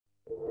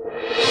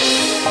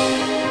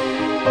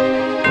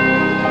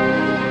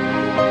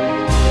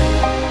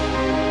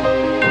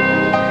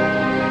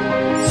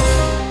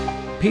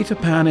Peter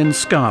Pan in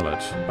Scarlet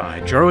by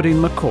Geraldine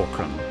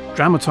McCaughrean,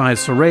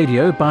 dramatised for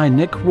radio by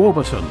Nick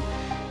Warburton,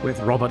 with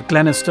Robert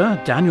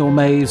Glenister, Daniel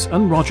Mays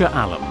and Roger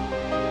Allen.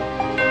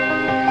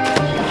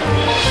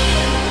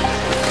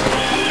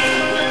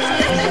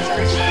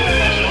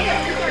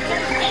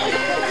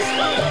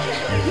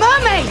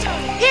 Mermaid!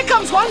 Here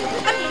comes one!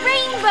 And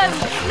rainbow!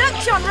 Look,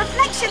 John,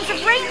 reflections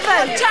of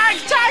rainbow! Tag,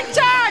 tag,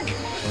 tag!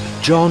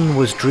 John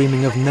was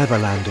dreaming of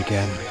Neverland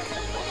again,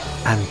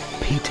 and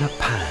Peter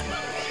Pan.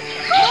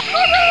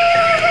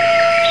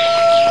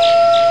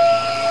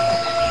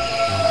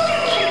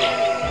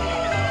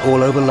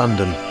 All over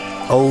London,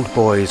 old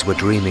boys were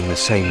dreaming the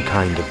same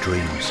kind of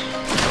dreams.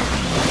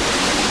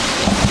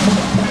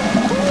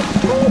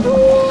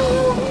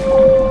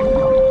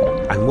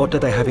 And what do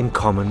they have in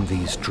common,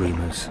 these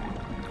dreamers?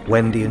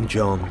 Wendy and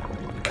John,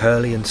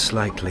 Curly and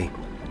Slightly,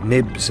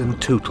 Nibs and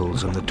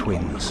Tootles and the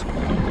twins.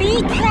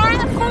 Be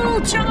careful,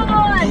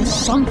 John! There's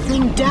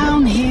something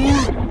down here.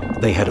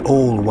 They had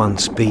all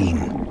once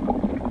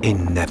been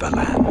in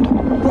Neverland.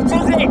 What is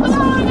it?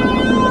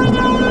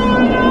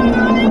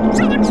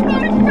 Touch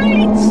my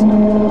feet!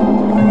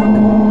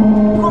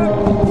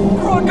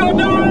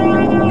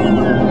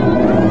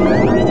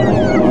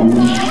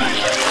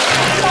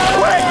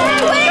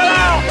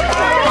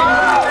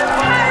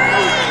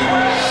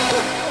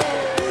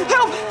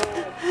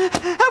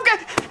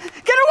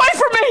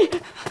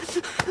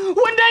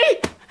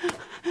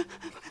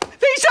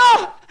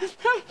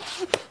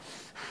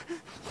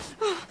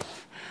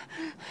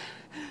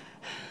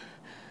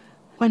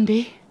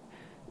 Wendy?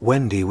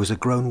 Wendy was a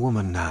grown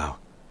woman now,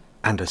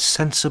 and as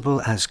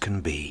sensible as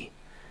can be.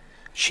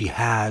 She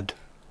had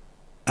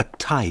a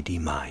tidy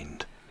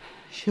mind.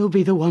 She'll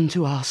be the one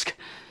to ask.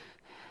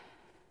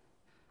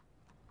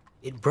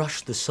 It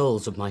brushed the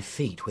soles of my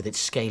feet with its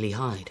scaly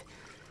hide,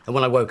 and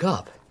when I woke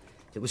up,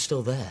 it was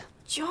still there.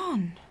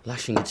 John.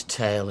 Lashing its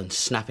tail and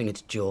snapping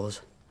its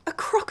jaws. A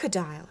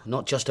crocodile.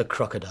 Not just a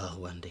crocodile,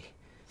 Wendy.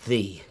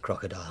 The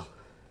crocodile.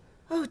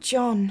 Oh,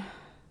 John.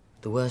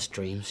 The worst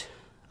dreams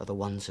are the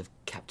ones of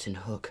Captain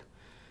Hook.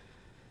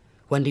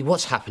 Wendy,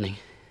 what's happening?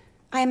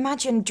 I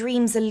imagine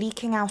dreams are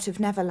leaking out of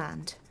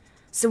Neverland,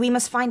 so we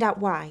must find out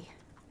why.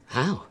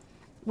 How?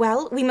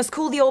 Well, we must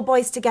call the old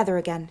boys together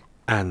again.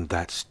 And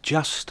that's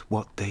just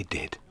what they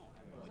did.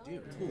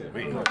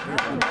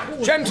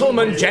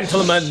 Gentlemen,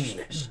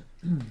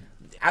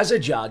 as a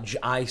judge,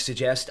 I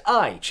suggest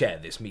I chair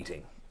this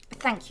meeting.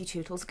 Thank you,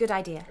 Tootles. Good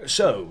idea.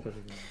 So,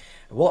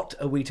 what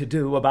are we to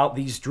do about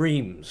these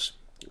dreams?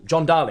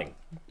 John Darling.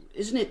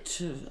 Isn't it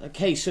a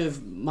case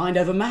of mind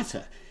over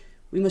matter?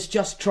 We must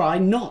just try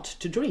not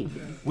to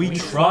dream. We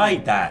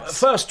tried that.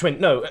 First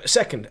twin, no,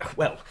 second,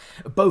 well,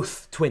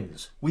 both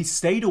twins. We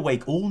stayed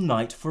awake all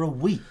night for a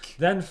week.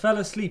 Then fell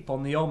asleep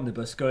on the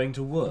omnibus going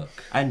to work.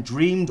 And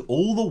dreamed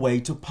all the way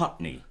to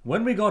Putney.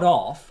 When we got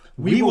off,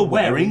 we were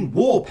wearing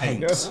war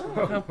paint.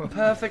 How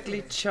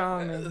perfectly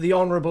charming. The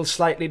Honourable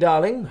Slightly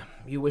Darling,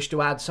 you wish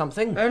to add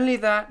something? Only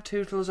that,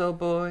 Tootles, old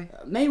boy.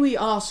 May we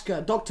ask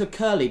Dr.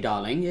 Curly,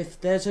 darling, if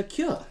there's a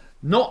cure?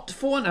 Not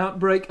for an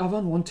outbreak of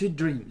unwanted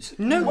dreams.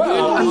 No.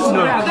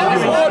 Order!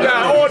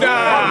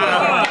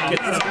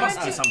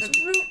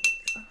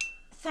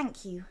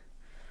 Thank you.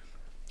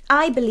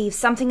 I believe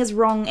something is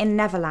wrong in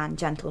Neverland,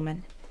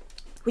 gentlemen,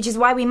 which is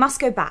why we must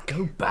go back.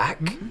 Go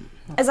back?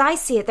 As I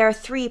see it, there are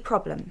 3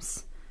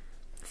 problems.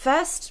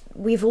 First,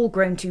 we've all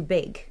grown too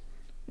big.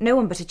 No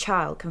one but a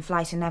child can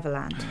fly to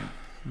Neverland.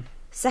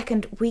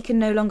 Second, we can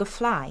no longer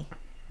fly.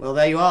 Well,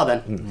 there you are,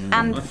 then.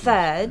 And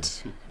third,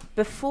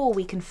 before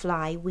we can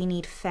fly, we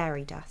need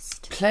fairy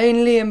dust.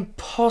 Plainly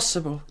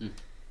impossible.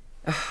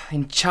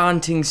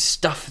 Enchanting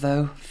stuff,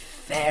 though.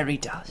 Fairy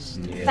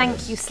dust. Yeah.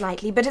 Thank you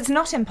slightly, but it's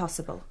not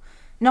impossible.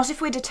 Not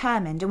if we're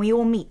determined and we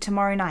all meet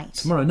tomorrow night.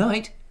 Tomorrow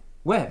night?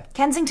 Where?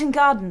 Kensington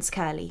Gardens,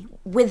 Curly,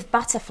 with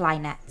butterfly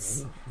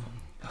nets.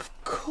 Of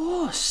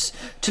course,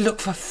 to look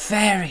for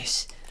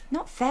fairies.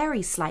 Not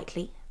fairies,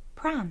 slightly.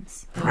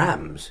 Prams.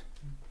 Prams?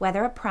 Where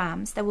there are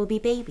prams, there will be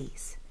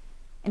babies.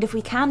 And if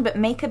we can but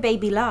make a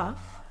baby laugh...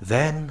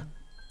 Then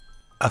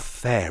a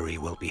fairy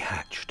will be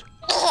hatched.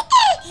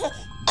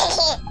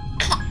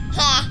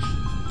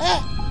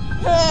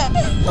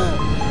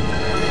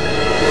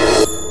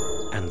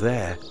 And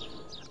there,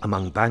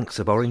 among banks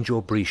of orange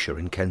aubrietia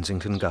in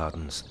Kensington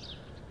Gardens,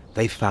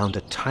 they found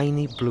a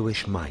tiny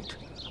bluish mite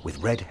with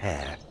red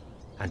hair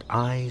and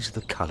eyes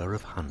the colour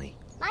of honey.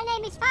 My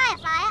name is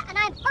Fireflyer and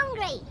I'm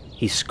hungry.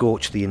 He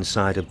scorched the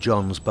inside of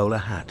John's bowler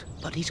hat.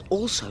 But he's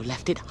also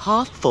left it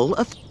half full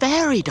of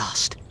fairy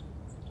dust.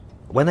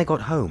 When they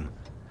got home,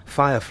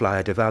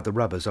 Fireflyer devoured the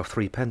rubbers off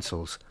 3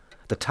 pencils,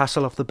 the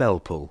tassel off the bell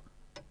pull,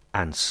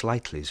 and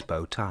Slightly's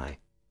bow tie.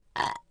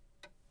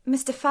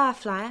 Mr.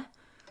 Fireflyer,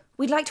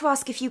 we'd like to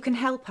ask if you can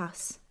help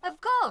us.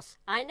 Of course,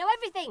 I know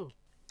everything.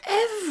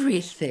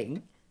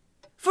 Everything?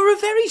 For a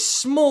very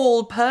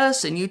small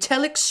person, you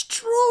tell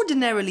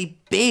extraordinarily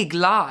big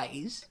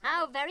lies.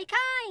 How very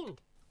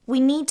kind. We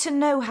need to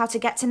know how to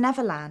get to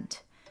Neverland.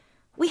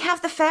 We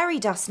have the fairy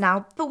dust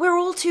now, but we're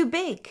all too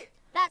big.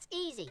 That's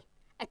easy.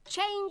 A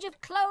change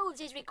of clothes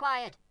is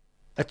required.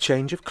 A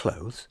change of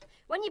clothes?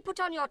 When you put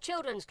on your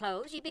children's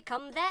clothes, you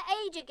become their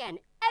age again.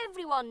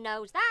 Everyone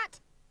knows that.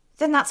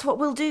 Then that's what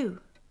we'll do.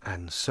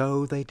 And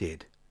so they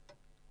did.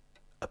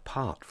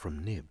 Apart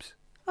from Nibs.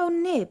 Oh,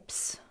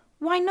 Nibs.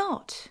 Why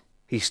not?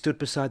 He stood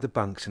beside the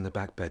bunks in the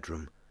back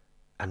bedroom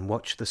and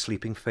watched the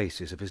sleeping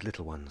faces of his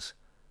little ones.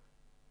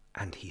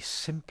 And he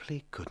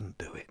simply couldn't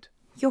do it.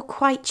 You're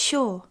quite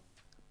sure?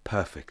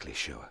 Perfectly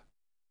sure.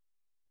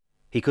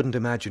 He couldn't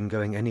imagine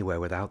going anywhere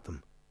without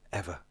them,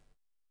 ever.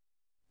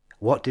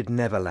 What did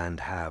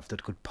Neverland have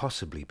that could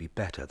possibly be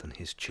better than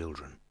his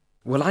children?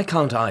 Well, I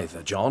can't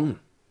either,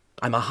 John.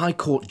 I'm a High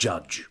Court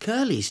judge.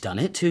 Curly's done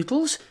it,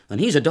 Tootles, and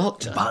he's a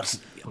doctor.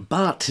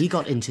 But... He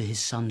got into his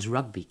son's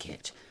rugby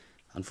kit.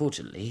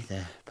 Unfortunately,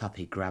 their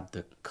puppy grabbed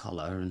the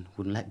collar and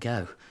wouldn't let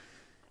go.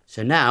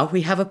 So now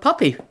we have a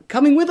puppy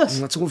coming with us.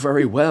 That's all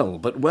very well,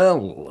 but,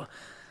 well,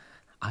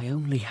 I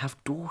only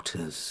have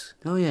daughters.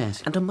 Oh,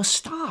 yes. And a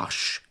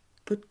moustache.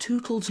 But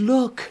Tootles,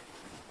 look.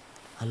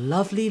 A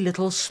lovely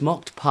little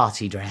smocked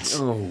party dress.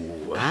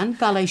 Oh. And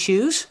ballet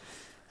shoes.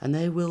 And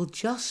they will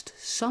just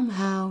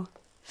somehow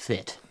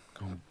fit.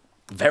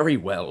 Very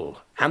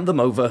well. Hand them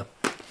over.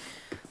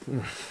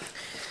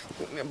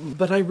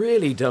 But I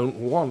really don't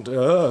want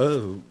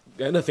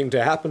anything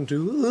to happen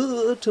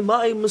to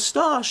my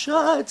moustache.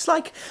 It's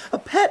like a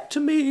pet to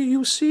me,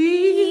 you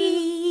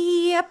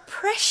see. A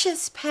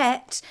precious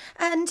pet.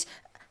 And...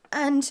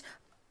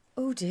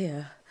 Oh,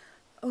 dear.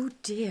 Oh,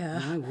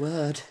 dear. My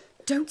word.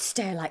 Don't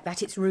stare like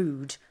that, it's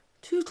rude.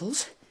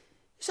 Tootles,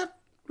 is that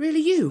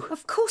really you?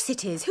 Of course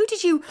it is. Who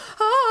did you...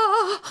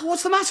 Ah!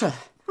 What's the matter?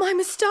 My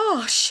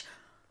moustache.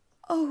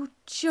 Oh,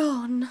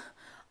 John,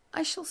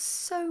 I shall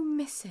so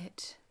miss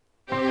it.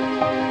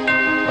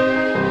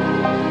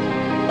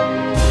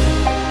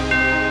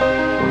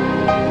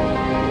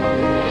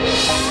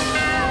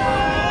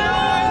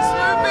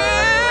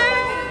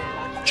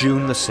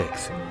 June the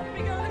 6th.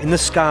 In the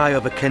sky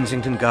over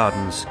Kensington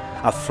Gardens,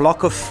 a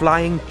flock of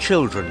flying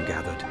children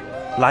gathered,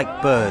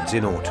 like birds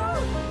in autumn.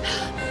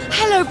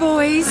 Hello,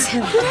 boys.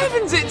 Good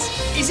heavens,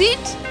 is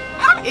it?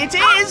 It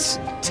is!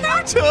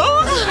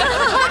 Tootles!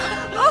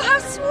 Oh, how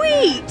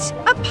sweet!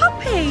 A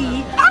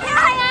puppy! Here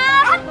I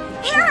am!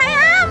 Here I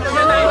am!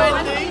 Hello,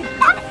 Wendy.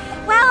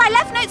 Well, I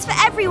left notes for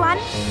everyone.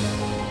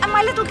 And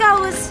my little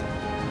girl was...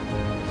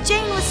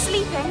 Jane was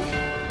sleeping.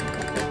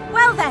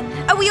 Well then,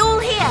 are we all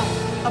here?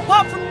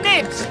 Apart from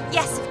Nibs.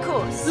 Yes, of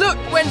course. Look,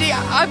 Wendy,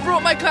 I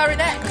brought my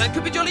clarinet. That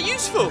could be jolly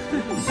useful.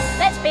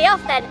 Let's be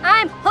off then.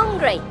 I'm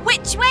hungry.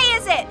 Which way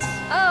is it?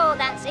 Oh,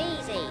 that's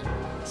easy.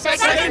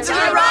 Second to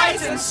the right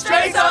and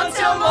straight on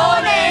till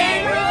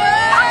morning.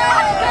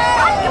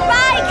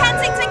 Goodbye,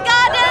 Kensington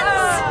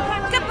Gardens.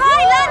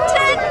 Goodbye,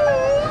 London.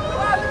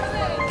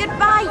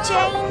 Goodbye,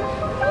 Jane.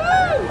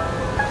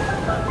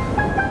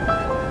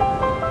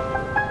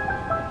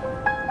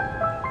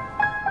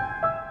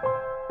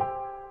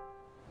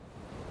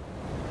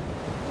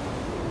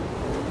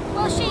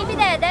 Will she be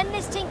there then,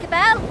 Miss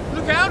Tinkerbell?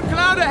 Look out,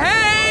 cloud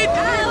ahead!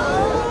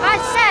 I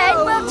said,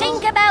 will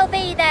Tinkerbell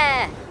be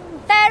there?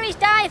 Fairies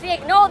die if you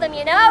ignore them,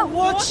 you know.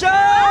 Watch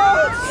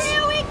out!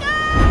 Here we go!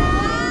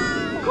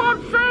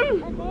 Can't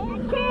see!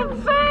 Can't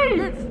see!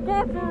 It's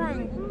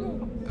slippery.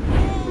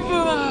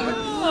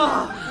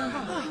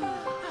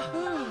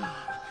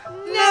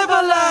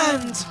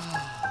 Neverland!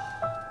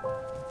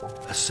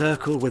 A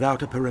circle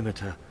without a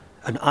perimeter,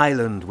 an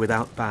island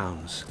without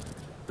bounds,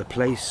 the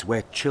place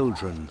where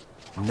children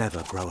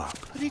never grow up.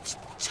 But it's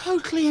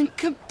totally and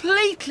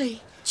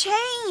completely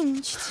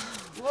Changed.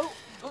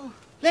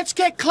 Let's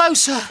get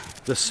closer.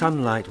 The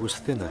sunlight was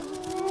thinner,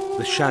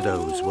 the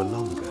shadows were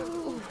longer.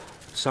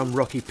 Some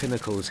rocky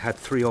pinnacles had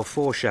 3 or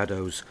 4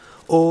 shadows,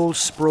 all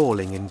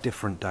sprawling in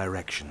different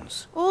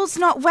directions. All's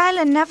not well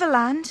in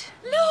Neverland.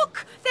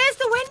 Look, there's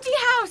the Wendy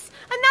house,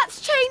 and that's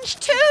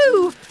changed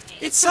too.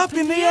 It's up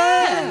in the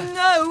air.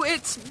 No,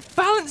 it's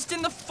balanced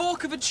in the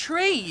fork of a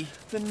tree.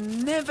 The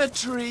Never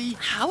Tree.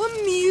 How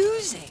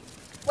amusing.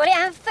 Will it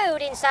have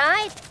food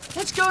inside?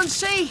 Let's go and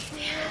see.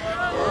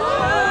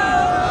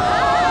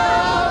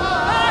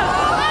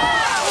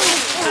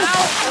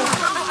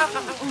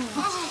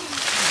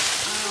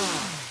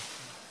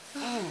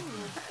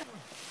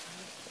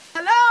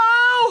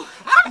 Hello?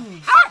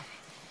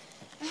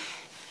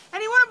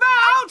 Anyone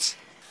about?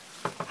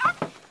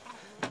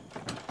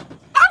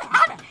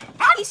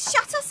 He's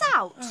shut us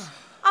out.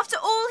 After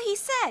all he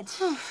said.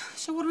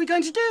 So what are we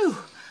going to do?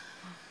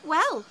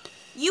 Well,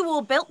 you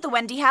all built the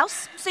Wendy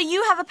house, so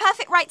you have a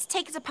perfect right to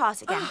take it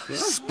apart again.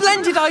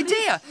 Splendid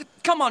idea.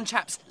 Come on,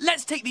 chaps.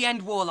 Let's take the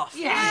end wall off.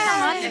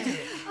 Yeah.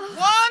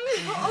 One.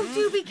 Oh,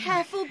 do be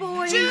careful,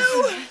 boys.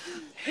 2.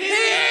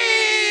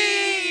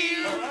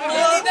 Heave!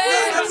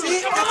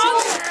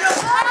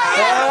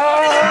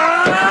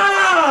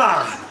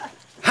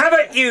 Have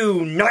it,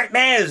 you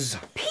nightmares!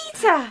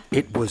 Peter!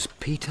 It was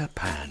Peter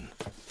Pan.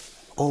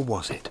 Or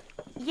was it?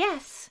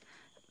 Yes,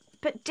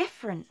 but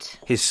different.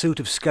 His suit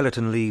of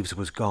skeleton leaves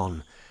was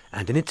gone,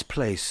 and in its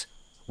place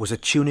was a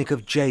tunic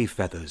of jay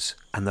feathers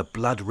and the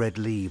blood-red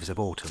leaves of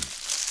autumn,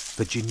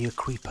 Virginia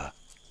creeper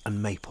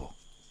and maple.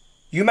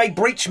 You may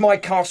breach my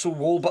castle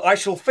wall, but I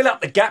shall fill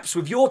up the gaps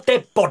with your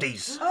dead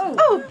bodies.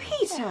 Oh,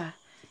 Peter!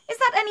 Is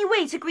that any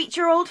way to greet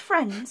your old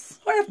friends?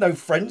 I have no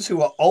friends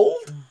who are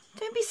old.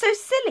 Don't be so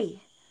silly.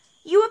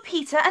 You are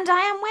Peter and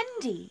I am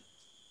Wendy.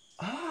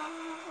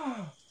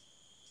 Ah.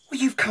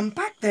 Well, you've come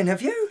back then,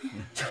 have you?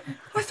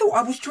 I thought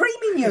I was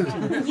dreaming you.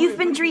 You've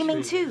been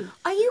dreaming too.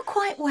 Are you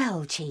quite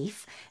well,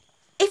 Chief?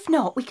 If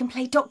not, we can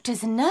play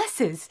doctors and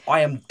nurses.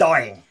 I am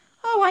dying.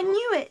 Oh, I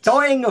knew it.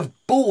 Dying of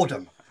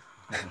boredom.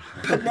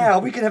 But now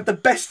we can have the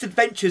best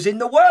adventures in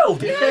the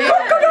world.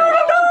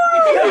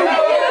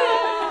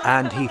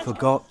 And he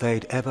forgot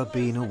they'd ever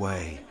been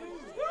away.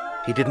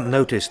 He didn't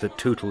notice that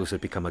Tootles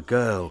had become a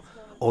girl,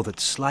 or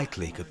that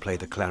Slightly could play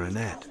the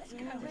clarinet,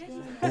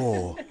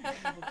 or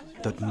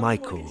that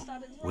Michael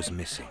was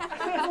missing.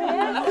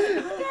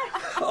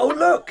 Oh,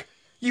 look!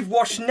 You've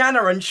washed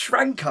Nana and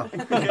shrank her.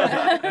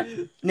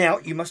 Now,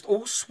 you must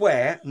all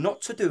swear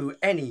not to do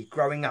any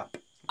growing up.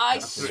 I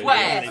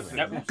swear.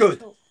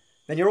 Good.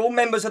 Then you're all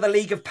members of the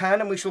League of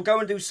Pan and we shall go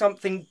and do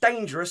something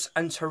dangerous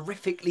and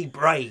terrifically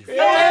brave.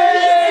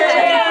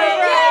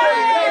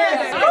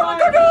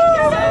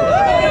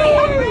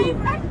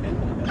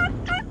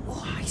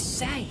 Oh, I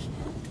say,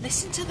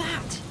 listen to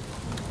that.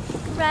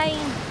 Rain.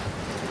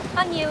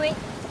 I knew it.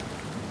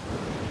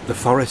 The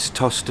forest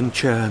tossed and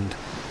churned,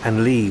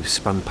 and leaves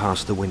spun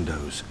past the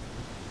windows.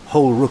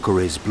 Whole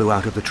rookeries blew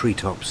out of the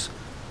treetops,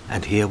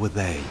 and here were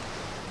they,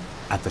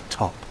 at the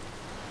top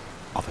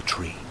of a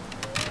tree.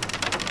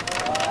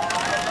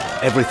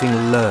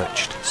 Everything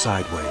lurched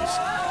sideways.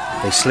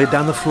 They slid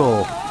down the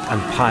floor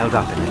and piled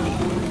up in a heap.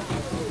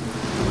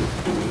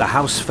 The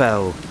house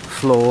fell,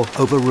 floor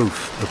over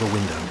roof over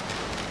window.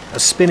 A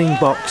spinning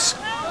box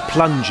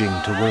plunging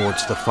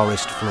towards the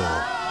forest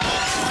floor.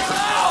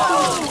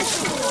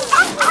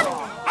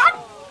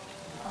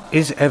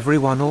 Is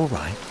everyone all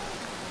right?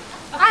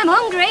 I'm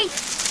hungry.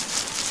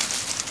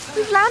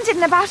 We've landed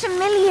in about 1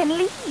 million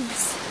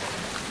leaves.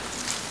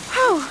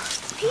 Oh,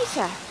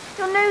 Peter,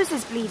 your nose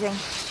is bleeding.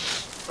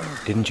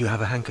 Didn't you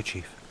have a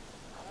handkerchief?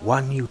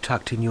 One you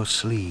tucked in your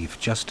sleeve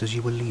just as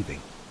you were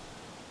leaving.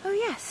 Oh,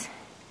 yes.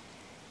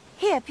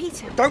 Here,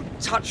 Peter. Don't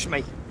touch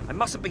me. I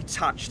mustn't be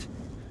touched.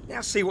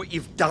 Now see what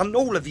you've done,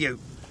 all of you.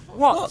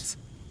 What?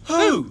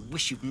 Who?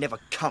 Wish you'd never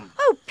come.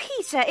 Oh,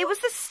 Peter, it was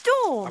the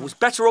storm. I was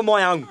better on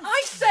my own.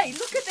 I say,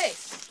 look at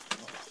this.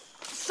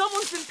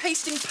 Someone's been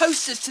pasting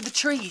posters to the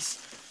trees.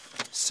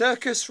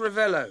 Circus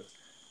Ravello,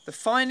 the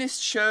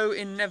finest show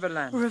in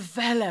Neverland.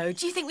 Ravello,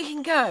 do you think we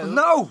can go?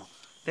 No!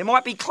 There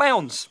might be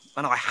clowns,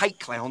 and I hate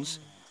clowns.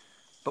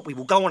 But we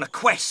will go on a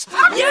quest.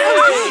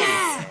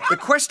 Yes! The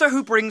quester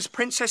who brings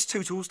Princess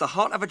Tootles the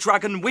heart of a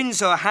dragon wins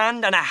her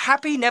hand and a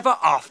happy never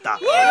after.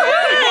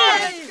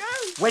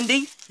 Yes!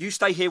 Wendy, you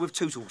stay here with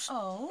Tootles.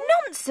 Oh.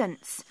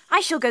 Nonsense.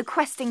 I shall go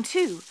questing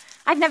too.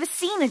 I've never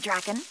seen a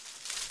dragon.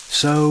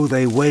 So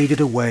they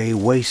waded away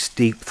waist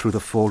deep through the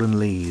fallen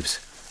leaves,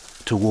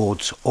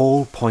 towards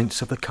all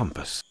points of the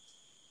compass.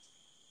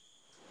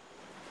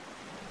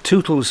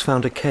 Tootles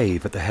found a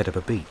cave at the head of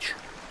a beach.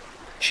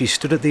 She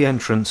stood at the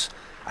entrance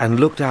and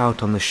looked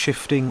out on the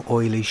shifting,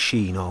 oily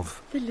sheen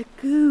of the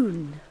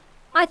lagoon.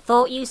 I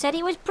thought you said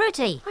it was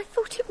pretty. I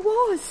thought it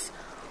was.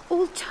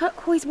 All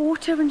turquoise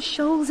water and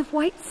shoals of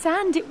white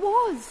sand, it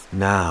was.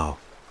 Now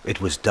it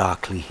was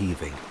darkly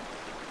heaving.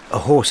 A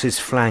horse's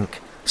flank,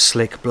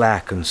 slick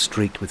black and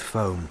streaked with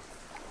foam.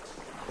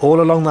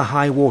 All along the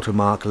high water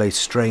mark lay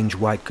strange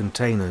white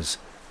containers,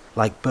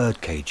 like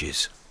bird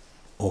cages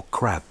or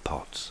crab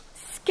pots.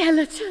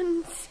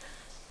 Skeletons.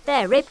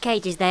 They're rib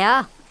cages, they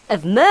are,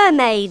 of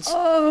mermaids.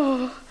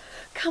 Oh,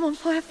 come on,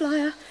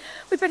 Fireflyer.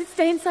 We'd better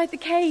stay inside the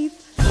cave.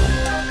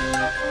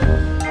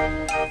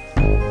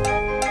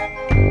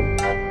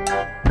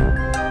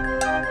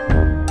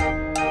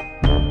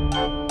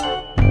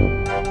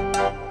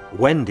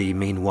 Wendy,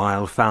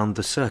 meanwhile, found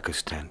the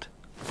circus tent.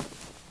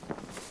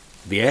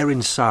 The air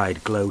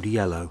inside glowed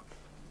yellow,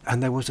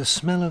 and there was a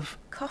smell of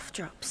cough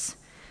drops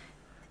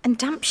and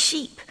damp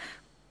sheep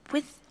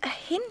with a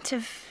hint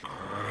of...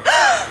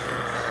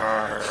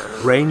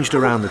 Ranged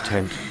around the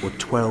tent were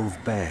 12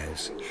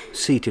 bears,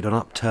 seated on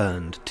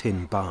upturned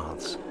tin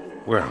baths.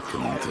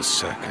 Welcome to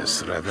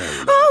Circus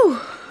Ravello.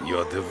 Oh!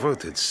 Your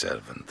devoted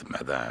servant,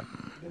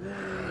 madame.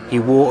 He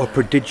wore a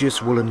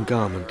prodigious woolen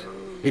garment,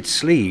 its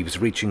sleeves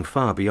reaching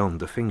far beyond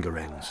the finger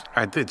ends.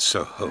 I did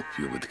so hope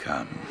you would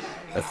come.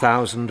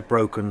 1,000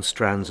 broken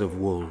strands of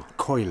wool,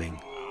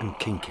 coiling and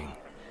kinking.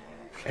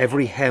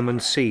 Every hem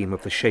and seam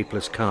of the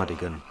shapeless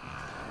cardigan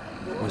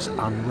was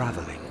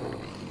unravelling.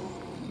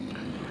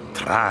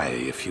 Try,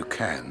 if you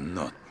can,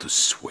 not to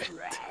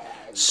sweat.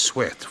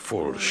 Sweat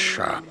falls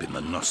sharp in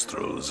the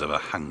nostrils of a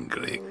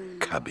hungry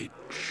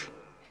cabbage.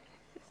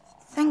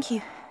 Thank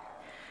you.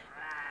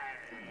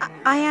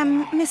 I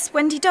am Miss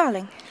Wendy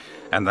Darling.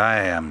 And I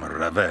am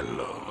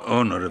Ravello,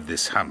 owner of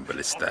this humble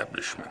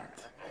establishment.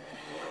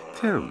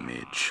 Tell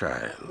me,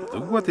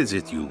 child, what is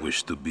it you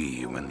wish to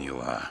be when you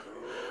are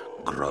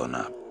grown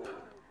up?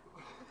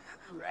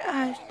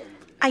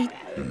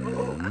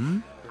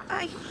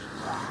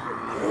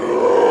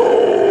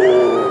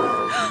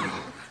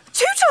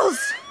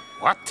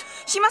 What?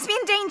 She must be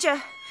in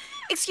danger.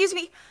 Excuse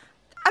me.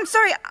 I'm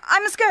sorry, I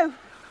must go.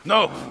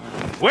 No,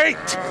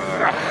 wait!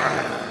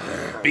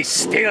 Be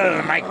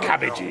still, my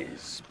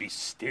cabbages. Be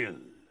still.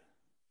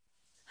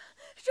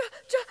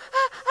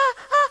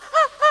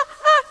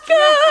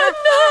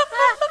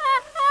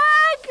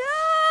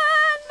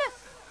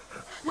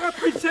 Well,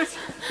 Princess,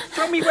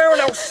 tell me where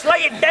and I'll slay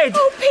it dead.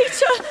 Oh,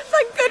 Peter,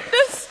 thank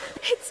goodness.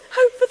 It's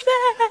over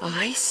there.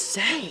 I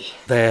say.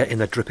 There in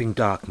the dripping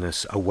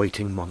darkness, a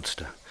waiting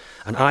monster.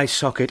 An eye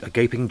socket, a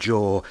gaping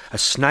jaw, a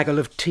snaggle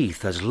of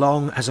teeth as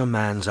long as a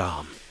man's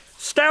arm.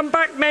 Stand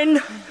back,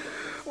 men!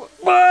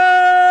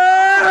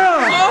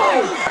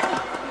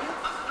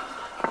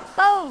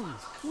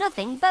 Bones!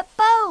 Nothing but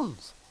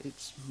bones!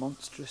 It's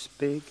monstrous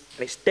big.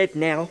 It's dead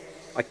now.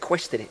 I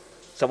quested it,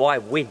 so I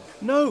win.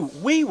 No,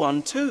 we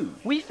won too.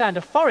 We found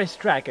a forest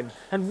dragon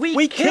and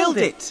we killed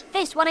it.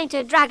 This one ain't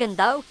a dragon,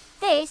 though.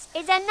 This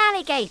is an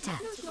alligator.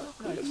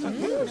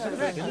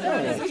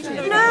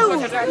 No!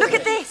 Look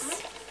at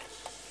this!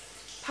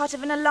 Part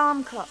of an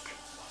alarm clock.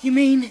 You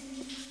mean?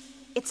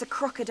 It's a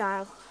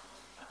crocodile.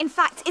 In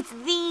fact, it's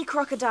the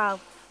crocodile.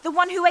 The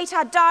one who ate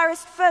our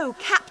direst foe,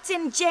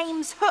 Captain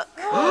James Hook.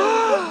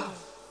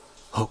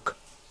 Hook.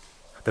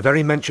 The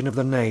very mention of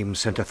the name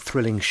sent a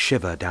thrilling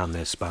shiver down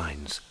their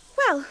spines.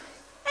 Well,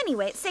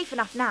 anyway, it's safe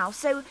enough now,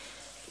 so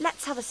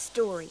let's have a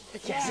story.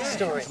 Yes, a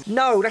story.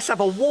 No, let's have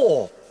a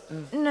war.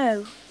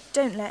 No,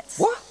 don't let's.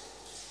 What?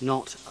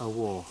 Not a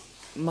war.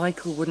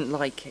 Michael wouldn't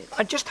like it.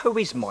 And just who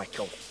is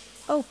Michael?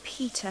 Oh,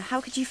 Peter, how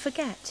could you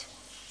forget?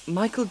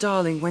 Michael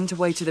Darling went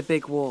away to the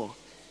big war.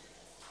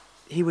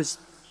 He was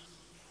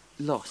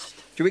lost.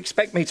 Do you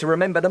expect me to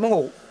remember them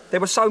all? There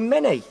were so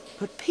many.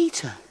 But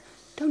Peter,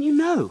 don't you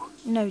know?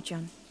 No,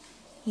 John.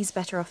 He's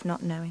better off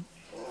not knowing.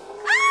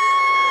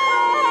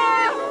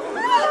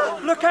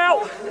 Look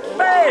out!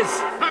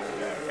 Bears!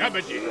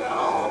 Cabbages.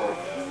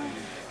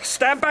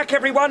 Stand back,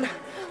 everyone.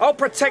 I'll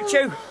protect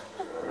you.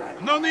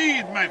 No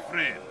need, my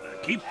friend.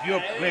 Keep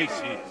your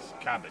places,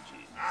 cabbages.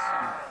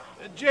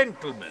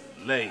 Gentlemen,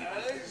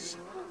 ladies,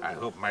 I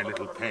hope my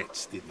little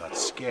pets did not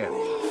scare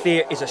you.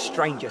 Fear is a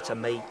stranger to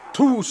me.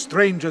 Two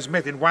strangers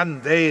met in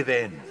one day,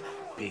 then.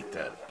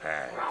 Peter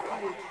Pan.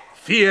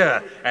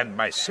 Fear and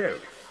myself.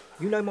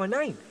 You know my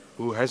name.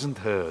 Who hasn't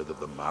heard of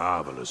the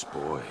marvelous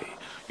boy?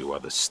 You are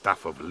the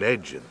stuff of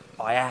legend.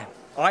 I am.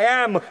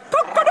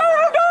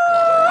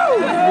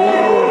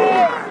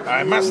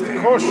 I must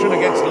caution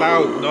against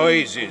loud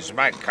noises.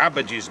 My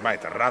cabbages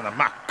might run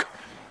amok.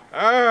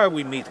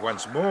 We meet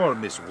once more,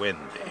 Miss Wendy.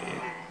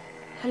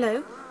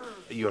 Hello?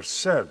 Your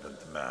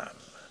servant, ma'am.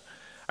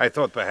 I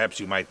thought perhaps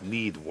you might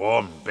need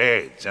warm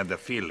beds and a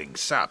filling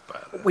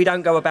supper. We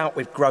don't go about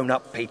with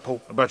grown-up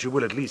people. But you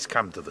will at least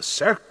come to the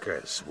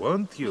circus,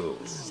 won't you?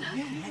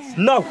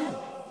 No.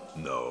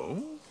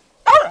 No?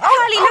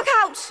 Carly, look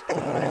out!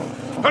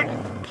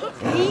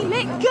 Puppy,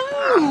 let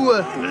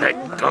go!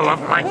 Let go of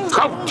my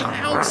coat!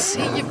 I'll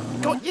see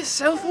you've got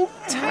yourself all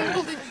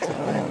tangled in...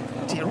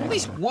 Dear, all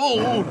this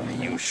wool.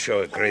 You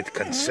show a great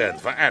concern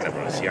for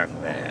animals, young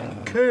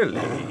man.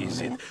 Curly,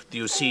 is it? Do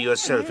you see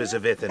yourself as a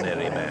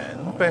veterinary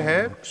man?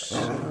 Perhaps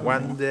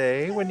one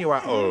day when you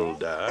are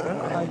older.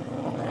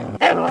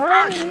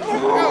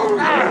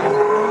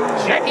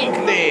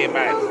 Gently,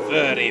 my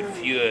furry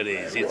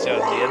furies. It's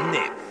only a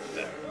nip.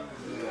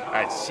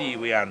 I see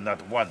we are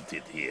not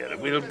wanted here.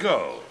 We'll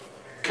go.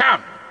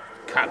 Come,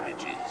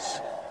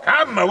 cabbages.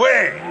 Come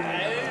away.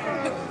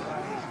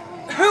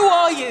 Who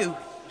are you?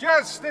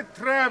 Just a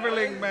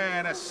traveling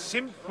man, a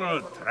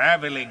simple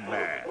traveling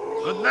man.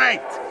 Good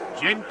night,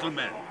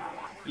 gentlemen,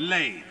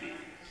 ladies.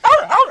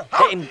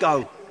 Let him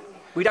go.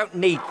 We don't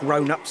need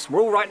grown-ups. We're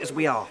all right as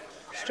we are.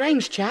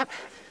 Strange chap,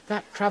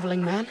 that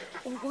travelling man.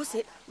 Or was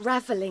it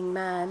ravelling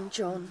man,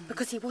 John?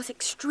 Because he was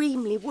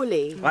extremely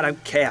woolly. I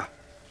don't care.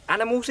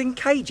 Animals in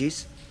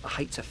cages? I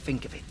hate to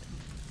think of it.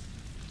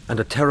 And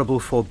a terrible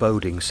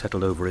foreboding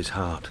settled over his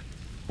heart,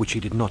 which he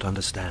did not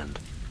understand.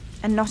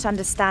 And not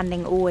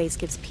understanding always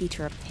gives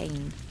Peter a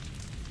pain.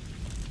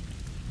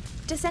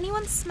 Does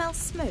anyone smell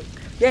smoke?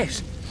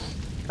 Yes.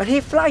 I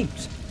hear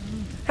flames.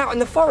 Out in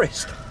the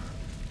forest.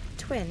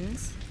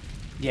 Twins?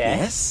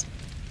 Yes.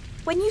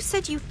 When you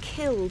said you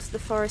killed the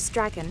forest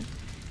dragon,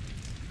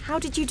 how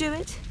did you do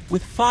it?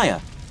 With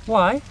fire.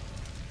 Why?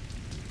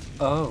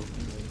 Oh.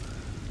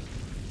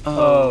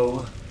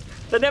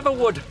 The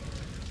Neverwood.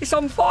 It's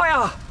on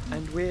fire.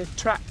 And we're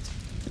trapped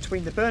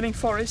between the burning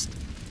forest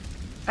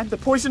and the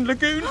poisoned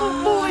lagoon.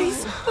 Oh,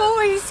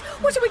 boys,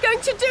 what are we going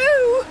to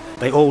do?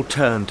 They all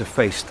turned to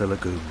face the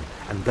lagoon,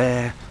 and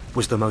there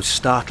was the most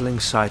startling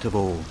sight of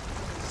all.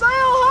 Sail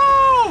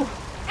ho!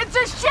 It's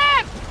a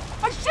ship!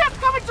 A ship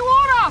coming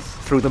toward us!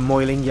 Through the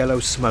moiling yellow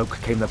smoke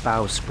came the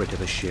bowsprit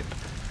of a ship,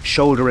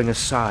 shouldering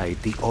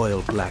aside the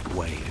oil-black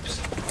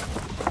waves.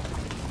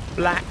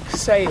 Black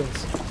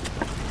sails.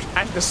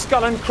 And the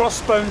skull and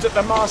crossbones at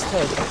the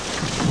masthead.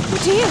 Oh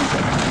dear!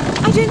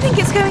 I don't think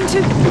it's going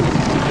to...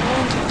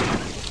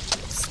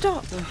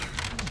 Stop.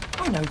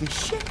 I know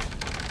this ship.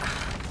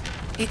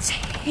 It's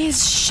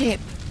his ship.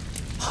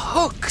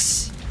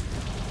 Hook's.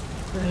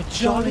 The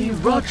Jolly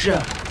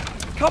Roger.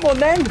 Come on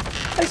then,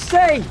 let's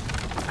see.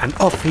 And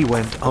off he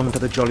went onto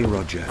the Jolly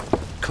Roger,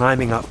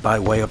 climbing up by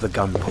way of the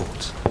gun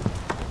ports.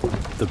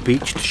 The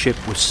beached ship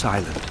was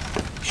silent,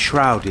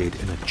 shrouded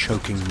in a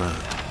choking moan.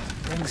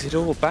 Brings it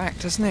all back,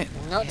 doesn't it?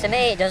 Not to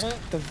me, it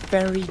doesn't. The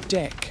very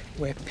deck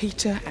where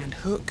Peter and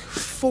Hook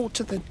fought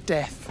to the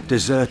death.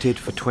 Deserted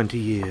for 20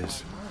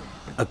 years.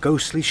 A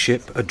ghostly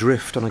ship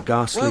adrift on a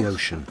ghastly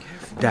ocean,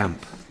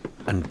 damp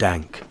and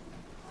dank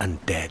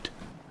and dead.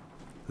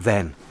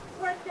 Then...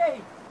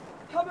 Wendy,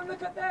 come and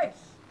look at this.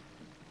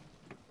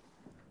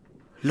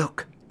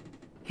 Look,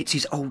 it's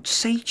his old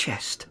sea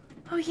chest.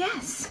 Oh,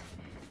 yes.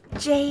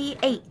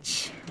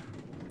 J.H.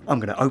 I'm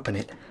going to open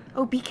it.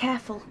 Oh, be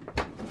careful.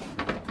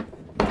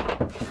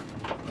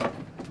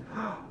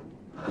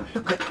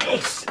 Look at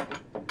this.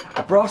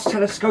 A brass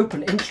telescope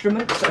and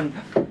instruments and...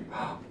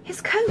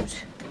 His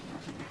coat.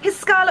 His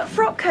scarlet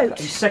frock coat.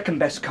 His second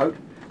best coat.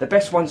 The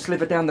best one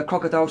slivered down the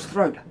crocodile's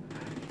throat.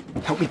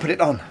 Help me put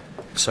it on.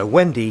 So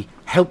Wendy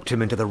helped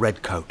him into the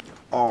red coat.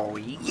 Oh,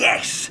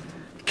 yes!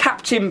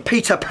 Captain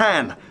Peter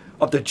Pan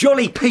of the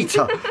Jolly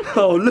Peter.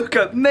 Oh, look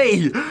at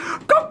me.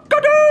 Cock-a-doodle-doo!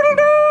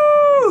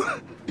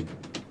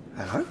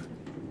 Hello?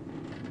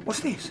 What's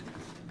this?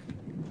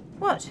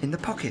 What? In the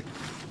pocket.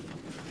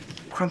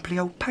 Crumply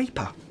old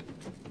paper.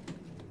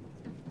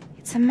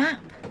 It's a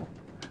map.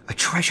 A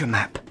treasure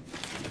map.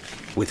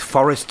 With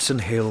forests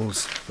and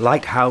hills,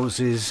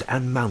 lighthouses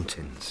and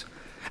mountains.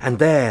 And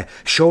there,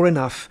 sure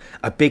enough,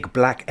 a big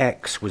black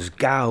X was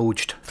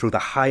gouged through the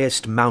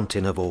highest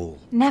mountain of all.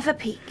 Never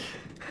Peak.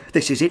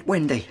 This is it,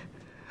 Wendy.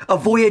 A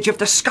voyage of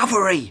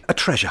discovery. A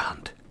treasure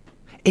hunt.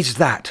 Is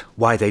that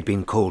why they'd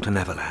been called to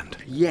Neverland?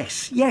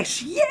 Yes,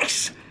 yes,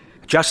 yes!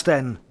 Just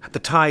then, the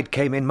tide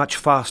came in much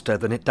faster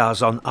than it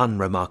does on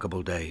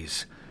unremarkable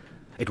days.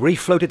 It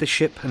refloated the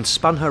ship and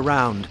spun her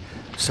round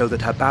so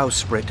that her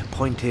bowsprit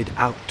pointed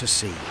out to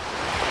sea.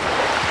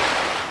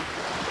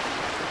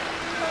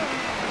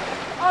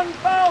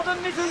 Unfold the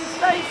mizzen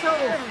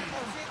staysail!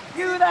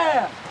 You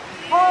there!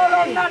 Haul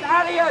on that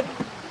halyard!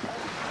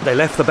 They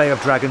left the Bay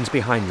of Dragons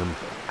behind them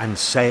and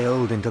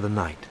sailed into the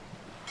night.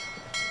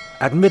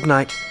 At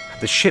midnight,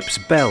 the ship's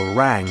bell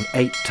rang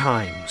 8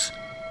 times,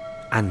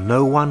 and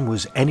no one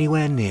was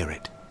anywhere near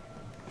it.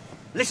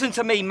 Listen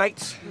to me,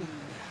 mates.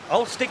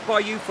 I'll stick by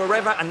you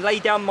forever and lay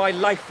down my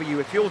life for you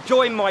if you'll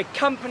join my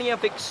company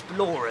of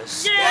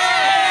explorers.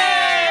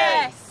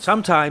 Yes!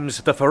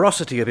 Sometimes the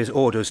ferocity of his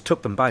orders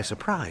took them by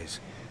surprise.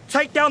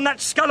 Take down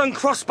that skull and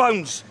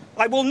crossbones.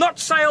 I will not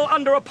sail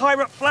under a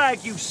pirate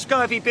flag, you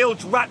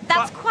scurvy-billed rat.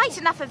 That's quite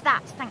enough of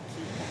that, thank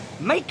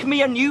you. Make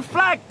me a new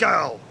flag,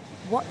 girl.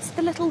 What's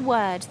the little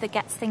word that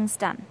gets things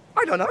done?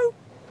 I don't know.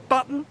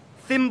 Button,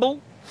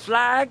 thimble,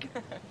 flag.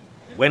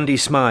 Wendy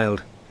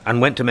smiled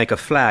and went to make a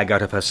flag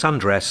out of her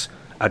sundress,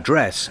 a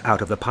dress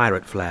out of the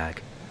pirate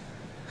flag.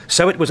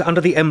 So it was under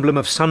the emblem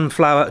of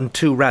sunflower and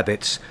 2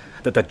 rabbits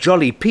that the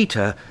Jolly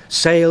Peter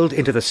sailed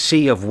into the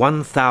sea of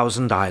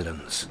 1,000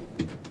 islands.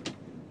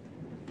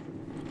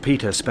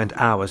 Peter spent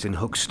hours in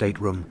Hook's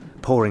stateroom,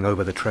 poring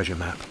over the treasure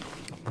map.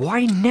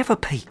 Why Never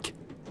Peak?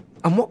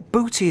 And what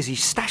booty is he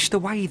stashed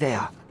away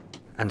there?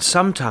 And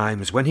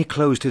sometimes, when he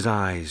closed his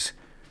eyes,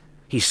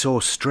 he saw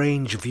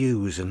strange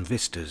views and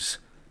vistas,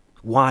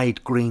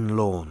 wide green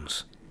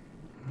lawns.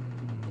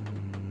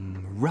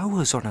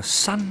 Rowers on a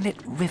sunlit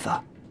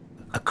river.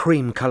 A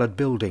cream-coloured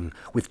building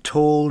with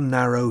tall,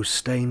 narrow,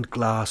 stained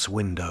glass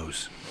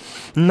windows.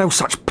 No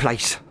such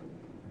place.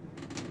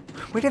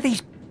 Where do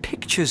these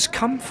pictures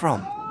come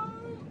from?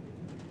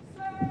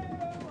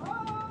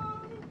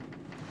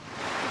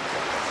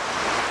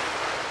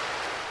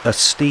 A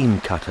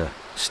steam cutter,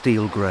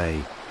 steel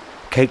grey,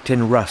 caked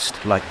in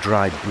rust like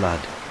dried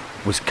blood,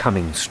 was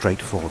coming straight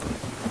for them.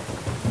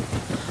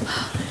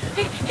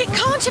 It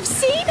can't have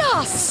seen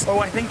us! Oh,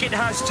 I think it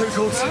has,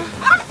 Tootles.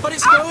 But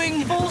it's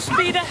going full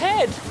speed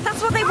ahead.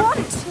 That's what they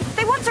want.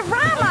 They want to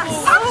ram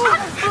us.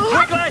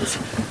 Quick, lads!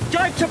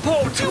 Dive to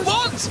port! To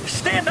what?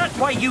 Steer that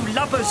way, you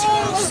lubbers!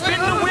 Spin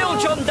the wheel,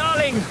 John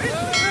Darling!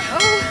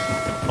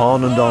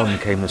 On and on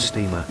came the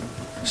steamer,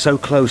 so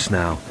close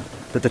now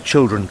that the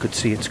children could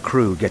see its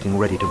crew getting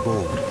ready to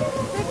board.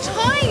 They're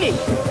tiny,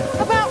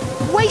 about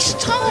waist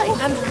high,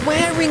 and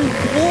wearing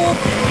war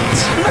paint.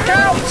 Look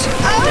out!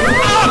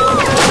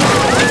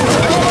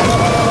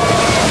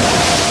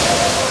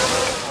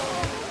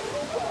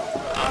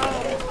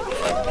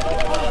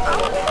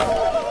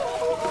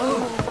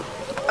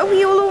 Are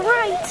we all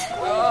right?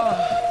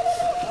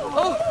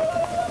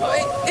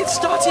 It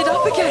started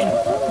up again.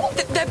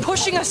 They're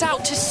pushing us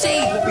out to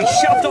sea. We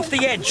shoved off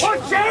the edge.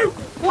 Watch out!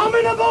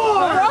 Coming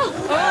aboard!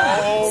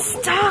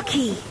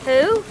 Starkey.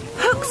 Who?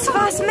 Hook's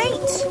first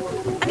mate.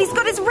 And he's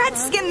got his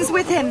redskins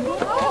with him.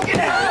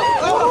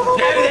 Now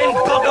then,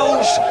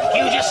 buggles,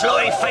 you just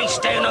lie face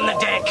down on the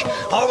deck,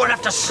 or we'll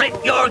have to slit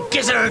your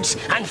gizzards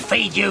and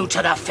feed you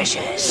to the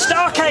fishes.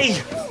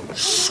 Starkey!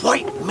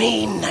 Swipe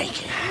me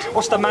naked.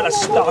 What's the matter,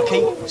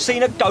 Starkey?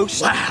 Seen a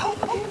ghost? Well,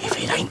 if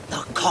it ain't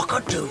the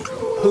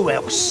cock-a-doodle, who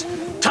else?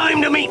 To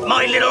time to meet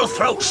my little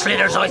throat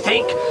slitters, I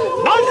think.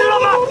 Bundle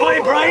them up, my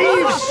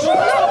braves!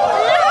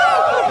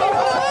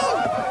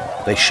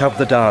 They shoved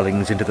the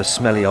darlings into the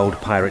smelly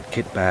old pirate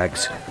kit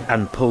bags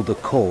and pulled the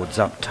cords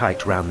up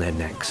tight round their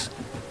necks.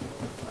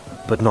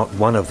 But not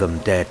one of them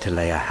dared to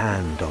lay a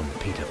hand on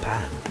Peter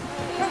Pan.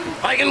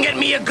 I can get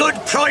me a good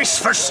price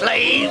for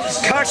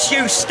slaves. Curse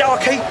you,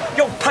 Starkey!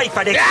 You'll pay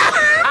for this!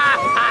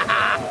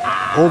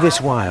 All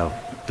this while,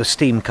 the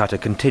steam cutter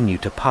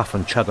continued to puff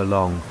and chug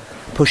along,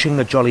 pushing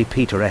the Jolly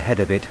Peter ahead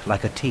of it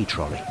like a tea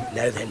trolley.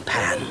 Now then,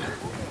 Pan,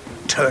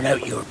 turn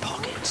out your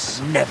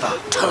pockets. Never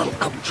turn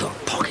out your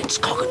pockets,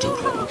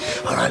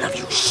 Cockadoodle, or I'll have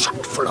you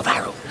shot full of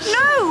arrows.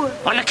 No!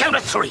 On the count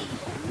of 3.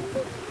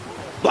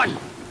 1.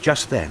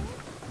 Just then,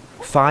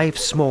 5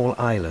 small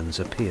islands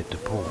appeared to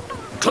port.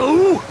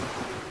 2.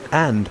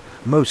 And,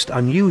 most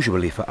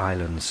unusually for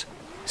islands,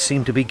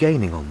 seemed to be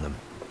gaining on them,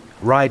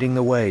 riding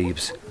the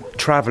waves,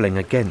 travelling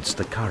against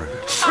the current.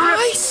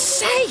 I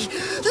say,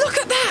 look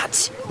at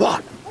that!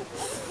 What?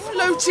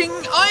 Floating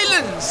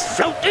islands!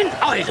 Floating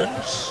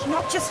islands?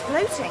 Not just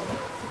floating.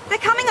 They're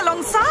coming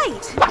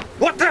alongside.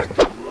 What the?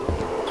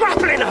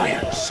 Grappling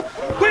irons!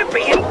 We're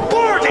being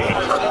boarded!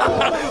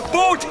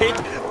 Boarded?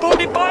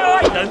 Boarded by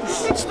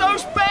islands? It's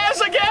those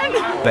bears again!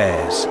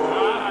 Bears,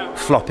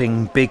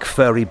 flopping big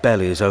furry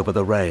bellies over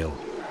the rail.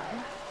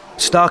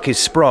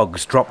 Starkey's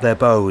sprogs dropped their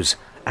bows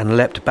and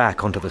leapt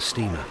back onto the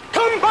steamer.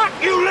 Come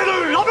back, you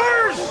little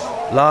lubbers!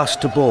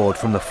 Last to board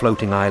from the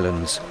floating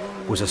islands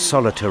was a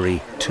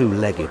solitary,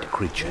 2-legged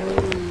creature.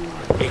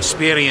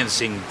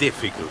 Experiencing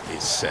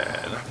difficulties, sir.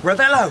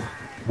 Ravello!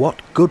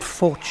 What good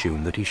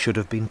fortune that he should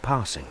have been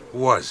passing.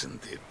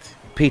 Wasn't it?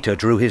 Peter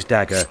drew his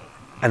dagger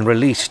and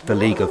released the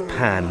League of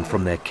Pan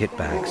from their kit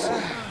bags.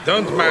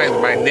 Don't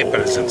mind my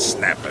nippers and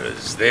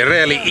snappers. They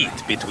rarely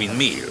eat between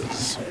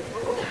meals.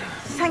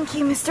 Thank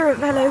you, Mr.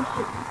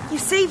 Ravello. You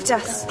saved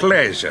us.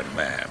 Pleasure,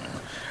 ma'am.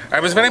 I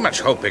was very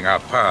much hoping our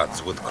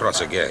paths would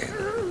cross again.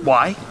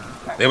 Why?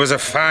 There was a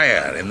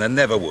fire in the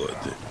Neverwood.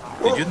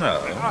 Did you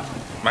know?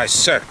 My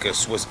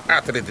circus was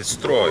utterly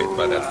destroyed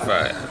by that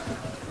fire.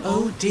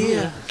 Oh,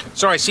 dear.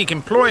 So I seek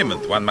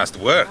employment. One must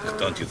work,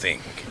 don't you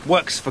think?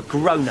 Works for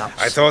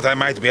grown-ups. I thought I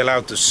might be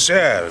allowed to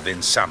serve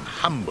in some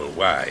humble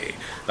way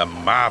the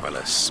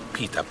marvelous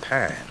Peter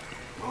Pan.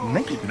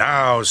 Me?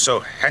 Now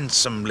so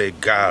handsomely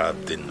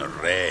garbed in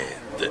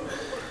red.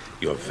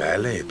 Your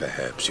valet,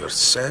 perhaps, your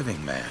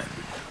serving man.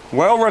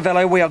 Well,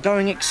 Ravello, we are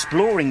going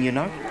exploring, you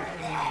know.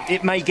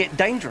 It may get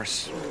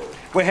dangerous.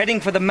 We're heading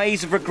for the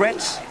Maze of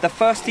Regrets, the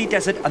thirsty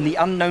desert and the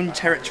unknown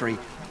territory,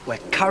 where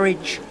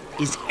courage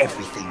is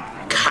everything.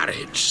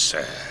 Courage,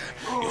 sir.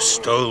 You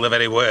stole the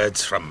very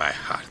words from my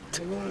heart.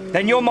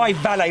 Then you're my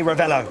valet,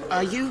 Ravello.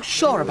 Are you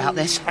sure about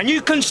this? And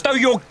you can stow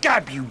your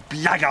gab, you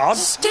blackguard.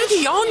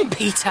 Steady on,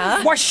 Peter.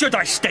 Why should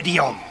I steady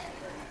on?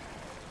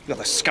 You're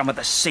the scum of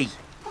the sea.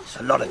 There's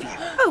a lot of you.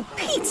 Oh,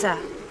 Peter,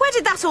 where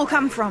did that all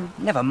come from?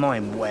 Never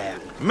mind where.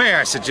 May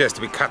I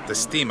suggest we cut the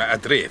steamer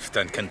adrift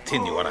and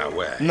continue on our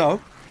way?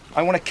 No,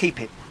 I want to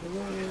keep it.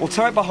 We'll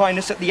tow it behind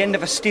us at the end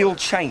of a steel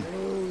chain.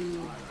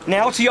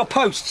 Now to your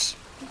posts.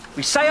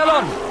 We sail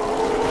on.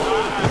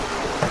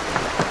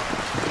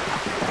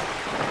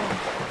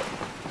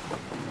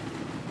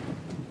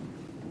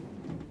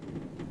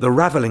 The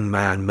Ravelling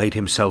man made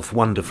himself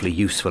wonderfully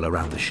useful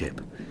around the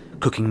ship,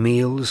 cooking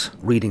meals,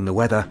 reading the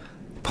weather,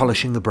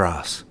 polishing the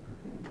brass.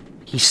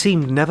 He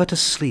seemed never to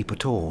sleep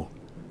at all,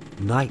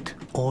 night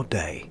or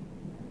day.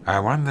 I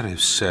wonder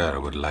if Sir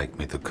would like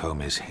me to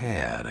comb his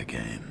hair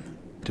again.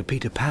 To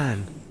Peter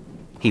Pan,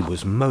 he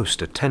was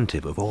most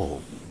attentive of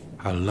all.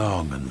 How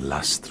long and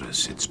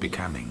lustrous it's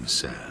becoming,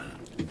 sir.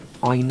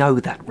 I know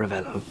that,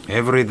 Ravello.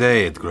 Every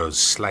day it grows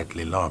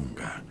slightly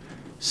longer,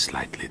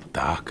 slightly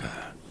darker.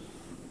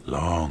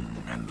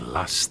 Long and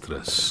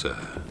lustrous,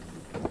 sir.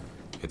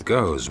 It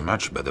goes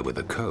much better with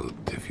a coat,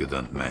 if you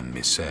don't mind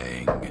me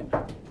saying.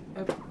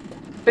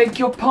 Beg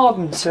your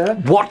pardon, sir.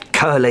 What,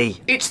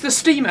 Curly? It's the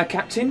steamer,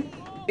 Captain.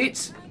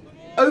 It's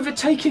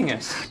overtaking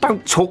us.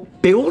 Don't talk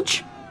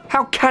bilge.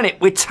 How can it?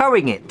 We're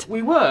towing it.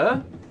 We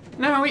were.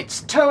 Now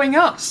it's towing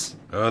us.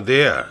 Oh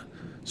dear.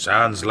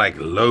 Sounds like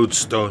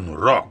Lodestone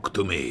Rock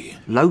to me.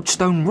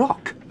 Lodestone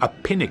Rock? A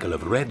pinnacle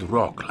of red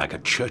rock like a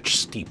church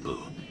steeple.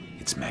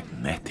 It's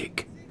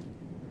magnetic.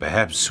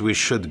 Perhaps we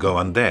should go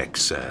on deck,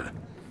 sir.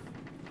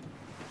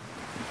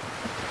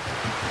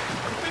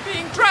 We're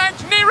being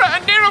dragged nearer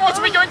and nearer. What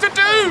are we going to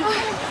do?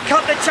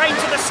 Cut the chain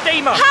to the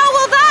steamer. How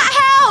will that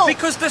help?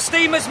 Because the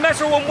steamer's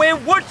metal and we're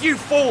wood, you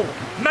fool.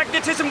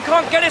 Magnetism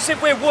can't get us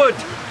if we're wood.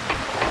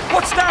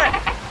 What's that?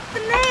 The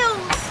nails.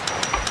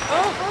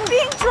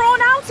 Being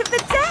drawn out of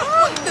the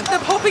deck. They're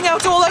popping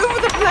out all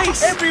over the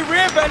place. Every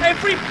rib and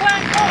every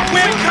plank.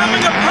 We're coming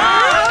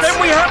apart. Then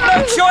we have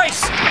no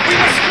choice. We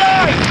must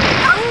fly.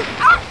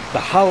 The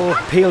hull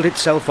peeled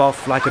itself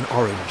off like an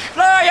orange.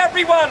 Fly,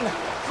 everyone!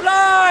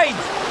 Fly!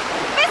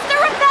 Mr.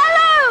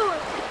 Ravello!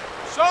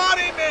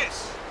 Sorry,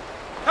 miss.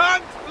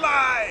 Can't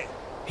fly.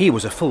 He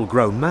was a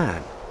full-grown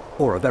man,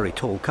 or a very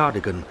tall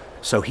cardigan,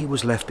 so he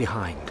was left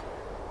behind.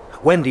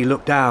 Wendy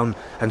looked down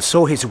and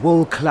saw his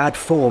wool-clad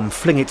form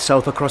fling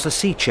itself across a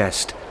sea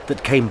chest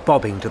that came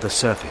bobbing to the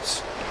surface.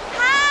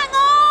 Hang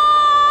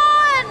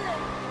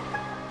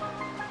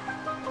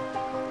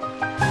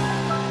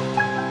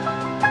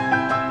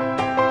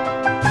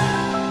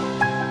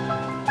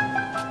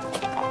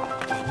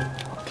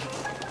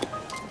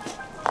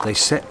on! They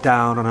set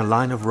down on a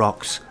line of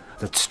rocks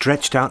that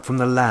stretched out from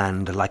the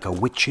land like a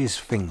witch's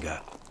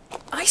finger.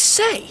 I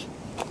say,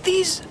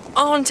 these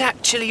aren't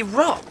actually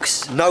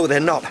rocks. No,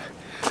 they're not.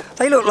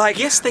 They look like...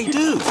 Yes, they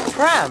do.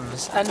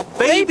 Prams and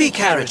Baby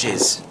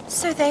carriages.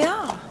 So they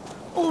are.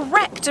 All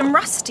wrecked and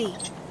rusty.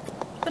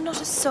 But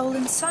not a soul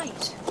in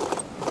sight.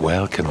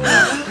 Welcome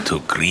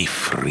to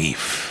Grief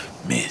Reef,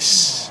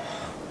 miss.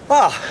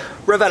 Ah,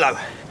 Ravello.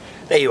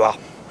 There you are.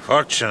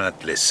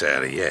 Fortunately,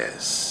 sir,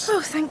 yes.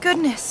 Oh, thank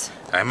goodness.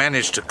 I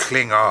managed to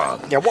cling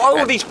on. Yeah, what are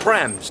all these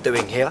prams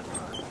doing here?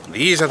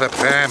 These are the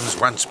prams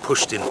once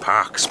pushed in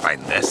parks by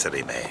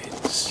nursery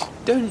maids.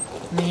 don't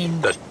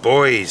mean... That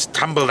boys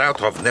tumbled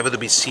out of, never to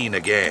be seen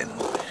again.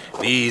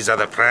 These are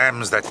the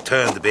prams that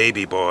turned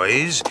baby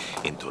boys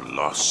into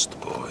lost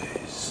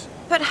boys.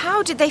 But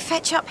how did they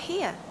fetch up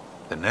here?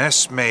 The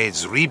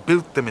nursemaids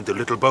rebuilt them into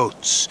little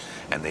boats,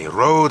 and they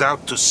rowed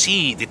out to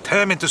sea,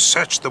 determined to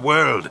search the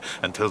world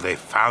until they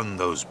found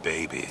those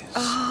babies.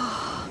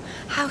 Oh,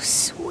 how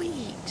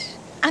sweet.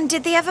 And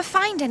did they ever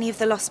find any of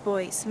the lost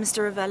boys,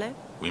 Mr. Ravello?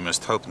 We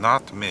must hope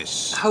not,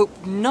 miss.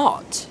 Hope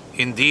not?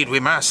 Indeed we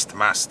must,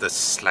 Master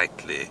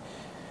Slightly.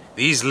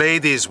 These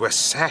ladies were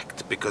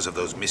sacked because of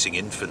those missing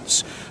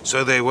infants,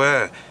 so they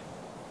are,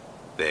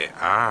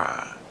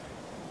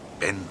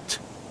 bent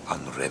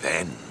on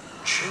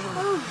revenge.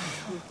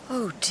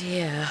 Oh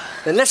dear.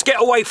 Then let's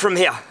get away from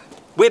here.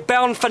 We're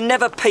bound for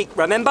Never Peak,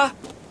 remember?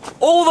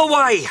 All the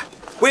way!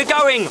 We're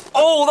going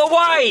all the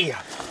way!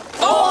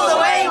 All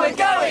the way we're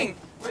going!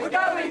 We're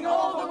going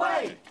all the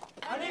way!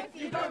 And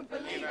if you don't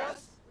believe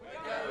us,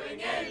 we're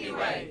going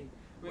anyway.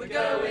 We're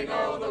going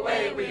all the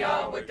way, we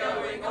are, we're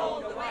going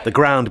all the way. The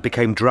ground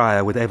became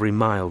drier with every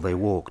mile they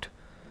walked.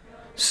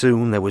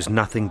 Soon there was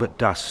nothing but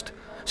dust,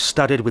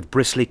 studded with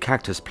bristly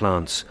cactus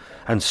plants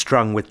and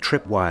strung with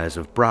tripwires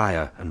of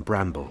briar and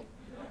bramble.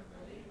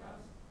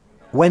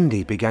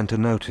 Wendy began to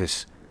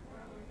notice...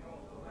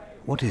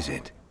 What is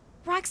it?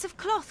 Rags of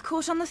cloth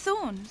caught on the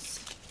thorns.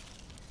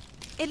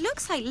 It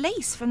looks like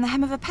lace from the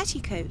hem of a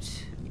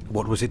petticoat.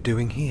 What was it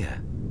doing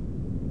here?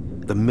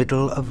 The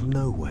middle of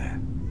nowhere.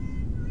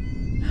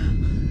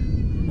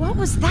 What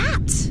was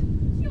that?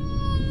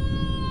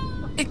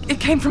 It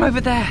came from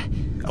over there.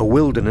 A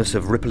wilderness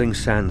of rippling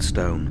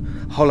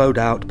sandstone, hollowed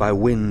out by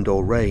wind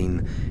or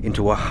rain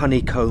into a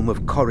honeycomb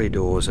of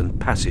corridors and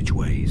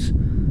passageways.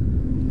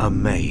 A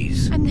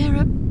maze. And there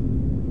are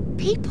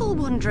people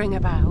wandering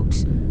about.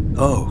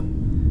 Oh,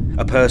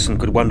 a person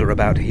could wander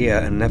about here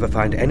and never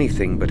find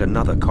anything but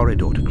another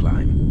corridor to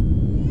climb.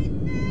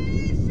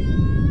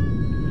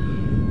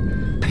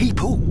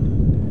 People?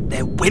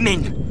 They're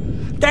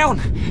women! Down!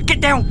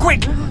 Get down,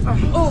 quick!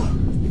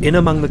 In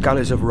among the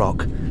gullies of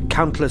rock,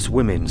 countless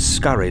women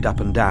scurried up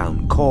and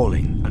down,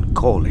 calling and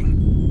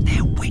calling.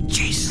 They're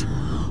witches!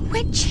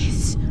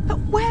 Witches? But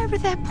where are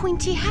their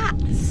pointy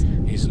hats?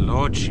 His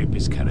lordship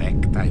is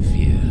correct, I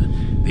fear.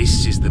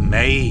 This is the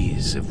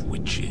maze of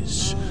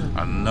witches.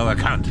 On no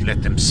account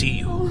let them see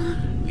you.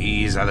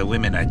 These are the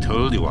women I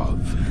told you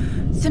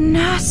of. The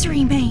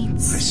nursery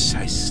maids.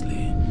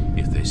 Precisely.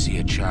 If they see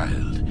a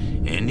child,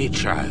 any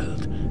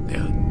child,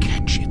 they'll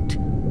catch it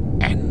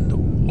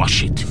and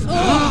wash it.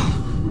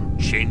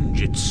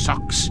 Change its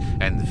socks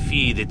and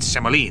feed it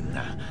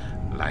semolina.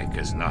 Like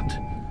as not,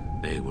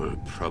 they will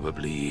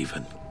probably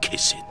even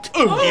kiss it.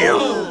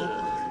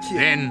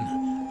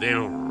 Then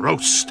they'll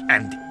roast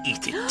and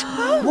eat it.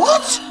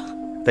 What?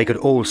 They could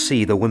all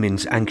see the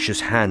women's anxious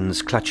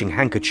hands clutching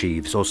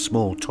handkerchiefs or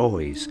small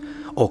toys,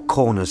 or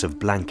corners of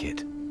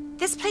blanket.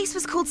 This place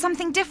was called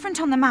something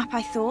different on the map,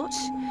 I thought.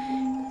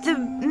 The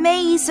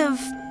maze of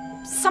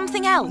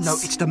something else. No,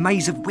 it's the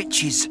maze of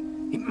witches.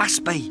 It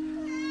must be.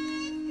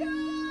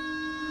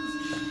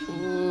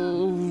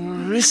 Oh,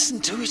 listen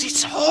to it,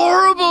 it's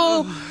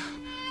horrible.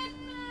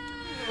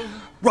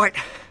 Right.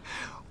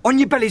 On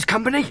your bellies,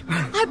 company.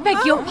 I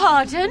beg your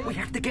pardon? We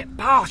have to get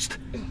past.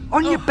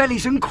 On your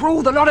bellies and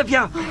crawl, the lot of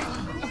you.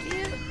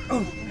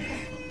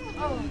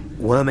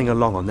 Worming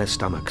along on their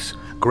stomachs,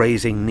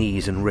 grazing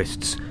knees and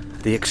wrists,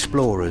 the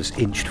explorers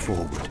inched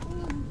forward.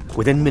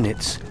 Within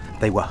minutes,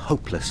 they were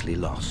hopelessly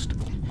lost.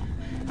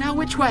 Now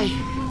which way?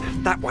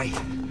 That way.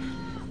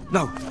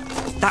 No,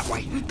 that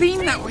way. We've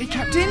been that way,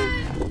 Captain.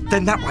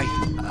 Then that way.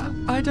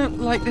 I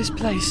don't like this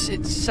place.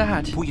 It's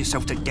sad. Pull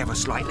yourself together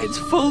slightly. It's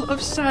full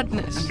of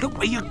sadness. And look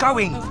where you're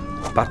going.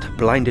 But,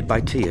 blinded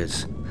by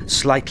tears,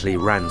 Slightly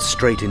ran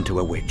straight into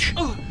a witch.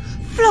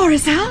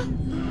 Florizel?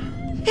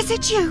 Is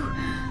it you?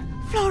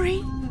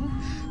 Florrie?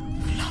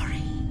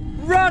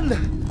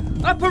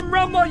 Run! Up and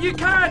run while you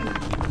can!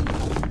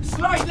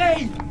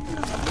 Slightly!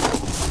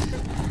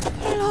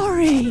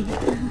 Florrie!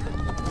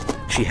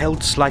 She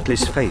held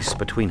Slightly's face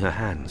between her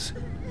hands.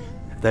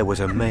 There was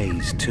a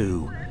maze,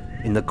 too,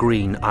 in the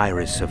green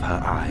iris of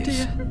her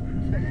eyes.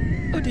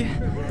 Dear. Oh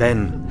dear.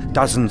 Then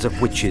dozens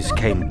of witches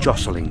came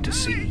jostling to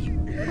see.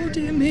 Oh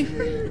dear me.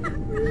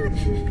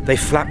 They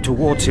flapped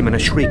towards him in a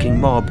shrieking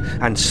mob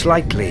and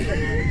slightly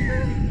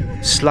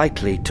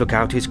took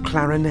out his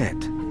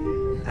clarinet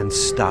and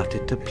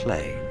started to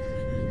play.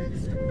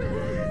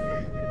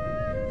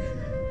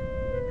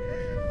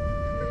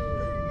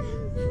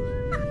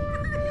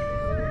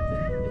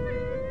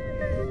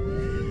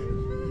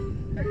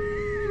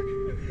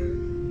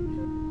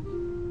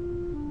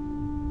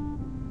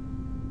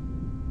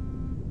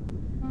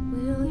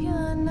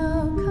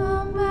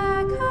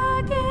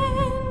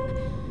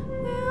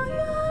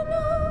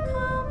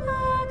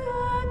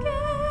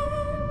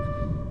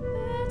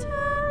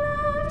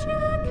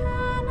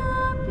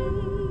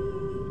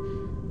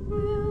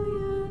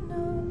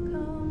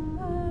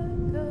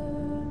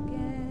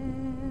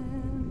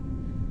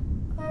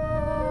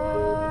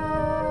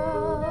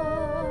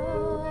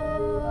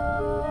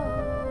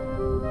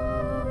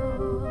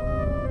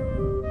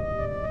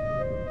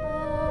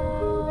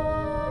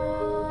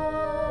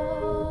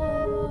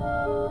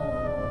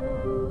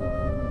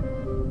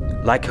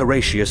 Like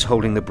Horatius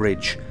holding the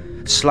bridge,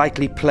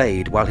 Slightly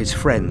played while his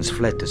friends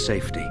fled to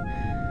safety.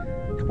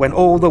 When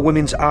all the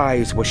women's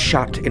eyes were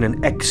shut in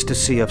an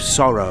ecstasy of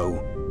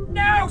sorrow...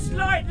 Now,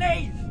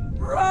 Slightly!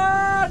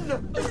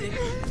 Run!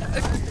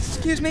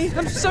 Excuse me,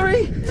 I'm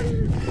sorry.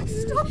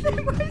 Stop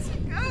it, where's he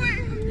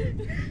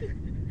going?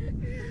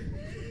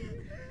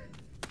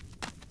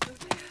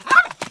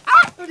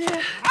 Oh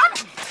dear.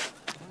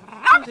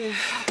 Oh dear.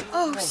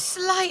 Oh,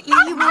 Slightly,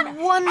 you were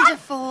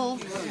wonderful.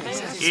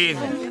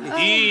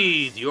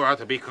 Indeed, you are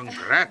to be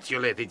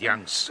congratulated,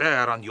 young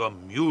sir, on your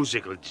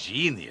musical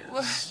genius.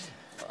 Well,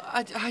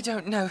 I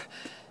don't know.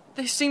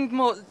 They seemed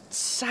more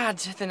sad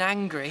than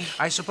angry.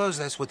 I suppose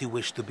that's what you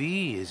wish to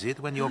be, is it,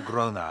 when you're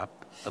grown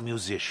up? A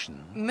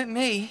musician?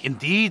 Me?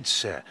 Indeed,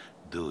 sir.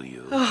 Do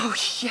you? Oh,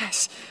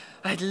 yes.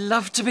 I'd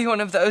love to be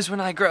one of those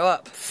when I grow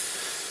up.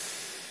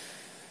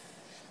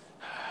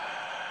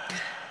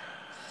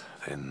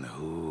 Then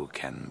who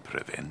can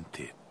prevent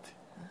it?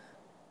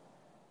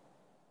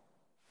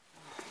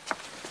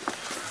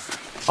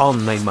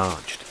 On they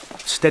marched,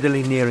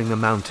 steadily nearing the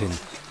mountain,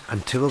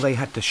 until they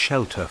had to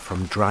shelter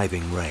from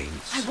driving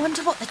rains. I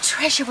wonder what the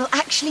treasure will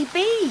actually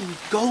be.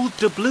 Gold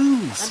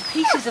doubloons. And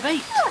pieces of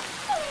 8.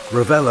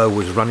 Ravello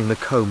was running the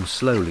comb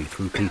slowly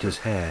through Peter's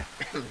hair,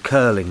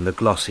 curling the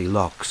glossy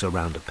locks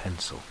around a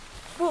pencil.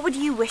 What would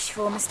you wish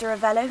for, Mr.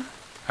 Ravello?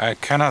 I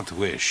cannot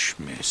wish,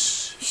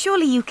 miss.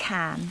 Surely you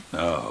can.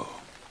 No.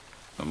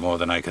 No more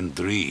than I can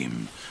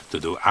dream. To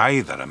do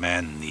either, a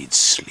man needs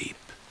sleep.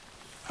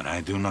 And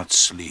I do not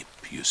sleep,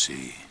 you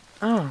see.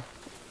 Oh,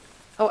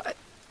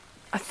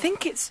 I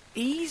think it's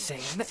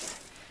easy.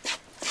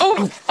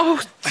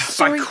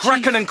 Sorry, By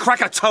Kraken and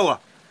Krakatoa!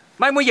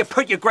 Mind where you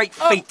put your great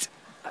feet!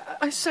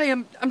 I say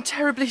I'm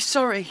terribly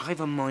sorry. I've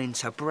a mind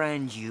to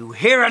brand you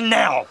here and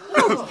now!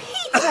 Oh,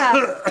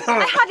 Peter!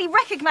 I hardly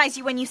recognise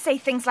you when you say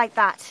things like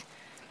that.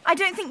 I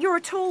don't think you're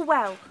at all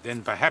well.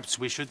 Then perhaps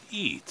we should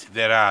eat.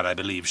 There are, I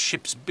believe,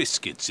 ship's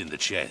biscuits in the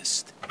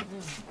chest.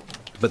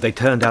 But they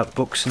turned out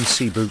books and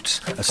sea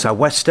boots, a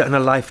sou'wester and a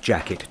life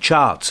jacket,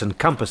 charts and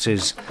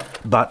compasses,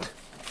 but...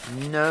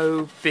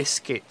 no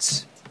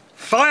biscuits.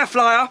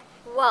 Fireflyer!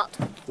 What?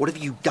 What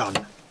have you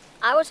done?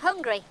 I was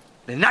hungry.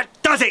 Then that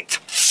does it!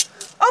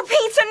 Oh,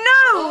 Peter,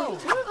 no!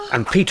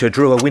 And Peter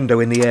drew a window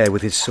in the air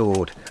with his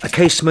sword, a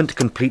casement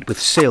complete with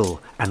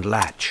sill and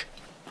latch.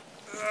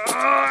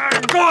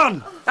 Go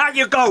on! Out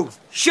you go!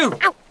 Shoot!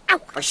 Ow,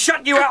 ow. I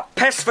shut you out,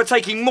 pest, for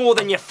taking more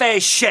than your fair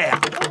share.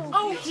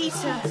 Oh,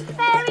 Peter.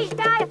 Fairies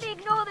die if they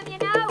ignore them, you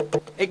know.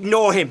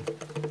 Ignore him.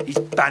 He's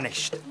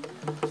banished.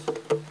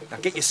 Now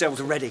get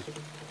yourselves ready.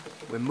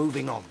 We're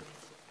moving on.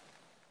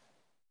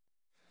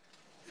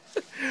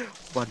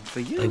 One for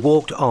you. They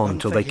walked on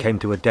till they came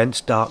to a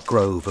dense, dark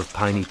grove of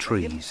piney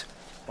trees,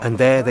 and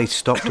there they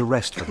stopped to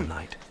rest for the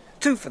night.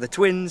 2 for the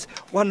twins,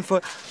 1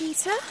 for...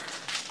 Peter?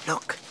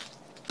 Look,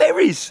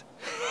 berries!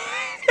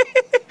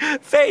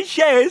 Fair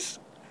shares!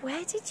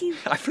 Where did you...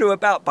 I flew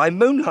about by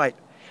moonlight.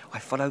 I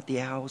followed the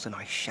owls and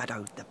I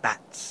shadowed the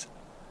bats.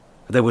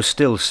 There was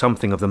still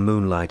something of the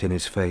moonlight in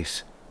his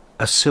face,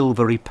 a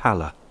silvery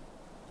pallor,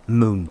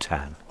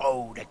 moon-tan.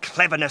 Oh, the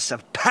cleverness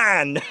of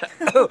Pan!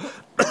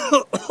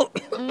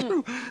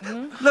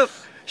 Look,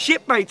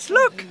 shipmates,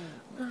 look!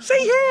 See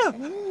here!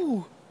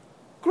 Ooh,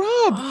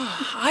 grub!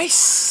 I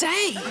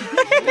say!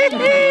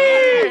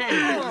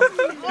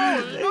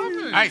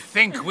 I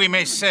think we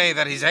may say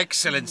that His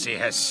Excellency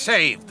has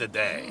saved the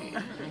day.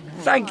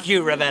 Thank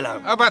you,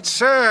 Ravello. Oh, but,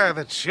 sir,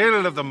 the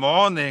chill of the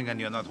morning and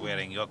you're not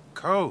wearing your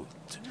coat.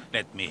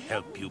 Let me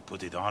help you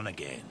put it on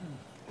again.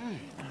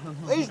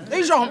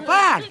 These aren't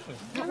bad.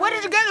 Where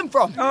did you get them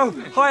from? Oh,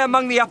 high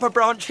among the upper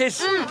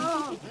branches.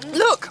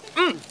 Look!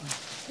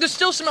 There's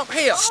still some up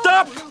here.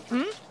 Stop!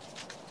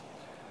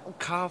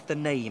 Carve the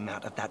name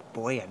out of that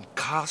boy and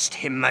cast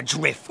him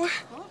adrift.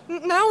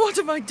 Now what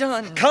have I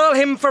done? Curl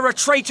him for a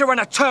traitor and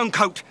a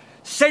turncoat.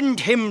 Send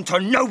him to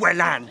nowhere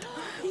land.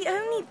 He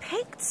only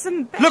picked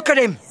some berries. Look at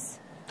him.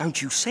 Don't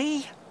you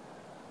see?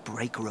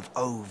 Breaker of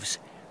oaths.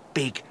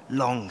 Big,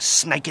 long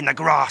snake in the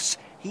grass.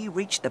 He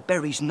reached the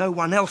berries no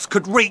one else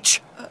could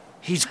reach.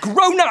 He's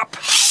grown up!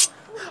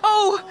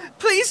 Oh,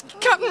 please,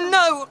 Captain,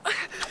 no!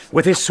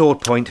 With his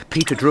sword point,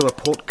 Peter drew a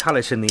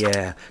portcullis in the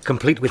air,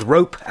 complete with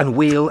rope and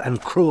wheel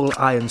and cruel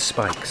iron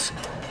spikes.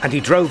 And he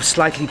drove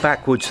slightly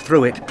backwards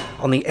through it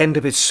on the end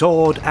of his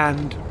sword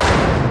and...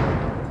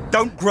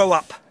 Don't grow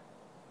up.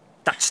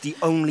 That's the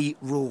only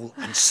rule,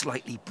 and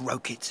Slightly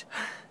broke it.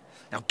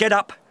 Now get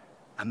up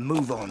and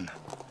move on.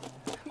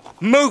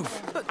 Move!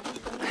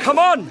 Come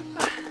on!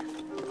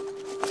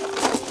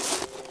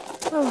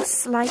 Oh,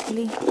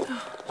 Slightly.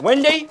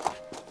 Wendy,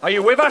 are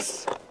you with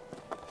us?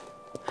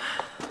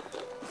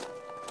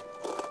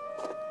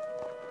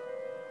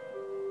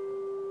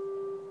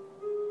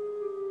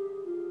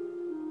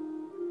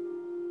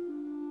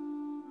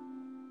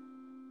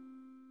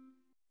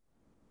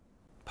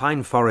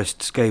 Pine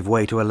forests gave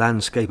way to a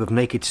landscape of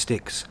naked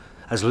sticks,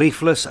 as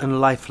leafless and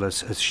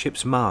lifeless as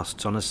ships'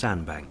 masts on a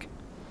sandbank.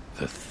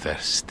 The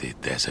thirsty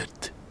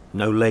desert.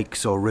 No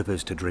lakes or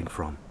rivers to drink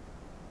from.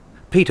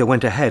 Peter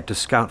went ahead to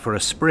scout for a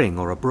spring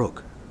or a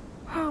brook.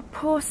 Oh,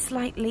 poor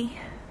Slightly.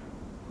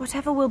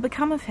 Whatever will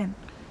become of him?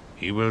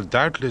 He will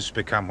doubtless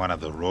become one of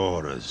the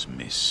roarers,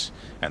 miss,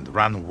 and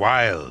run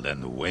wild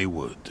and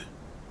wayward.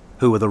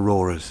 Who are the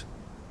roarers?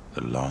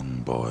 The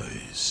long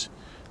boys.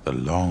 The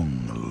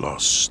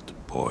long-lost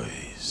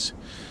boys.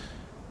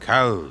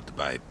 Culled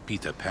by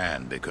Peter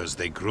Pan because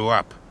they grew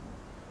up.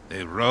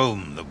 They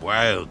roam the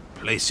wild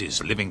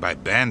places, living by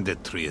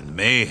banditry and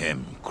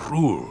mayhem,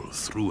 cruel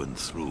through and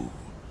through.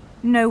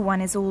 No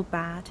one is all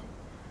bad.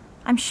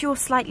 I'm sure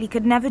Slightly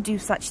could never do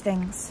such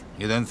things.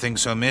 You don't think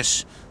so,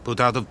 miss? Put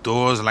out of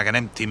doors like an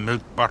empty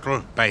milk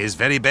bottle by his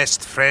very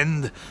best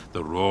friend,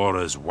 the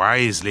roarers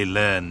wisely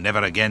learn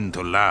never again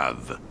to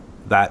love.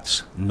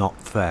 That's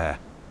not fair.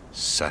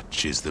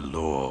 Such is the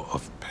law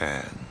of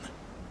Pan.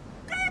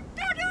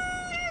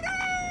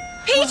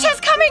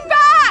 Peter's coming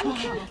back!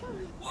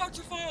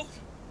 Waterfall!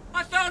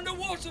 I found a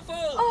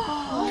waterfall!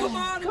 Oh, come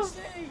on and see!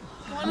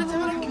 Come on, let's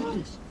have a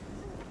look.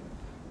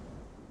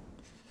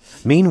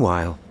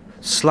 Meanwhile,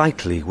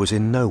 Slightly was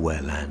in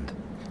nowhere land.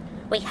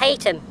 We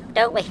hate him,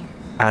 don't we?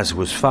 As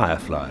was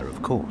Fireflyer,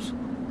 of course.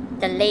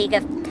 The League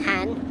of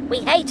Pan. We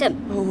hate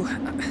him.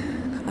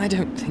 Oh, I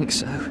don't think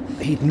so.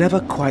 He'd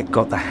never quite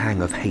got the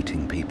hang of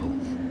hating people.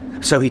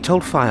 So he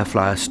told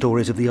Fireflyer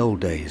stories of the old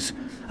days,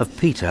 of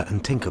Peter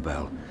and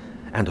Tinkerbell,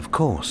 and of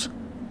course,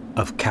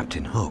 of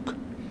Captain Hook.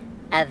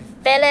 A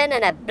villain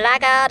and a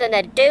blackguard and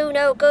a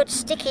do-no-good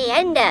sticky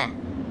ender.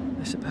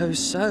 I suppose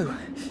so.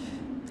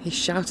 He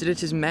shouted at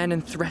his men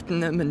and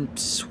threatened them and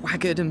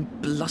swaggered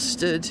and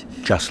blustered.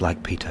 Just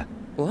like Peter.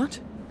 What?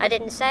 I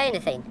didn't say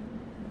anything.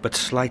 But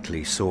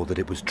Slightly saw that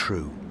it was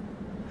true.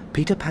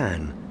 Peter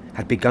Pan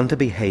had begun to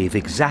behave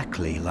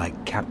exactly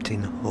like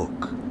Captain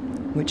Hook.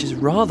 Which is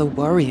rather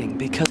worrying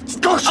because...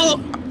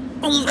 24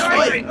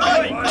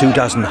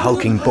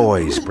 hulking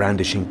boys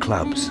brandishing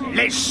clubs.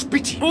 Let's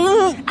spit him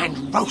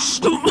and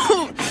roast him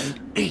and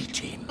eat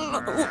him.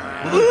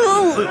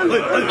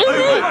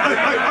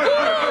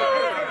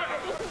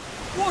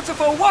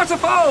 Waterfall!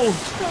 Waterfall!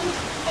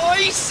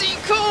 Icy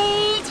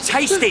cold!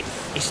 Taste it!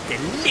 It's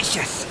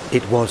delicious!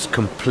 It was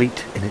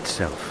complete in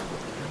itself.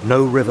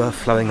 No river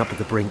flowing up to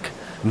the brink,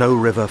 no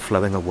river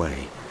flowing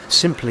away.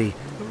 Simply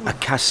a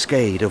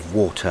cascade of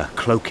water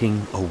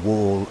cloaking a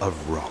wall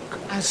of rock.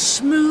 As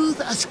smooth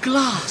as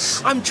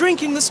glass. I'm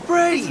drinking the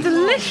spray! It's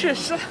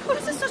delicious! What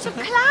is a sort of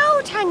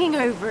cloud hanging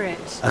over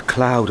it? A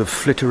cloud of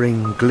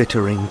flittering,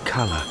 glittering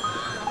colour.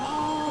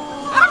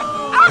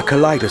 A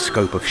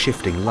kaleidoscope of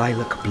shifting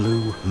lilac,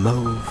 blue,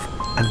 mauve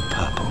and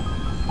purple.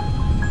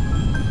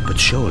 But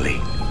surely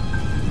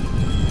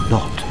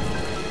not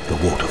the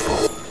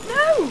waterfall.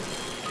 No!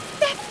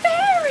 They're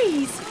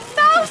fairies!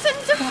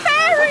 Thousands of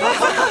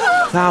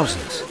fairies!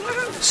 Thousands.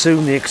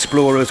 Soon the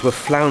explorers were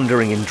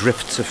floundering in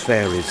drifts of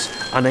fairies,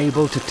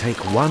 unable to take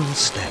one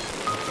step.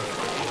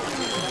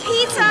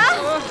 Peter!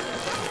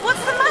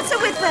 What's the matter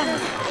with them?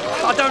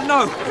 I don't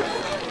know.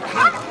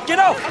 Get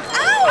off!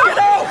 Ow! Get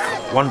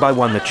off! One by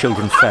one the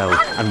children fell,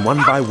 and one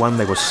by one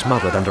they were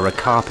smothered under a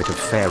carpet of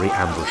fairy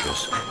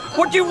ambushes.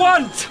 What do you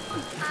want?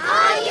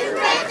 Are you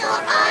red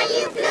or are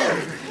you blue?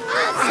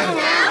 Answer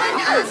now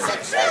and answer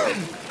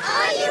true.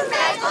 Are you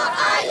red or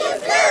are you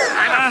blue?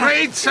 I'm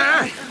afraid,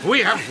 sir, we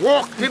have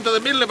walked into the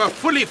middle of a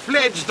fully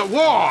fledged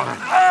war.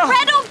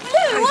 Red or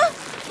blue?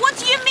 What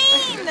do you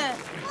mean?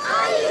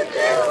 Are you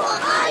blue or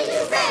are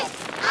you red?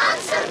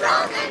 Answer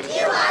wrong and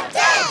you are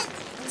dead.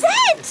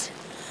 Dead?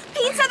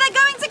 Peter, they're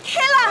going to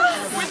kill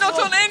us! We're not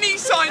on any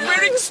side,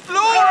 we're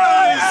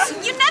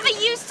explorers! You never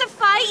used to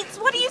fight.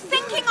 What are you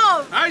thinking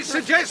of? I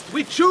suggest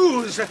we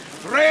choose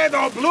red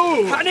or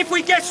blue. And if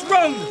we guess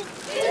wrong?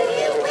 Do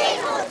you win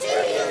or do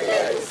you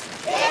lose?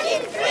 Get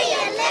in 3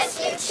 unless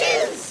you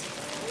choose.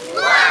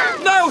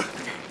 1. No!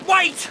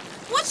 Wait!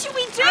 What should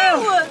we do? 2.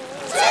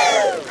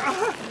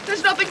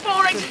 There's nothing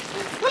for it.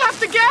 We'll have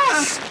to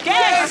guess.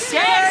 Guess!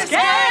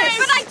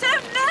 But I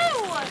don't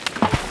know.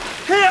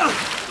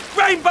 Here!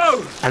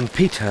 rainbow! And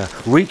Peter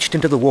reached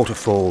into the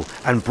waterfall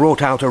and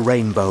brought out a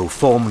rainbow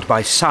formed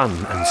by sun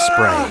and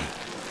spray.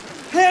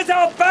 Here's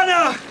our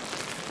banner!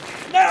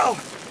 Now,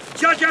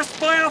 judge us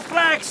by our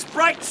flag,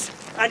 sprites,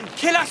 and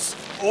kill us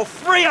or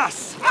free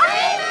us!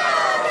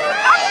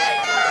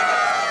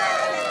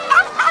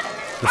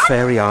 The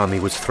fairy army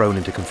was thrown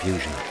into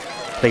confusion.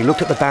 They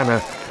looked at the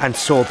banner and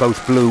saw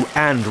both blue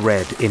and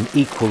red in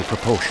equal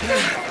proportions.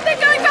 They're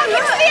going back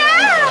into the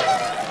air!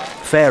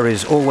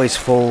 Fairies always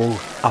fall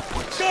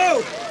upwards.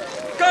 Go!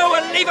 Go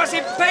and leave us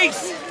in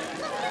peace!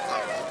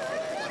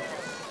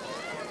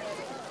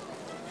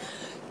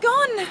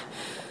 Gone!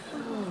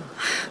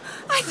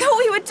 I thought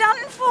we were done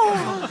for.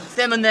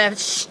 Them and their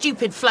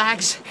stupid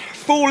flags.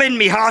 Fall in,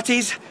 me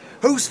hearties.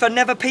 Who's for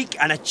Neverpeak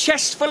and a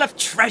chest full of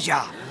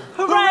treasure?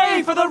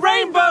 Hooray for the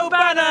rainbow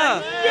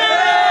banner!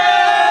 Yay!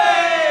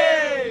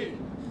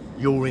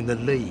 You're in the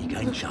league,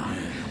 ain't you?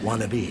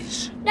 One of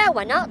his. No,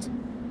 we're not.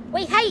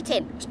 We hate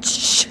him.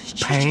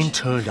 Pan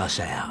turned us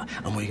out,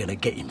 and we're going to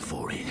get him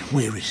for it.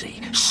 Where is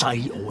he?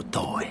 Say or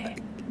die.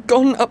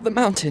 Gone up the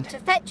mountain. To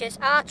fetch us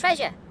our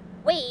treasure.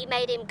 We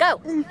made him go.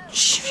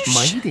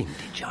 Made him,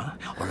 did ya?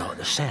 I like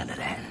the sound of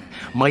that.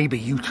 Maybe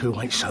you two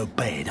ain't so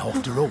bad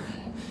after all.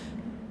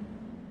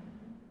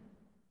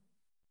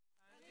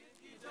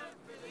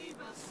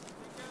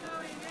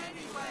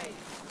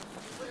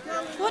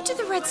 What do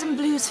the reds and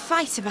blues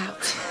fight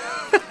about?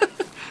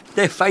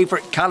 Their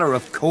favourite colour,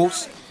 of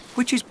course.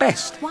 Which is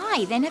best?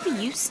 Why? They never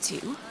used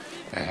to.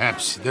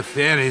 Perhaps the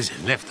fairies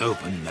left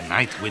open the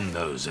night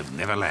windows of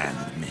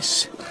Neverland,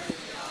 miss.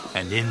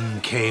 And in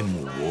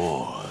came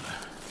war.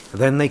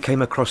 Then they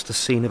came across the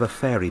scene of a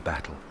fairy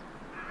battle.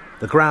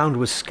 The ground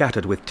was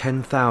scattered with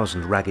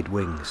 10,000 ragged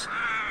wings,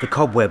 the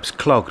cobwebs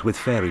clogged with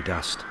fairy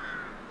dust.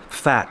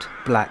 Fat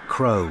black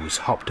crows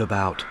hopped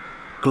about,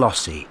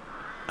 glossy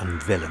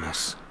and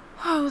villainous.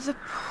 Oh, the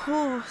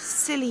poor,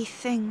 silly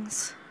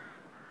things.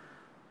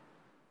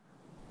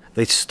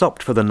 They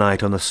stopped for the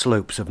night on the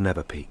slopes of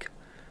Neverpeak.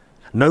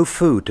 No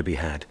food to be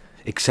had,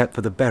 except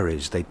for the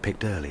berries they'd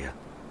picked earlier.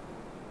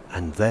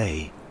 And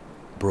they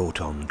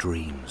brought on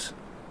dreams.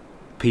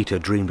 Peter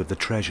dreamed of the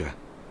treasure,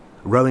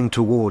 rowing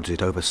towards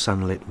it over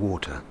sunlit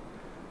water,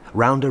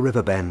 round a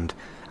river bend,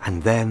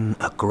 and then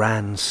a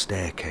grand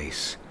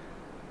staircase.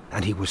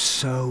 And he was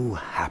so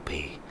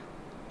happy,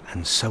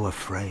 and so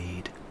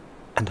afraid,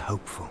 and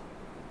hopeful.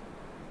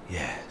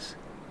 Yes,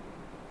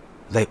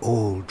 they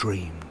all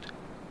dreamed,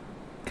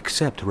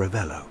 except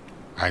Ravello.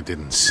 I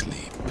didn't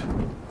sleep.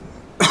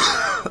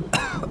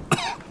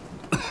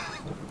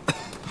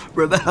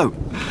 Ravello,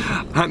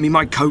 hand me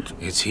my coat.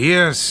 It's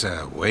here,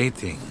 sir,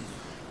 waiting.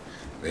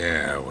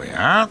 There we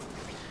are.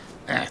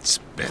 That's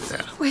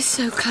better. We're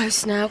so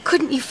close now.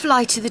 Couldn't you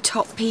fly to the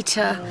top,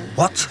 Peter?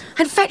 What?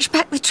 And fetch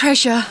back the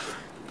treasure?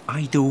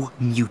 Idle,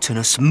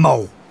 mutinous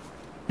mole.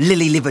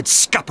 Lily-livered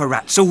scupper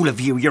rats, all of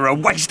you. You're a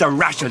waste of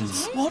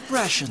rations. What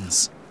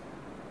rations?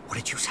 What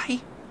did you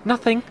say?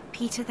 Nothing.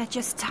 Peter, they're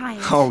just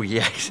tired. Oh,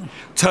 yes.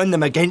 Turn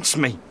them against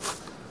me.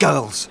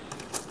 Girls.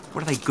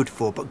 What are they good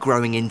for but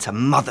growing into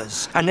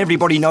mothers? And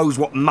everybody knows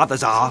what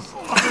mothers are.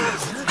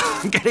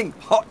 I'm getting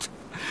hot.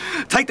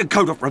 Take the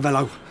coat off,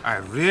 Ravello. I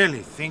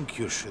really think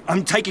you should...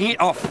 I'm taking it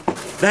off.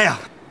 There.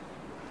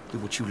 Do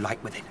what you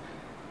like with it.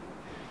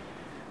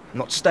 I'm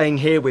not staying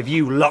here with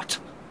you lot.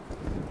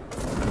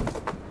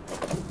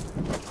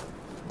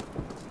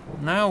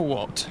 Now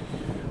what?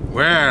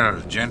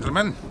 Well,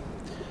 gentlemen,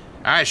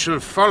 I shall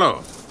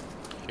follow.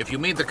 If you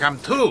mean to come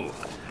too,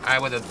 I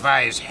would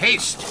advise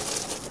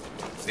haste.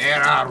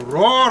 There are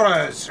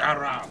roarers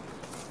around.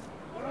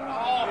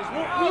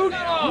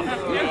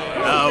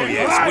 Oh,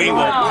 yes, we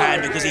want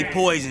Pan because he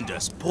poisoned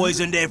us.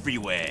 Poisoned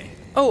everywhere.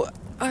 Oh,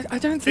 I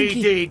don't think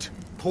He did.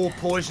 Pour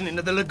poison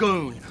into the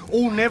lagoon.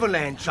 All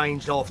Neverland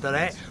changed after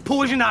that.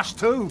 Poisoned us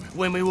too,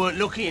 when we weren't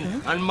looking,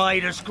 and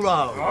made us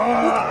grow.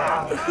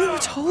 Who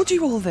told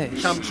you all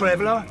this? Some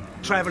traveller,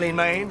 travelling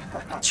man.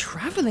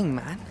 Travelling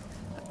man?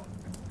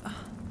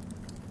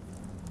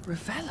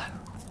 Ravello.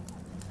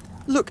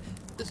 Look,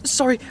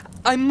 sorry,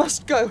 I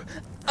must go.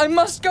 I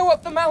must go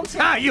up the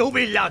mountain. Ah, you'll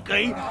be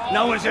lucky.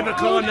 No one's ever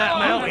climbed that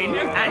mountain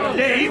and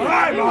leave.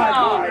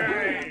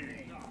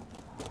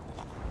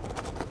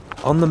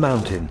 On the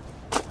mountain,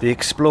 the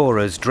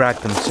explorers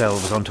dragged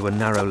themselves onto a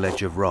narrow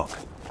ledge of rock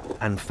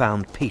and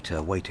found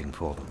Peter waiting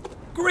for them.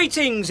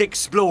 Greetings,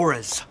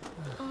 explorers.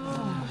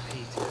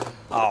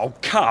 Oh,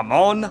 come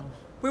on.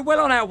 We're well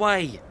on our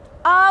way.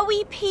 Are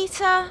we,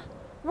 Peter?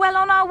 Well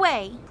on our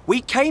way? We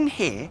came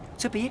here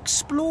to be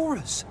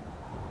explorers.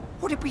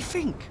 What did we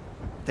think?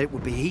 That it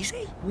would be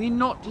easy? We're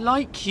not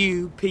like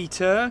you,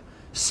 Peter.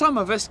 Some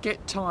of us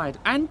get tired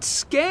and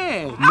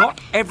scared.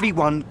 Not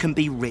everyone can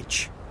be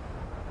rich.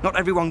 Not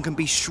everyone can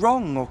be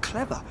strong or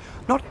clever.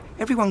 Not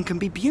everyone can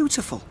be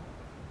beautiful.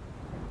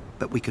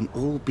 But we can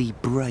all be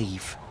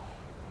brave.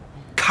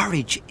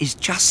 Courage is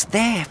just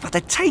there for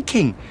the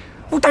taking.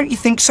 Well, don't you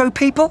think so,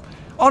 people?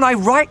 Aren't I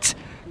right?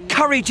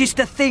 Courage is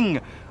the thing.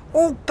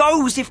 All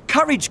goes if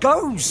courage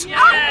goes.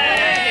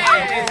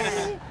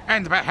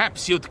 And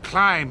perhaps you'd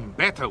climb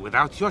better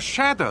without your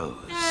shadows.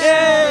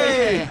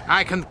 Yay!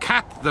 I can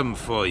cut them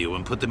for you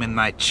and put them in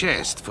my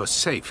chest for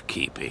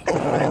safekeeping.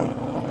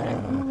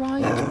 All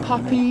right,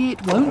 puppy,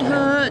 it won't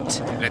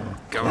hurt.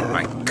 Let go of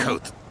my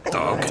coat,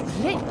 dog.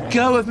 Let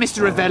go of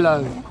Mr.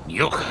 Ravello.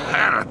 You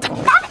heard.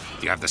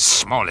 You have the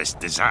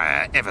smallest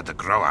desire ever to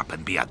grow up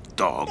and be a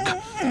dog.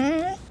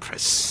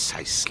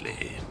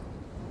 Precisely.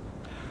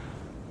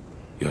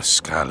 Your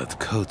scarlet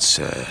coat,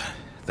 sir,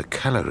 the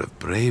colour of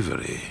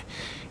bravery.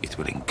 It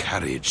will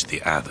encourage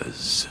the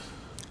others.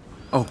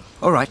 Oh,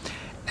 all right.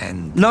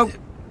 And... No,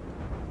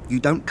 you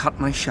don't cut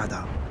my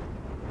shadow.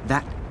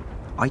 That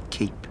I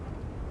keep.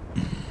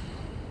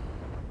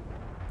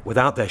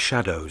 Without their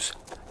shadows,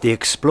 the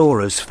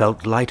explorers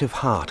felt light of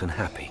heart and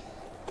happy.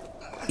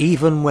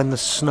 Even when the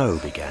snow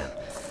began.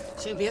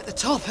 She'll be at the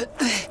top at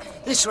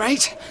this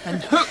rate.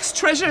 And Hook's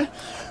treasure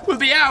will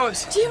be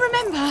ours. Do you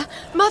remember?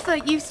 Mother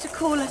used to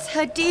call us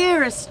her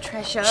dearest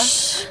treasure.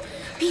 Shh.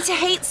 Peter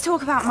hates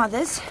talk about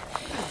mothers.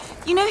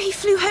 You know, he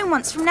flew home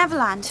once from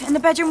Neverland and the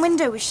bedroom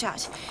window was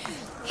shut.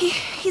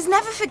 He's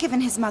never forgiven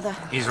his mother.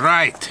 He's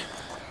right.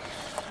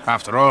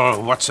 After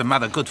all, what's a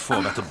mother good for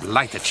but to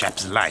blight a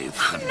chap's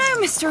life? Oh, no,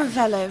 Mr.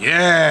 Ravello.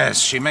 Yes,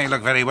 she may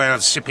look very well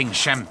sipping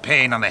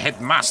champagne on the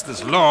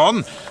headmaster's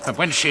lawn, but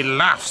when she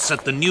laughs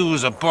at the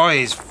news a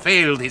boy's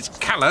failed his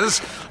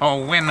colours,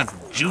 or when at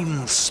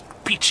June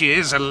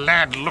speeches a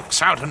lad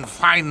looks out and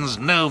finds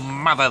no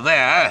mother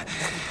there...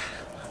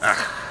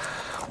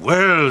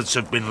 worlds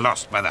have been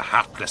lost by the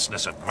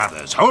heartlessness of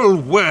mothers. Whole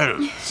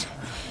worlds.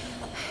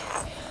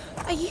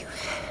 Are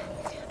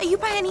you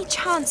by any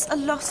chance a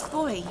lost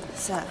boy,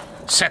 sir?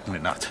 Certainly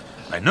not.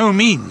 By no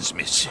means,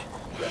 miss.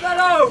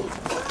 Ravello!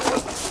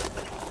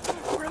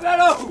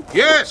 Ravello!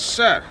 Yes,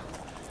 sir.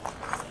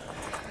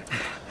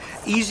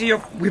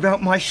 Easier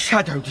without my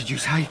shadow, did you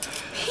say?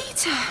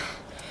 Peter,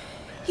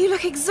 you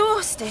look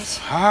exhausted.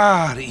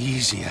 Far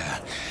easier.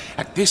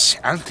 At this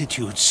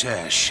altitude,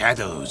 sir,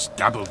 shadows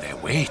double their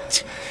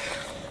weight.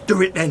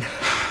 Do it then.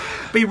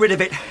 Be rid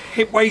of it.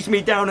 It weighs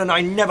me down and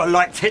I never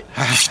liked it.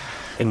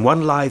 In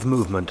one lithe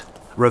movement,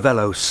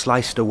 Ravello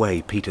sliced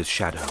away Peter's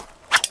shadow,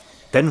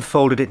 then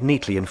folded it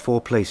neatly in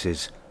 4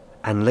 places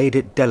and laid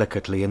it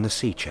delicately in the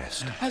sea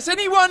chest. Has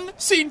anyone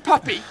seen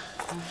Puppy?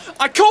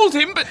 I called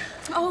him, but...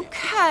 Oh,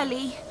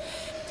 Curly.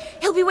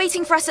 He'll be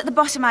waiting for us at the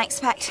bottom, I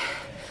expect.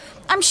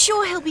 I'm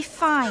sure he'll be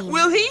fine.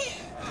 Will he?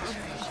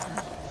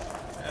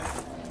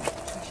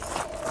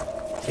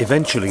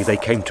 Eventually they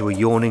came to a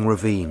yawning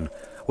ravine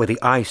where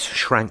the ice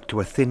shrank to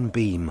a thin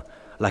beam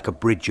like a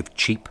bridge of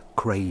cheap,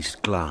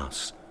 crazed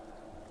glass,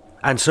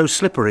 and so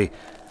slippery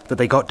that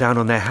they got down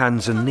on their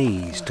hands and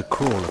knees to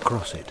crawl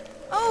across it.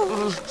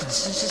 Oh!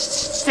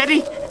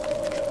 Steady!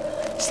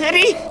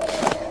 Steady!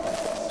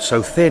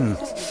 So thin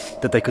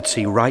that they could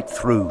see right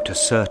through to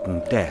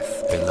certain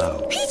death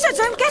below. Peter,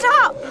 don't get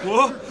up!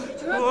 Whoa!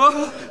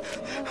 Whoa!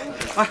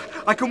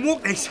 I can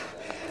walk this.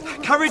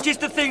 Courage is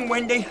the thing,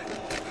 Wendy.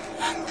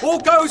 All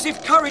goes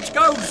if courage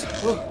goes.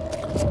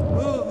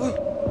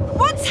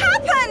 What's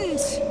happened?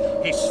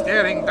 He's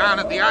staring down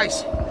at the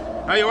ice.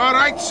 Are you all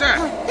right, sir?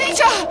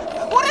 Peter!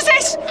 What is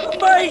this? A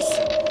face!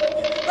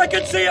 I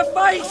can see a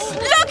face!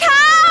 Look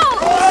out!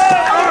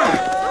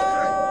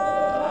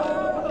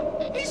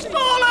 He's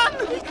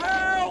fallen!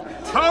 Help!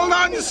 Hold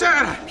on,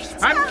 sir!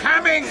 I'm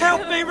coming!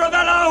 Help me,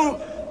 Ravello!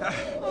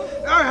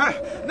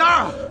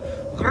 Now!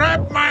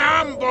 Grab my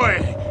arm,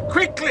 boy!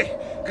 Quickly!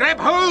 Grab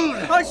hold!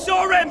 I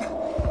saw him!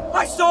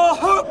 I saw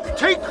Hook!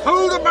 Take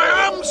hold of my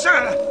arm,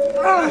 sir!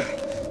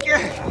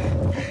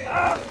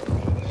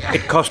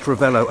 It cost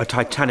Ravello a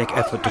titanic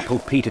effort to pull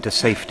Peter to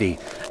safety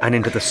and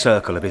into the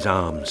circle of his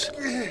arms.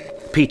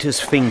 Peter's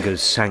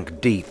fingers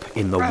sank deep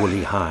in the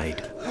woolly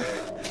hide.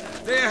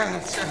 There,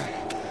 sir.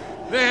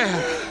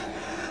 There.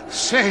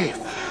 Safe.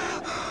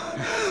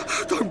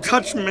 Don't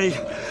touch me.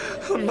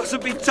 I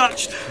mustn't be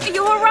touched. Are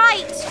you all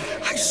right?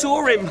 I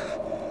saw him.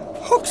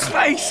 Hook's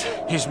face.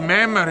 His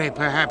memory,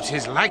 perhaps,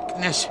 his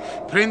likeness,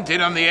 printed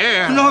on the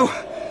air. No.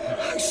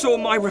 I saw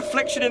my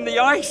reflection in the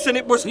ice and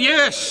it was...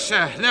 Yes,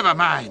 sir. Never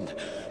mind.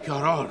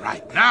 You're all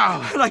right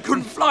now. And I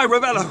couldn't fly,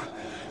 Ravello.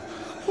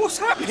 What's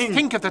happening?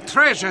 Think of the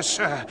treasure,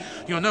 sir.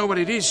 You know what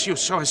it is you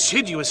so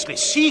assiduously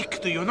seek,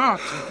 do you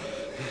not?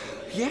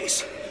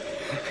 Yes.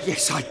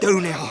 Yes, I do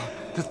now.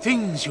 The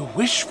things you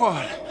wish for.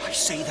 I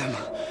see them.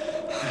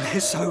 And they're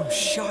so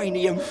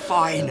shiny and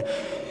fine.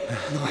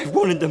 And I've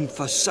wanted them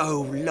for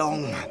so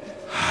long.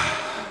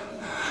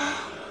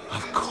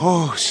 Of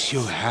course you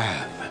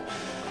have.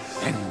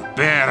 Then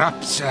bear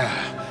up, sir.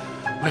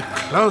 We're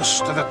close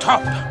to the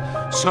top.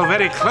 So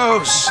very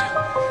close.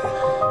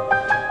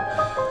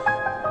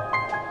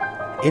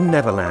 In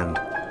Neverland,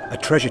 a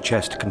treasure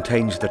chest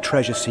contains the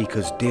treasure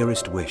seeker's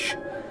dearest wish,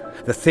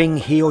 the thing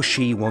he or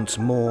she wants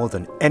more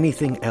than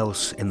anything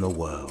else in the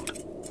world.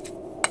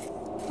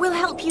 We'll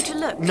help you to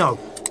look. No,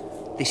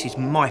 this is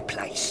my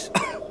place.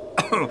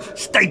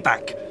 Stay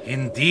back.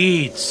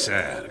 Indeed,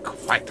 sir.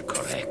 Quite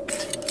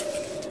correct.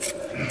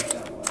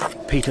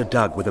 Peter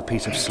dug with a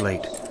piece of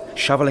slate,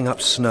 shoveling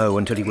up snow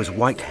until he was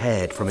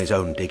white-haired from his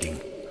own digging.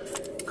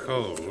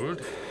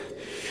 Cold.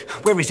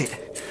 Where is it?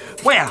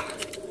 Where?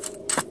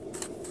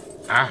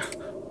 Ah,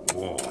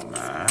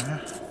 warmer.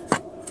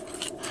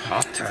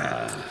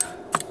 Hotter.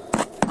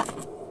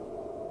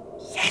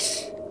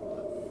 Yes.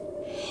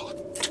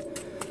 Hot.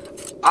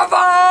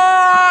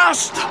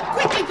 Avast!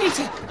 Quickly,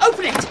 Peter,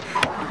 open it!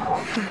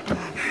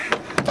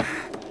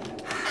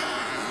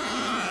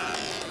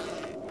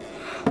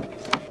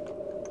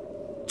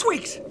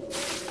 Twigs.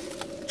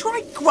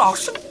 Dried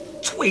grass and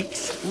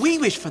twigs. We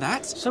wish for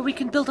that. So we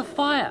can build a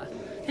fire.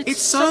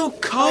 It's so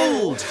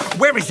cold.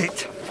 Where is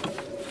it?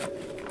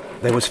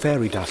 There was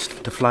fairy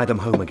dust to fly them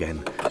home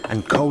again,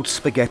 and cold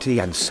spaghetti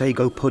and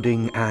sago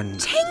pudding and...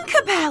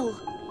 Tinkerbell!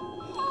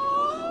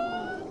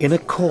 In a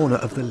corner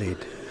of the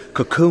lid,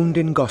 cocooned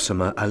in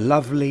gossamer, a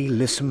lovely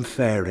lissom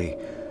fairy,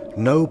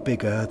 no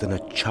bigger than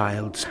a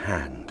child's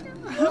hand.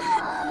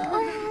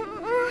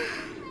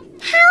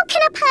 How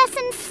can a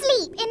person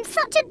sleep in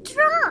such a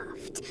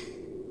draught?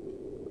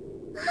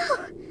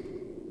 Oh.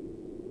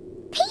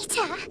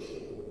 Peter?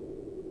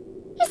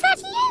 Is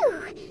that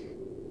you?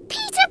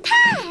 Peter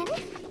Pan?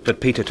 But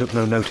Peter took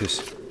no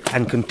notice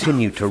and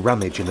continued to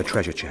rummage in the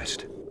treasure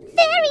chest.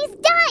 Fairies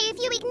die if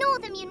you ignore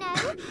them, you know.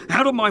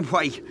 Out of my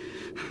way.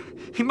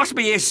 He must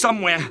be here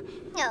somewhere.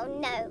 Oh,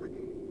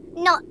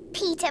 no. Not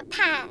Peter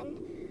Pan.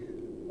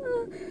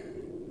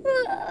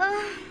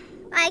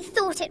 I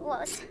thought it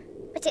was,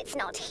 but it's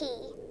not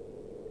he.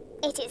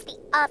 It is the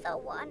other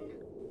one.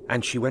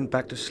 And she went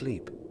back to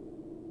sleep.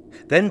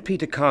 Then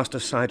Peter cast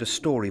aside a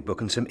storybook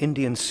and some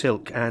Indian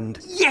silk and...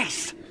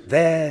 Yes!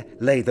 There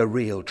lay the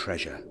real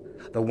treasure,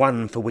 the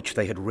one for which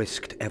they had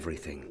risked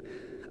everything.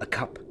 A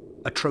cup,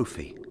 a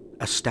trophy,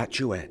 a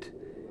statuette.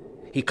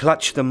 He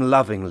clutched them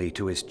lovingly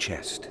to his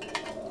chest.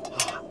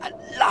 At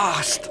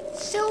last!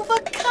 Silver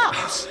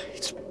cups?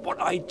 It's what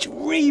I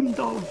dreamed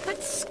of.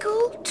 But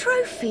school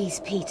trophies,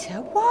 Peter.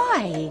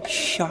 Why?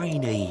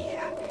 Shiny.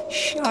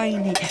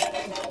 Shiny.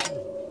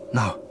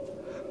 No.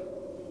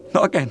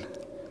 Not again.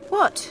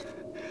 What?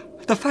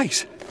 The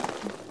face.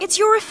 It's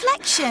your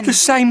reflection. The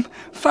same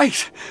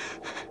face.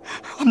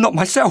 I'm not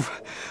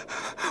myself.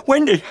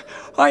 Wendy,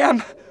 I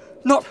am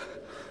not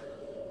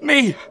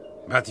me.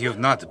 But you've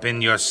not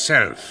been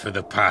yourself for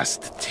the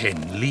past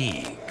 10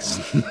 leagues.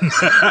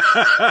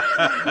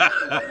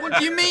 What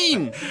do you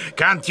mean?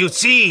 Can't you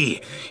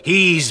see?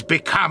 He's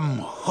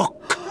become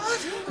Hook.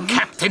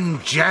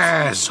 Captain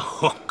Jazz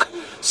Hook.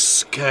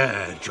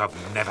 Scourge of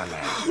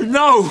Neverland.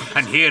 No!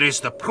 And here is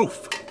the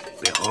proof.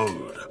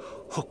 Behold,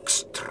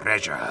 Hook's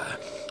treasure.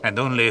 And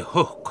only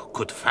Hook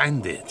could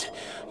find it.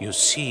 You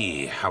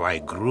see how I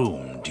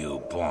groomed you,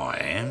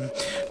 boy,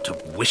 to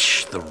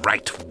wish the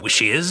right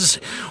wishes?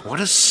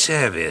 What a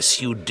service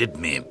you did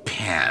me,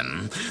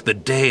 Pan, the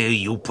day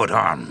you put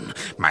on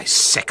my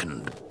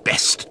second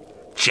best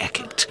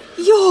jacket.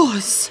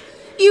 Yours?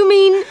 You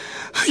mean...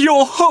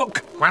 Your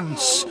Hook!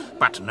 Once,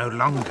 but no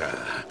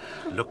longer.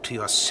 Look to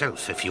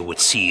yourself if you would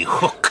see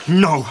Hook.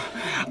 No,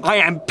 I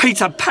am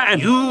Peter Pan.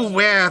 You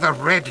wear the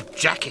red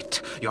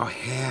jacket. Your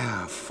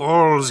hair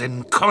falls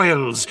in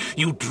coils.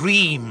 You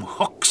dream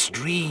Hook's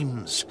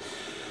dreams.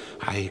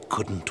 I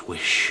couldn't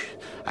wish.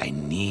 I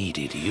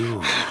needed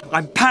you.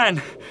 I'm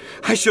Pan.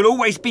 I shall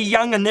always be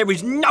young and there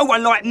is no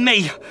one like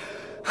me.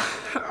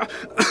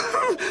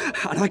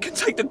 And I can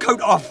take the coat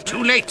off.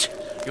 Too late.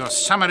 Your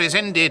summer is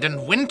ended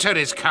and winter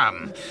is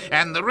come.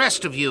 And the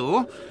rest of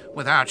you...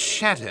 Without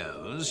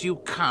shadows, you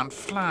can't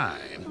fly.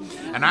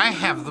 And I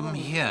have them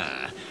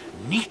here,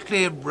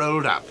 neatly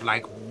rolled up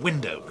like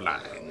window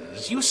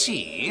blinds. You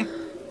see?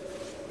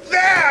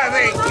 There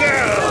they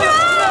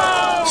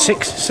go!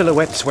 6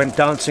 silhouettes went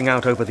dancing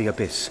out over the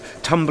abyss,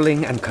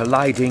 tumbling and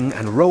colliding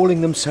and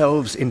rolling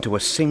themselves into a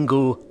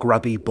single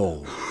grubby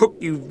ball. Hook,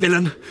 you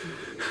villain.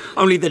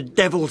 Only the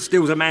devil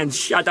steals a man's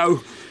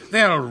shadow.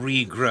 They'll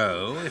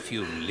regrow if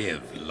you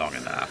live long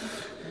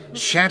enough.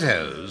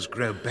 Shadows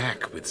grow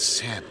back with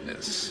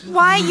sadness.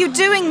 Why are you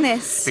doing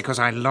this? Because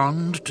I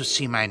longed to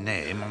see my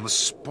name on the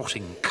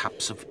sporting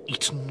cups of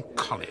Eton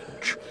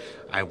College.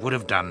 I would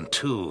have done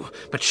too,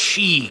 but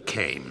she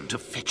came to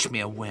fetch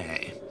me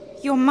away.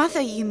 Your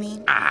mother, you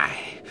mean?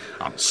 Aye,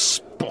 on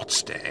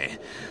sports day.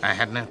 I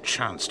had no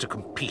chance to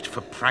compete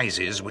for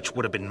prizes which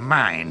would have been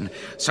mine,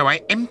 so I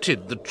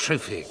emptied the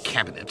trophy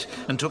cabinet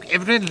and took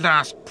every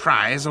last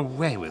prize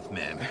away with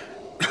me.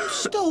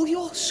 Stole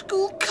your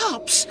school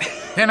cups?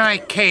 Then I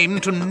came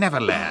to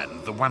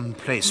Neverland, the one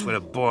place where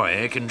a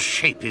boy can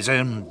shape his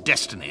own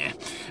destiny.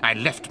 I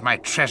left my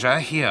treasure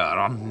here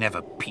on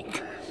Never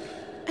Peak.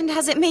 And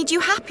has it made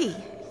you happy,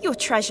 your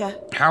treasure?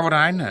 How would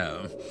I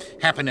know?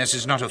 Happiness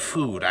is not a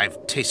food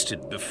I've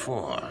tasted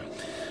before.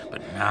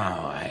 But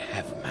now I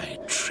have my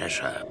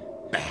treasure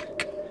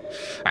back.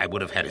 I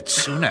would have had it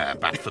sooner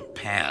but for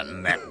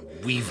Pan, that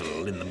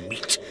weevil in the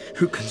meat.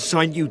 Who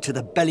consigned you to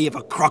the belly of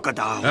a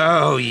crocodile.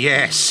 Oh,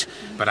 yes,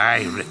 but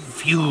I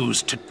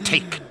refuse to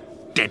take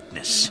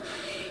deadness.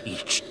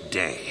 Each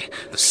day,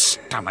 the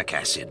stomach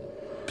acid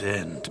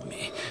burned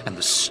me, and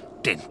the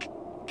stench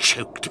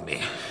choked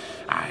me.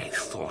 I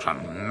thought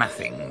on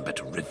nothing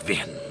but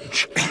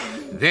revenge.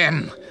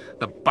 Then,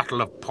 The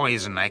bottle of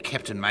poison I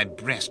kept in my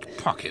breast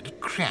pocket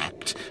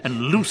cracked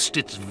and loosed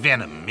its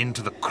venom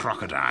into the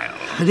crocodile.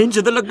 And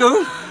into the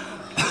lagoon?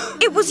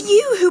 It was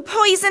you who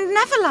poisoned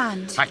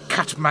Neverland. I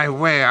cut my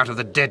way out of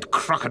the dead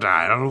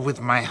crocodile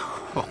with my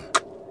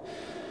hook.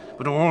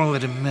 But all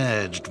that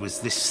emerged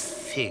was this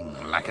thing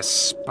like a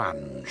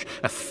sponge,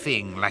 a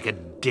thing like a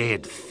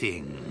dead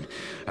thing.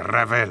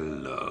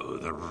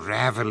 Ravello, the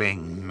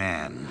raveling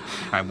man.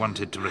 I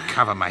wanted to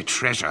recover my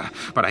treasure,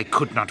 but I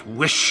could not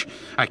wish.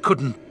 I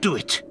couldn't do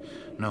it,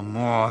 no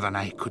more than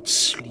I could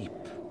sleep.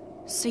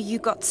 So you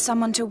got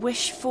someone to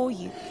wish for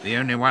you? The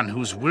only one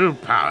whose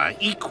willpower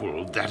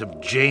equaled that of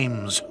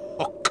James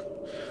Hook.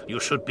 You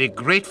should be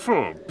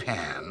grateful,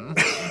 Pan.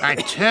 I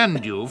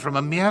turned you from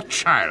a mere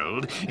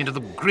child into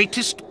the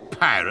greatest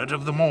pirate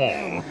of them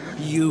all.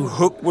 You,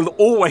 Hook, will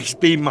always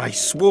be my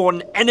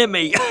sworn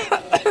enemy.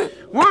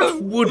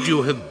 What would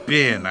you have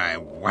been, I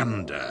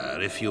wonder,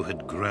 if you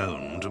had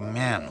grown to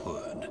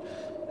manhood?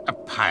 A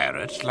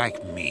pirate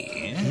like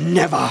me?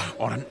 Never.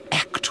 Or an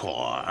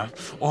actor?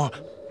 Or,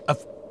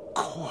 of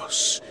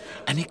course,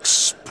 an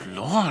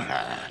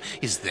explorer?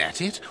 Is that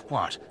it?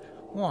 What?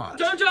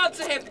 Don't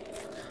answer him!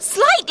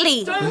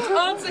 Slightly! Don't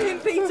answer him,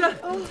 Peter!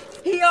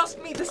 He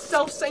asked me the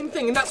self-same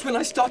thing, and that's when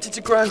I started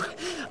to grow.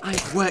 I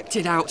worked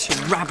it out,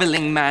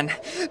 raveling man.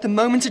 The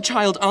moment a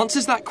child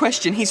answers that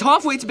question, he's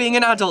halfway to being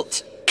an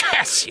adult.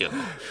 Cassio!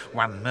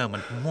 One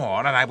moment more,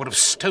 and I would have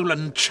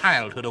stolen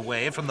childhood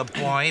away from the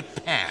boy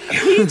Pan.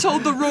 He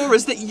told the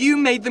roarers that you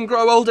made them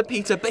grow older,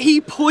 Peter, but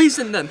he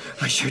poisoned them.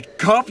 I should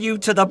carve you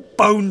to the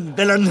bone,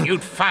 villain.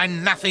 You'd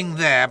find nothing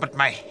there but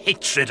my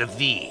hatred of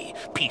thee,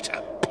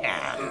 Peter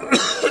Pan.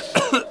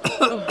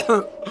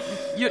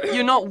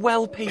 You're not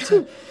well,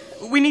 Peter.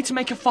 We need to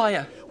make a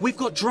fire. We've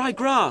got dry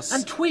grass.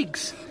 And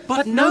twigs.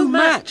 But no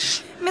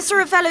match.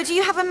 Mr. Ravello, do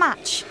you have a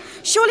match?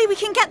 Surely we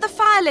can get the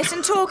fire lit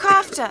and talk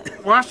after.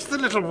 What's the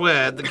little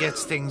word that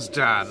gets things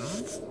done?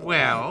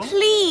 Well...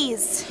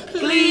 Please.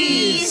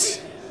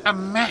 Please. A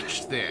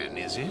match, then,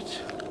 is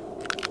it?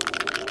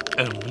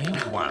 Only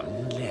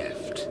one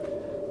left.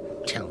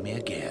 Tell me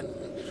again.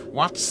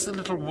 What's the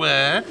little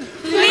word?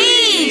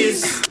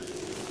 Please.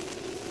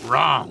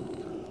 Wrong.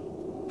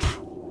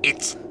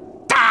 It's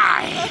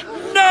die!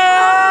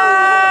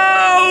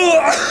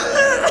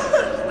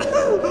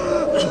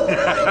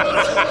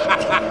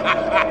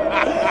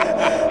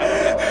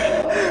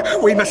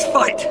 We must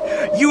fight,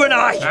 you and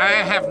I.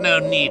 I have no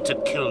need to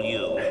kill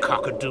you,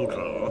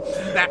 cockadoodle.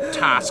 That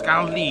task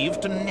I'll leave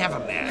to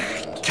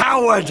Neverland.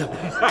 Coward!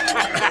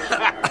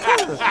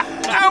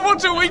 Now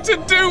what are we to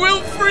do?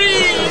 We'll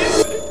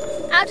freeze!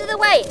 Out of the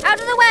way! Out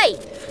of the way!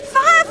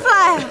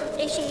 Firefly!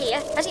 Is she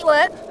here? Has it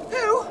worked?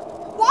 Who?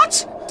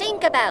 What?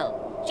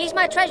 Tinkerbell. She's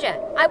my treasure.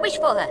 I wish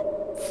for her.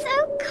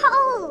 So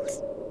cold.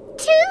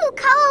 Too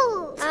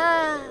cold.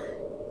 Ah,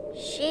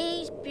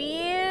 she's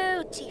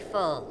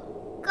beautiful.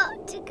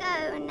 Got to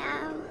go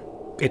now.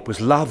 It was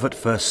love at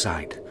first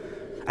sight,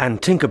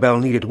 and Tinkerbell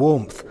needed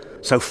warmth,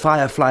 so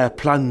Firefly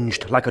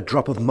plunged like a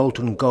drop of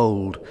molten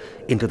gold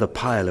into the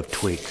pile of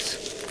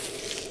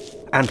twigs.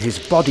 And his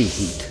body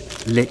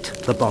heat lit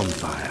the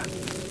bonfire.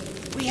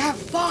 We have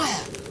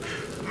fire.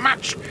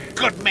 Much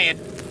good may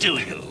it do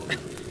you.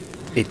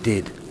 It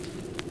did.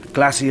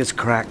 Glaciers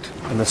cracked,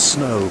 and the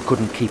snow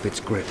couldn't keep its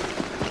grip.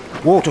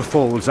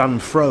 Waterfalls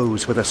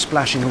unfroze with a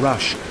splashing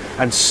rush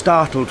and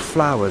startled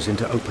flowers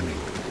into opening.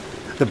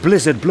 The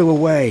blizzard blew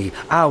away,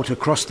 out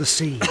across the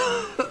sea.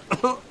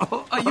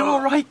 Are you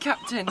all right,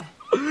 Captain?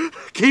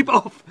 Keep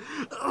off.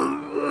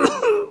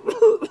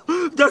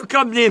 Don't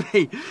come near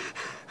me.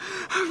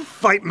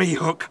 Fight me,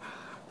 Hook.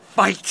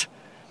 Fight.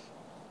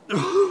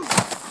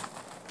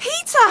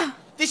 Peter!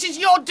 This is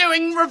your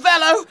doing,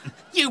 Ravello.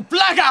 You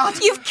blackguard.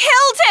 You've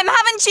killed him,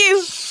 haven't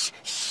you?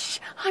 Shh.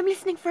 I'm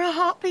listening for a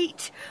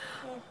heartbeat.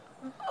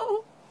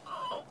 Oh,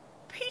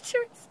 Peter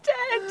is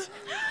dead.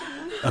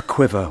 A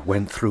quiver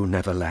went through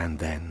Neverland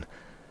then,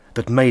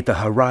 that made the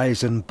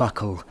horizon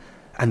buckle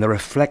and the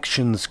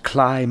reflections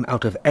climb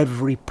out of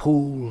every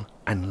pool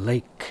and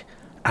lake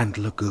and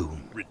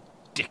lagoon.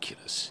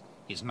 Ridiculous.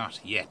 He's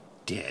not yet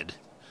dead.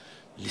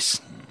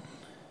 Listen.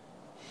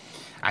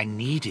 I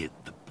needed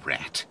the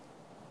brat.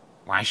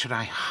 Why should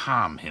I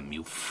harm him,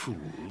 you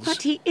fools?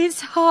 But he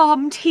is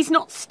harmed. He's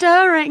not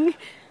stirring.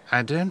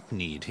 I don't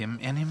need him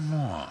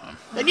anymore.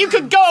 Then you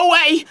can go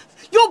away.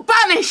 You're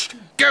banished.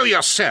 Go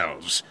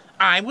yourselves.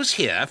 I was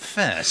here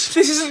first.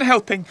 This isn't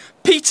helping.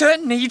 Peter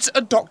needs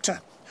a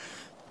doctor.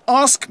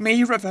 Ask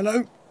me,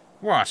 Ravello.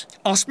 What?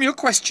 Ask me a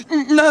question.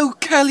 No,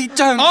 Curly,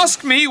 don't.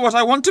 Ask me what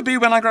I want to be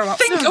when I grow up.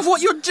 Think of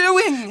what you're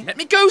doing. Let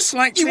me go,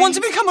 slightly. You want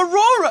to become a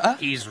roarer?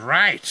 He's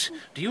right.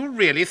 Do you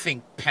really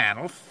think Pan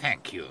will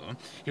thank you?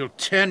 He'll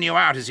turn you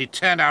out as he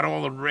turned out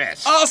all the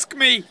rest. Ask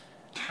me.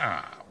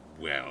 Ah,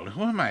 well,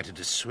 who am I to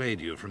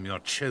dissuade you from your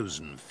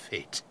chosen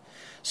fate?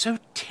 So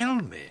tell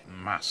me,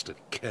 Master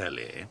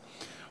Curly,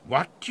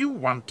 what do you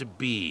want to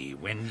be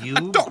when you...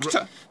 A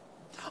doctor.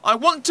 I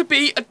want to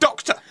be a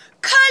doctor.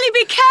 Curly,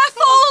 be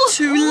careful!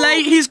 Too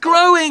late, he's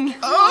growing.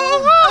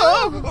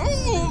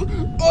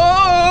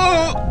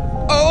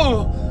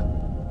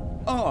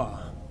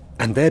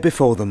 And there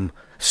before them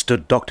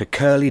stood Dr.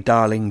 Curly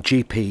Darling,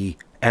 GP,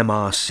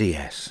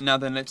 MRCS. Now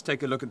then, let's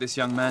take a look at this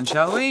young man,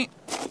 shall we?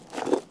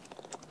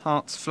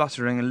 Heart's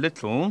fluttering a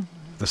little.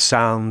 The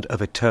sound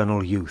of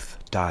eternal youth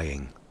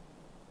dying,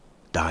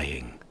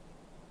 dying,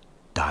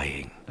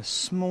 dying. A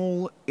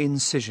small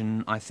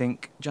incision, I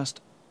think, just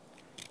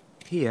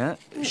here.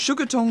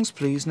 Sugar tongs,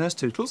 please, Nurse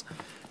Tootles.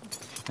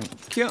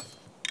 Thank you.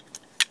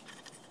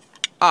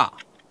 Ah.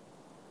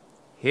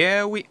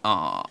 Here we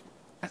are.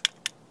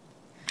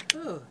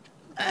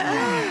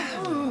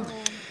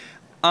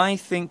 I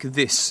think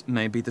this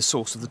may be the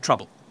source of the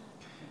trouble.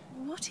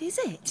 What is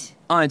it?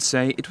 I'd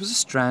say it was a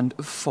strand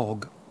of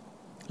fog.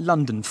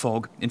 London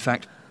fog, in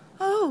fact.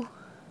 Oh.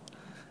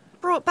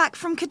 Brought back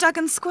from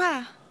Cadogan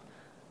Square.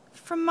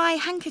 From my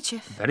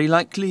handkerchief. Very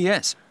likely,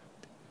 yes.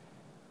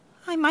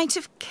 I might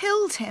have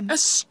killed him. A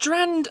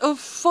strand of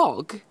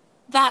fog?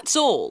 That's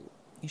all?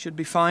 He should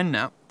be fine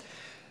now.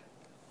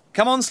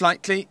 Come on,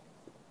 Slightly.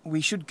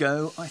 We should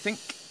go, I think.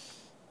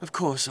 Of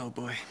course, old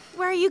boy.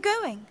 Where are you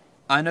going?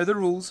 I know the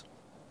rules.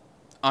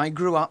 I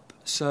grew up,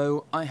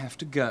 so I have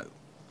to go.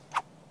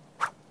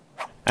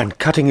 And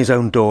cutting his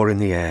own door in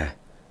the air,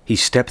 he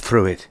stepped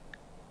through it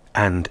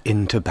and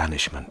into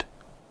banishment.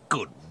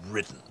 Good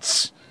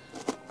riddance.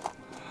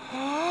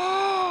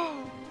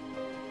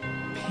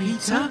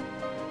 Peter?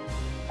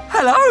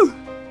 Hello?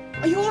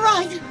 Are you all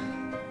right?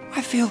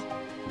 I feel...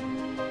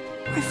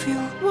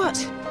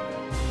 What?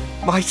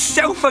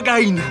 myself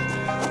again.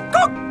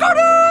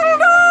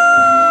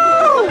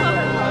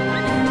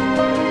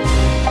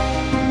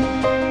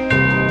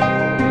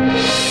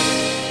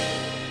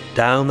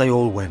 Down they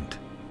all went.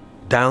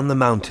 Down the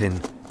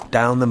mountain,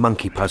 down the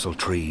monkey puzzle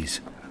trees,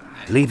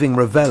 leaving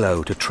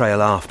Ravello to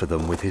trail after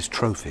them with his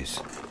trophies.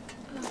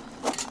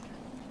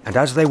 And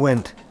as they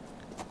went,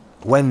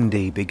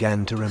 Wendy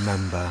began to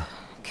remember.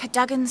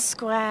 Cadogan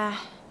Square.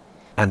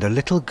 And a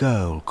little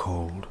girl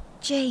called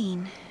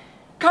Jane.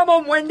 Come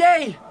on,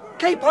 Wendy!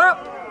 Keep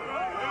up!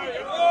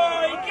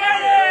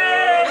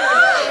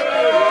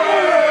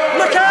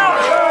 Look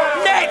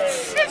out!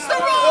 Nets! It's the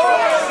Roar!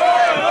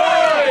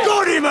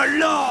 Got him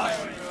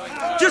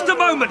alive! Just a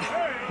moment.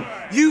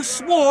 You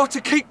swore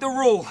to keep the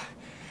rule.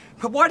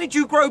 But why did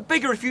you grow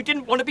bigger if you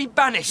didn't want to be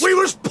banished? We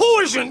was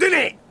poisoned,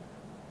 innit?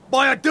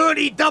 By a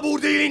dirty,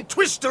 double-dealing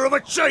twister of a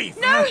chief.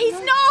 No, he's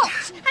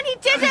not! And he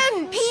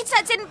didn't!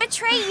 Peter didn't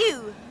betray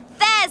you.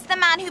 There's the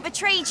man who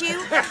betrayed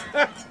you.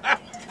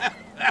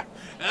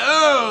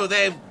 Oh,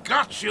 they've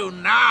got you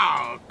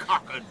now,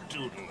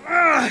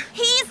 cock-a-doodle.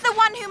 He's the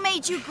one who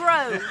made you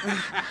grow.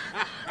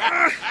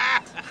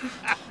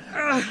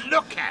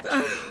 Look at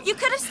you. You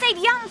could have stayed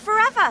young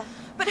forever,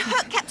 but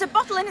Hook kept a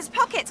bottle in his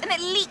pocket and it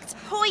leaked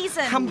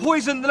poison. And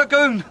poisoned the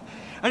lagoon.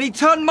 And he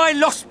turned my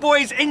lost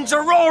boys into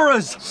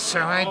roarers. So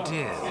I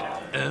did.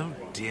 Oh,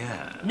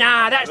 dear.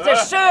 Nah, that's the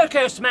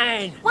circus,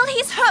 man. Well,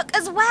 he's Hook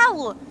as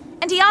well.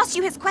 And he asked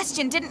you his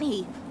question, didn't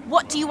he?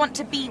 What do you want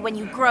to be when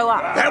you grow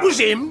up? That was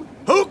him.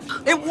 Hook.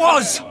 It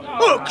was.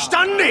 Hook's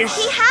done this.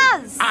 He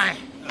has. I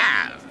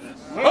have.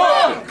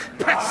 Hook.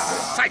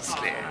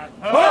 Precisely.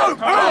 Hook.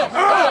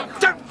 Hook.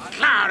 Don't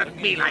glower at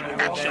me like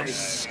that, you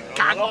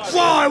skunk.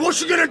 Why? What's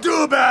you gonna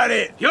do about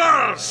it?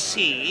 You'll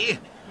see.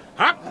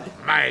 Up,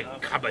 my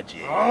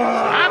cabbages.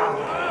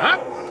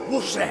 Up.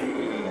 What's that?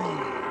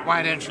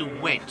 Why don't you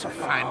wait to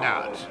find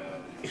out?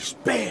 It's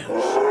bears.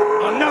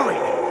 I know it.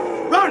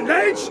 Run,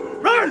 lads!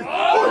 Run!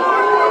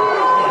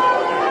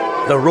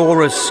 The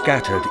roarers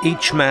scattered,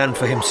 each man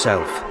for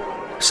himself.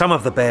 Some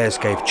of the bears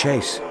gave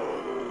chase.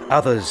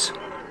 Others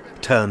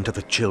turned to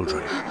the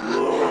children.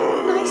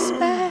 Nice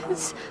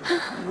bears.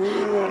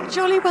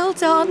 Jolly well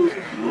done.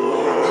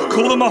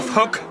 Call them off,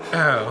 Hook.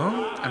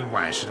 Oh, and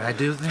why should I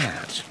do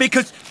that?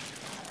 Because...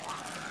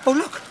 Oh,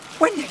 look.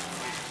 Wendy.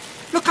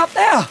 Look up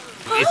there.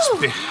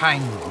 It's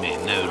behind me,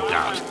 no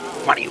doubt.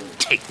 What do you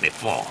take me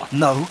for?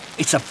 No,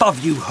 it's above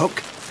you,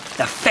 Hook.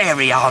 The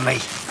fairy army.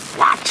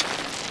 What?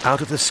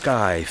 Out of the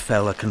sky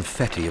fell a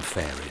confetti of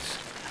fairies.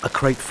 A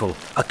crateful,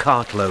 a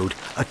cartload,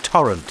 a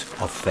torrent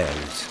of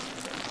fairies.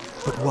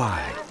 But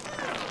why?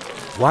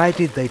 Why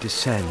did they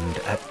descend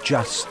at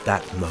just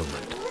that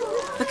moment?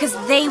 Because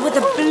they were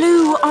the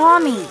Blue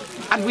Army.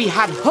 And we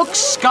had Hook's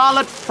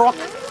scarlet frock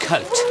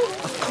coat.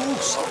 Of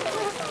course.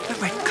 The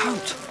red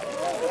coat.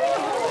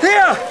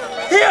 Here!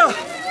 Here!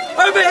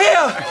 Over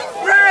here!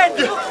 Red!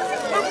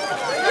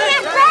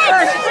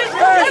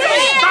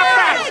 Stop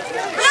that!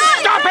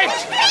 Stop it!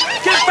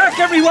 Get back,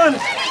 everyone!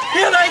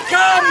 Here they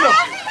come!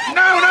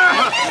 No!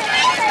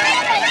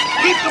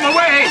 Keep them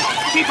away!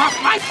 Keep off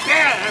my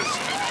bears!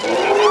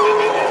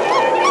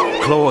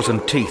 Claws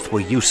and teeth were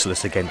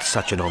useless against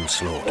such an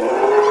onslaught.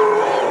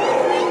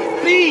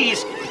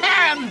 Please,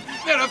 Pan!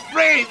 They're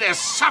afraid, they're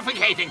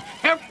suffocating.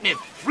 Help me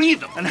free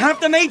them. And have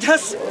them eat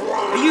us?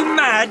 Are you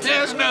mad?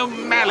 There's no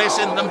malice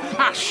in them.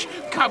 Hush,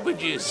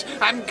 cabbages,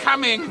 I'm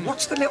coming.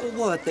 What's the little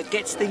word that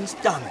gets things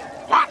done?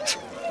 What?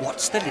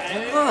 What's the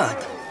little word?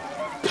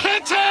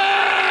 Pity!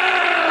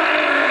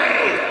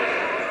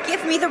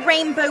 Give me the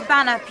rainbow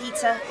banner,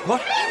 Peter.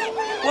 What?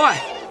 Why?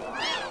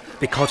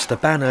 Because the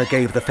banner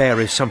gave the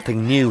fairies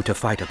something new to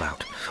fight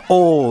about.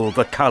 All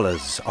the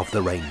colours of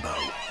the rainbow.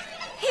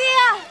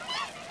 Here!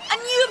 A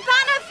new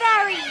banner,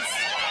 fairies!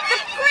 The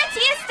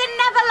prettiest in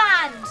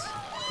Neverland!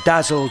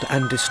 Dazzled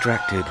and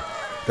distracted,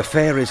 the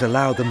fairies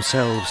allowed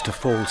themselves to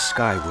fall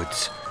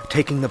skywards,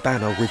 taking the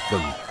banner with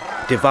them,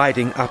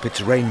 dividing up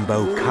its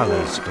rainbow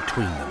colours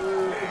between them.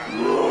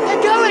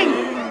 They're going!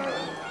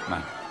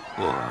 My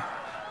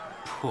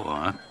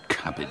poor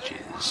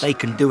cabbages. They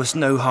can do us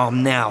no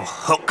harm now,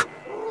 Hook.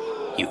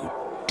 You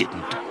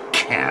didn't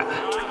care.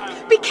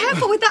 Be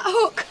careful with that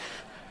hook.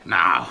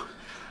 Now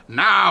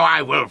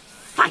I will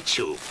fight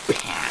you,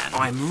 Pan.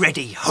 I'm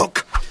ready,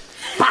 Hook.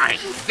 By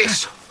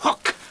this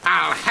hook,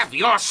 I'll have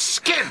your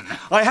skin.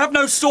 I have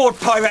no sword,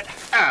 pirate.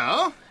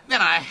 Oh, then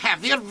I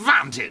have the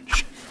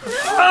advantage.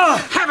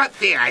 Have it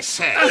thee, I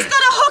say. He's got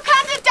a hook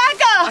and a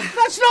dagger.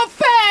 That's not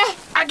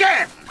fair.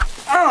 Again.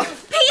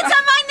 Peter,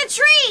 mind the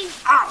tree!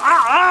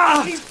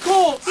 He's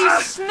caught!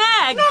 He's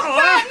snagged! Not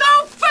fair,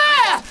 not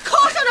fair!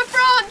 Caught on a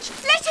branch!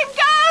 Let him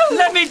go!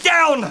 Let me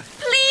down!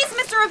 Please,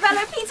 Mr.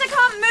 Ravello, Peter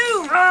can't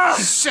move!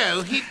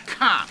 So he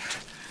can't.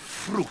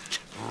 Fruit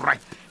ripe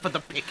for the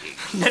picking.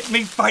 Let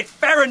me fight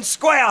fair and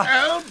square!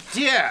 Oh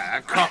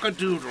dear,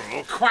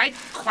 Cockadoodle, quite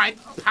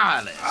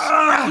powerless.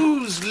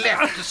 Who's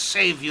left to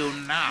save you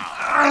now?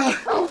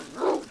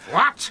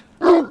 What?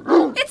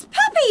 It's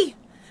Puppy!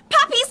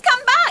 Puppy's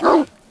come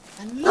back!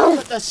 And look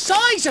at the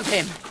size of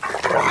him!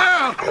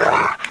 No!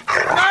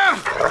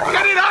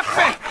 Get it off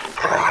me!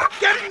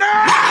 Get it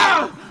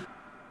now!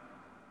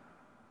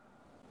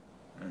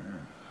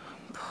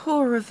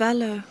 Poor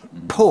Ravello.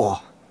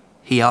 Poor.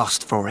 He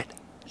asked for it.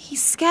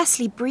 He's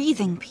scarcely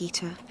breathing,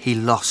 Peter. He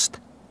lost.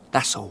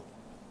 That's all.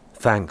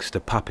 Thanks to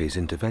Puppy's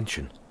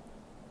intervention.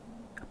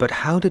 But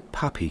how did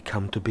Puppy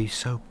come to be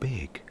so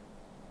big?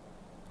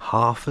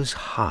 Half as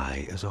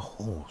high as a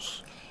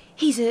horse.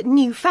 He's a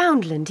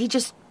Newfoundland. He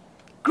just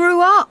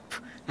grew up.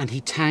 And he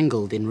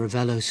tangled in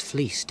Ravello's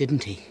fleece,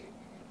 didn't he?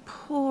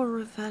 Poor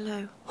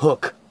Ravello.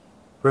 Hook.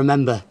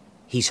 Remember,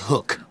 he's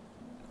Hook.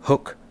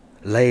 Hook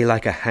lay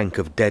like a hank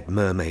of dead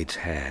mermaid's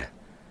hair.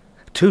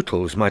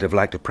 Tootles might have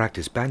liked to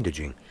practice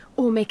bandaging.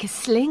 Or make a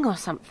sling or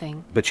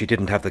something. But she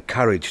didn't have the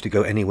courage to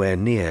go anywhere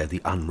near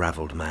the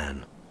unravelled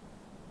man.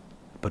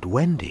 But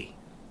Wendy...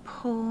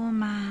 Poor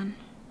man.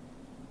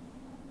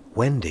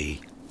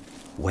 Wendy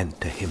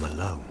went to him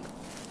alone.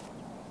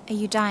 Are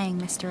you dying,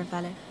 Mr.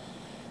 Ravello?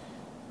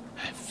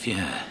 I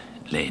fear,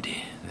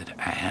 lady, that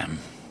I am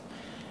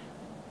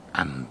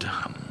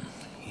undone,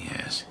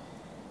 yes.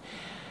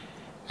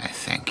 I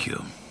thank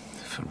you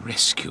for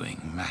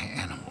rescuing my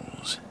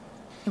animals.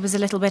 It was a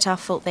little bit our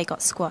fault they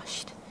got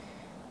squashed.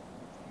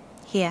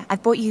 Here,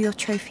 I've brought you your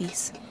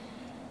trophies.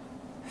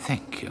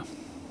 Thank you.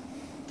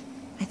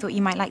 I thought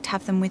you might like to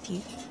have them with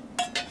you.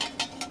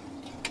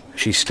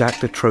 She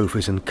stacked the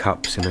trophies and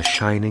cups in a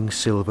shining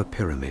silver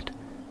pyramid,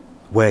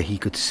 where he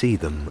could see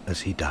them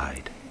as he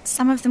died.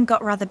 Some of them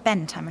got rather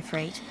bent, I'm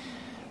afraid.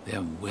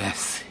 Their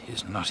worth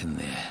is not in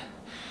their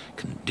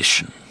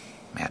condition,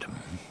 madam.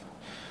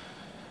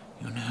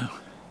 You know,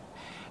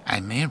 I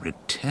may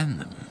return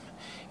them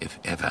if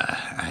ever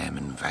I am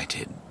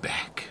invited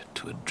back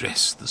to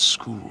address the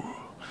school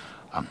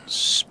on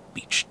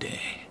speech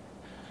day.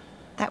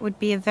 That would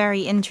be a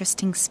very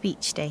interesting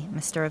speech day,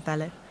 Mr.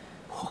 Ravello.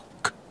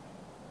 Hook.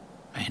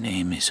 My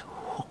name is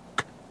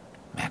Hook,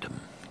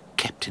 madam.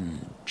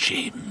 Captain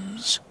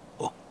James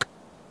Hook.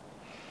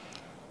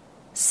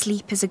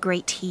 Sleep is a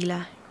great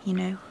healer, you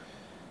know.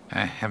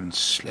 I haven't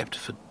slept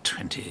for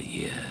 20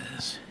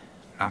 years.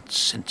 Not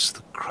since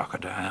the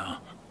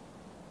crocodile.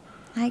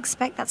 I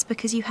expect that's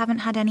because you haven't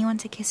had anyone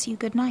to kiss you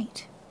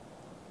goodnight.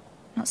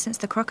 Not since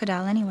the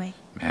crocodile, anyway.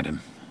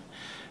 Madam,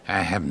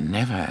 I have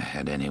never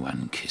had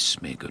anyone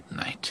kiss me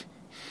goodnight.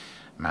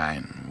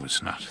 Mine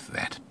was not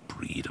that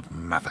breed of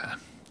mother.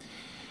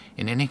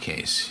 In any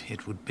case,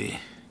 it would be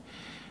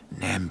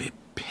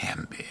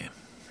namby-pamby,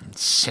 and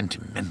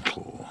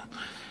sentimental,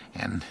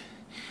 and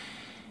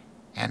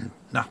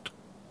not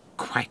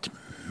quite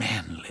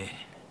manly.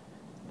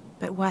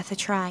 But worth a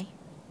try.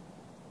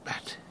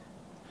 But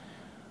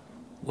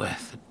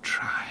worth a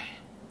try.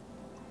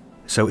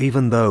 So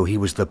even though he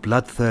was the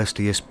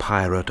bloodthirstiest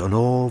pirate on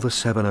all the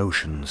 7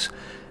 oceans,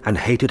 and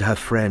hated her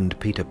friend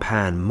Peter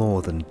Pan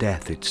more than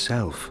death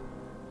itself,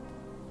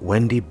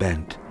 Wendy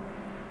bent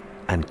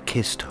and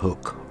kissed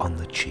Hook on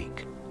the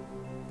cheek.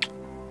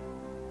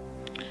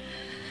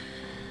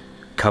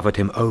 Covered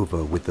him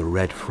over with the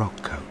red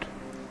frock coat.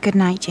 Good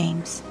night,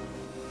 James.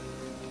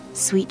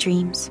 Sweet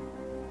dreams.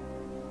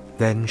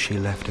 Then she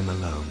left him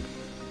alone,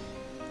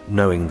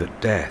 knowing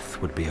that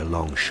death would be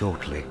along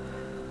shortly,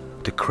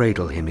 to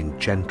cradle him in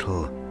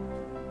gentle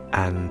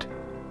and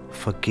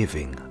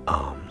forgiving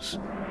arms.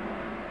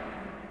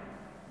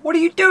 What are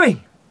you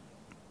doing?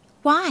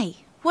 Why?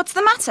 What's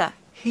the matter?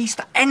 He's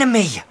the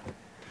enemy.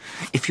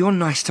 If you're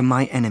nice to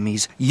my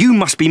enemies, you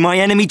must be my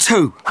enemy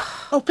too.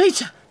 Oh,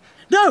 Peter,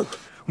 no!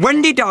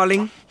 Wendy,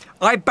 darling,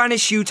 I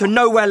banish you to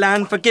Nowhere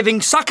Land for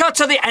giving succour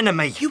to the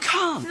enemy. You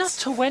can't. Not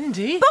to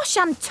Wendy. Bosh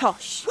and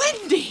tosh.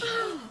 Wendy!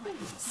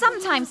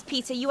 Sometimes,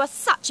 Peter, you are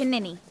such a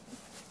ninny.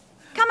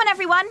 Come on,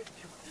 everyone.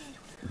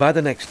 By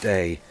the next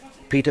day,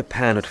 Peter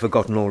Pan had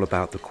forgotten all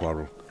about the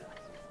quarrel.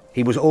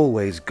 He was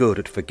always good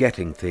at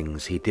forgetting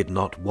things he did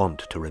not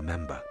want to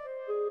remember.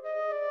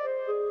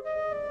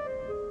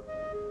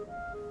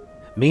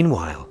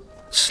 Meanwhile,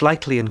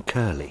 Slightly and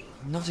Curly...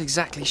 I'm not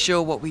exactly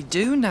sure what we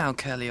do now,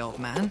 Curly, old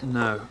man.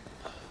 No.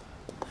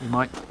 We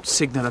might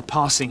signal a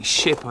passing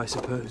ship, I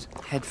suppose.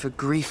 Head for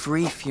Grief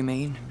Reef, you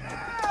mean?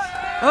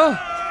 Oh!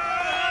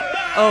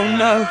 Oh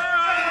no!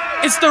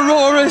 It's the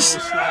Roarers!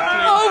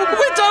 Oh,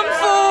 we're done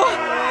for!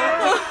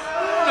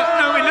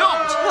 No, we're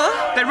not!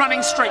 Huh? They're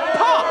running straight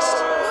past!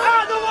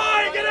 Out of the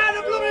way! Get out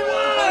of the blooming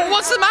way!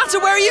 What's the matter?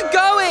 Where are you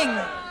going?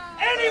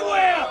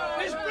 Anywhere!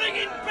 It's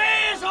bringing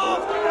bears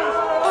after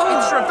us!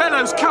 It's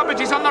Ravello's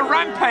cabbages on the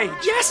rampage!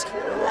 Yes!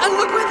 And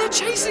look where they're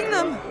chasing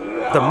them!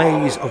 The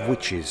maze of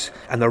witches,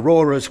 and the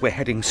Roarers were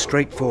heading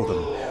straight for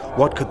them.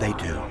 What could they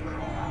do?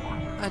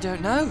 I don't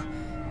know.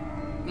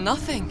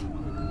 Nothing.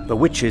 The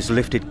witches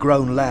lifted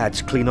grown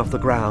lads clean off the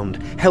ground,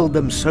 held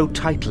them so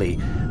tightly,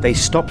 they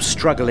stopped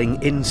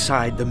struggling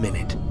inside the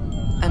minute.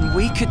 And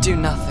we could do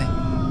nothing.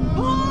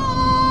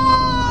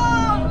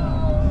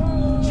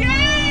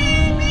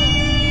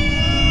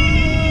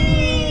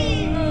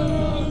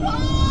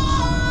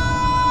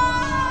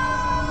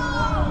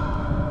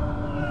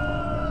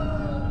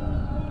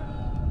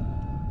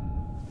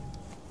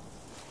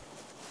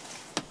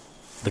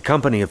 The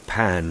company of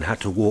Pan had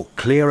to walk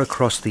clear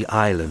across the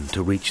island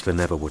to reach the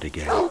Neverwood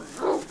again.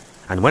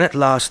 And when at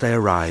last they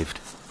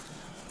arrived,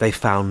 they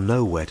found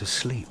nowhere to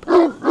sleep.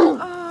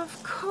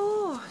 Of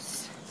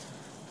course.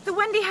 The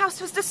Wendy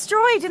house was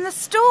destroyed in the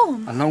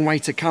storm. A long way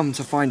to come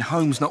to find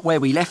home's not where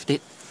we left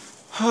it.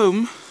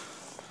 Home?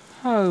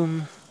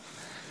 Home.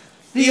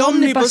 The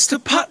omnibus to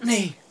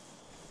Putney!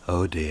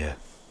 Oh dear.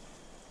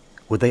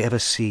 Would they ever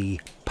see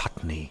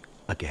Putney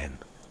again?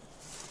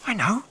 I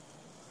know.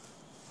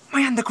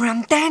 My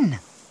underground den.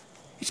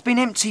 It's been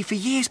empty for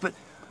years, but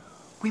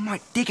we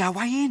might dig our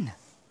way in.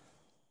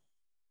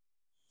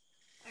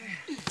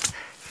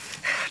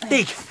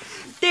 Dig!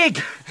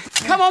 Dig!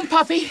 Come on,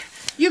 puppy.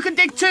 You can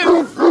dig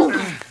too. Wait!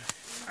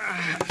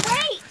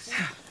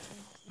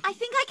 I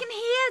think I can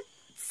hear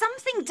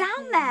something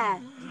down there.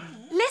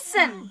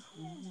 Listen.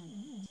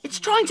 It's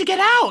trying to get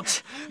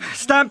out.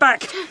 Stand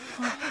back.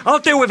 I'll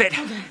deal with it.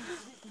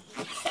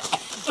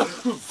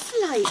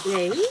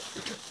 Slightly.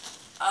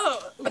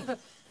 Oh,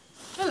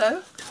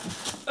 hello.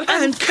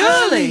 And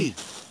Curly!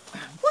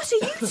 What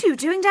are you two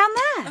doing down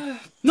there?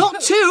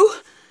 Not two.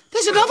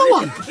 There's another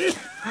one.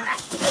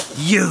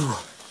 You!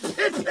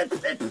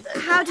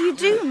 How do you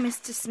do,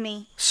 Mr.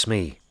 Smee?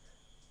 Smee,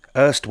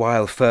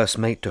 erstwhile first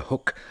mate to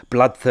Hook,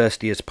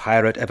 bloodthirstiest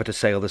pirate ever to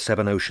sail the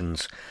seven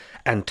oceans,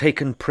 and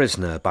taken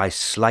prisoner by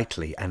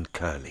Slightly and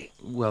Curly.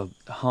 Well,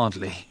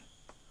 hardly.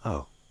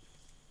 Oh.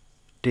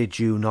 Did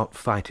you not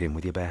fight him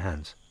with your bare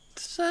hands?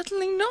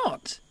 Certainly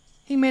not.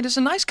 He made us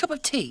a nice cup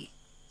of tea.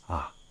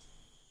 Ah.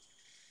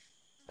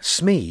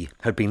 Smee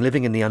had been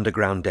living in the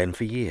underground den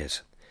for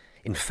years.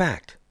 In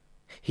fact,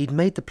 he'd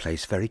made the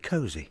place very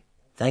cosy.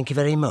 Thank you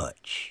very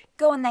much.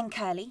 Go on then,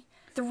 Curly.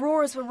 The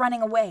Roarers were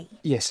running away.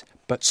 Yes,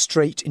 but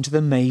straight into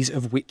the maze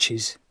of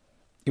witches.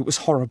 It was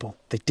horrible.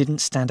 They didn't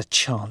stand a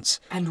chance.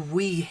 And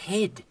we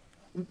hid.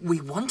 We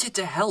wanted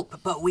to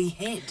help, but we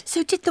hid.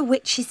 So did the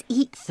witches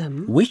eat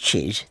them?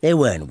 Witches? They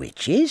weren't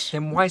witches.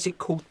 Then why is it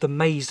called the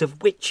Maze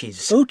of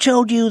Witches? Who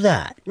told you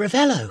that?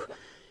 Ravello.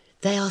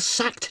 They are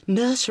sacked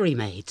nursery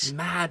maids.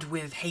 Mad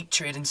with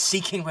hatred and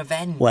seeking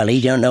revenge. Well, he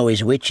don't know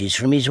his witches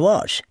from his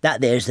what. That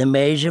there's the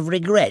Maze of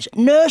Regrets.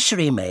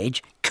 Nursery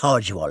maids?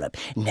 Codswallop.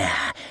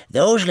 Nah,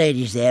 those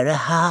ladies there are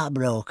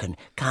heartbroken.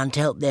 Can't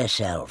help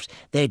themselves.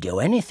 They'd do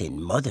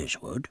anything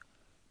mothers would.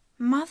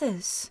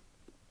 Mothers?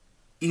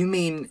 You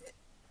mean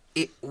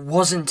it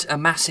wasn't a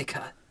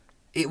massacre?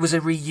 It was a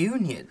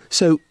reunion?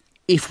 So,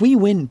 if we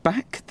went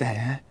back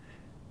there...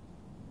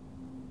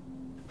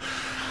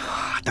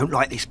 I don't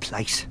like this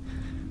place.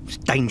 It's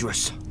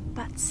dangerous.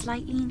 But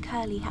Slightly and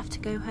Curly have to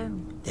go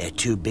home. They're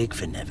too big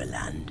for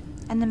Neverland.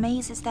 And the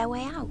maze is their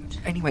way out.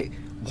 Anyway,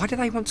 why do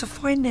they want to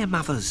find their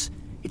mothers?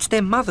 It's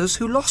their mothers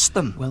who lost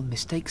them. Well,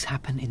 mistakes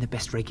happen in the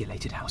best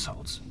regulated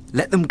households.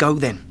 Let them go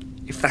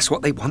then, if that's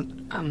what they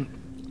want.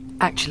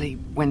 Actually,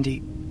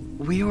 Wendy,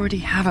 we already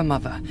have a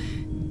mother.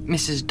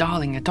 Mrs.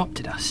 Darling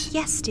adopted us.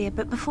 Yes, dear,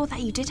 but before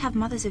that you did have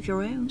mothers of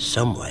your own.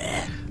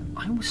 Somewhere.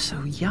 I was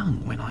so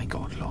young when I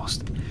got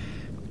lost.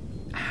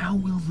 How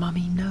will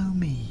Mummy know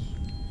me?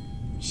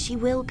 She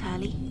will,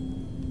 Curly.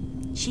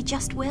 She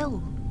just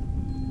will.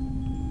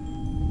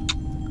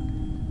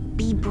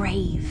 Be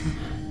brave.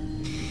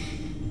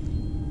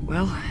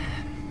 Well,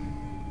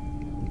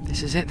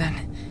 this is it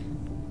then.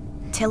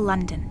 Till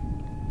London.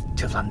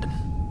 Till London.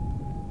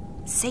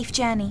 Safe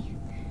journey.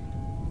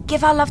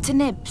 Give our love to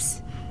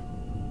Nibs.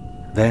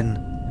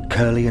 Then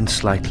Curly and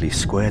Slightly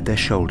squared their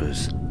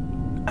shoulders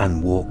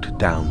and walked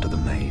down to the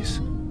maze.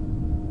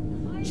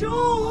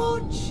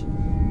 George!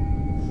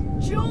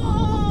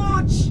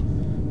 George!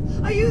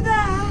 Are you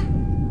there?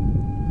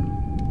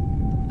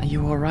 Are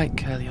you all right,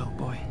 Curly, old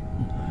boy?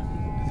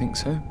 think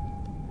so.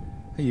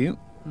 Are you?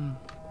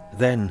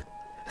 Then,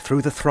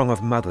 through the throng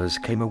of mothers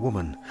came a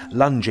woman,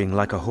 lunging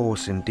like a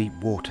horse in deep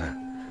water,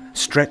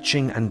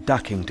 stretching and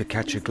ducking to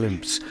catch a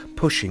glimpse,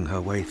 pushing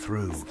her way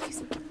through.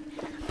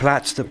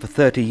 Plaits that for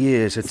 30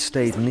 years had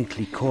stayed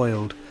neatly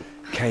coiled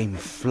came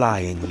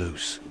flying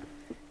loose.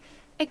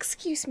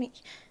 Excuse me.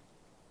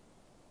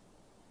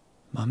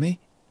 Mummy?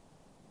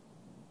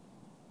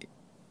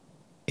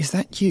 Is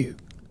that you?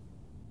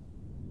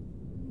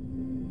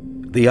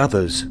 The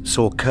others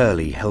saw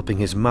Curly helping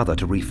his mother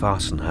to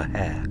refasten her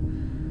hair,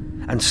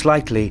 and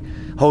slightly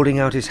holding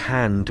out his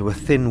hand to a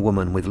thin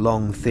woman with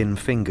long, thin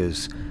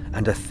fingers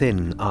and a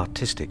thin,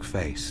 artistic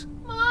face.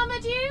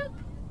 Marmaduke?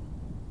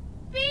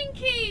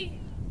 Binky?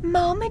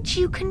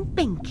 Marmaduke and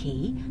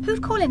Binky?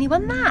 Who'd call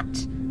anyone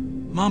that?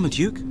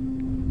 Marmaduke?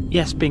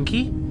 Yes,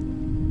 Binky?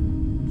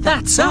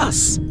 That's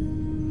us!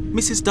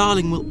 Mrs.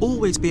 Darling will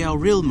always be our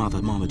real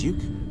mother,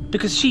 Marmaduke.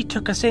 Because she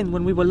took us in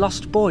when we were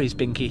lost boys,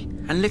 Binky.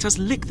 And let us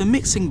lick the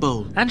mixing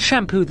bowl. And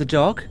shampoo the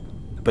dog.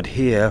 But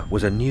here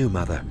was a new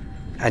mother,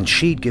 and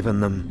she'd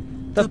given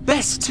them the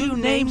best two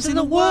names in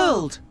the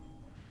world!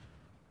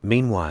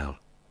 Meanwhile,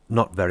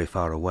 not very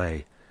far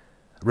away,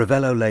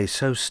 Ravello lay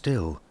so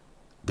still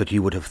that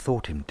you would have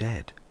thought him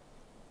dead.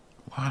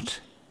 What?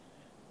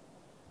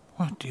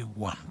 What do you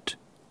want?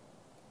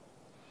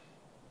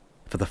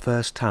 For the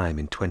first time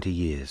in 20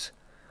 years,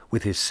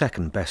 with his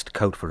second best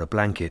coat for a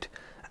blanket,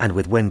 and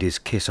with Wendy's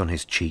kiss on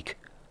his cheek,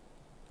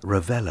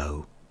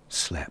 Ravello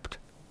slept.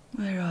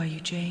 Where are you,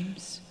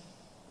 James?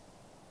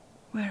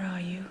 Where are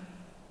you?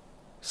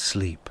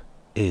 Sleep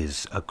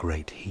is a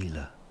great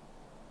healer.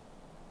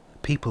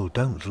 People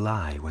don't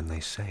lie when they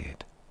say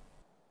it.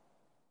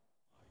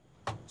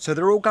 So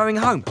they're all going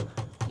home?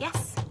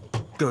 Yes.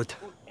 Good.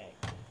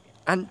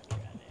 And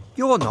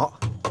you're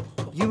not?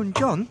 You and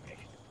John?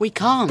 We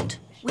can't.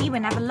 We were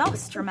never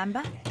lost,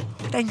 remember?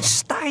 Then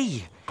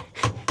stay.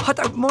 I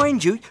don't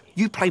mind you.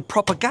 You play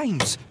proper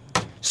games.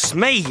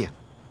 Smee!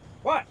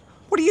 What?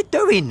 What are you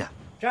doing?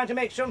 Trying to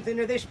make something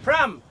of this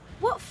pram.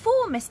 What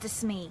for, Mr.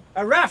 Smee?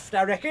 A raft,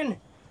 I reckon.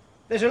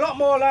 There's a lot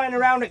more lying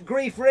around at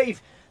Grief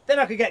Reef than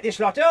I could get this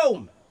lot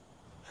home.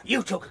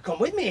 You two could come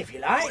with me if you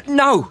like.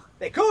 No!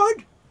 They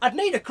could. I'd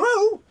need a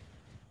crew.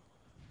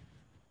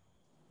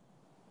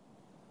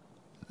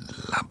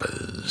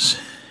 Lubbers.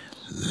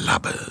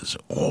 Lubbers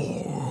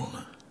all.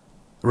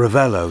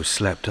 Ravello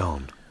slept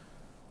on,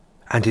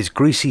 and his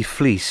greasy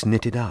fleece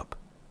knitted up.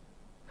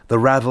 The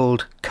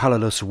ravelled,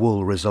 colourless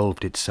wool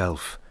resolved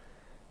itself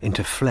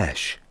into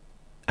flesh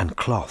and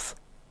cloth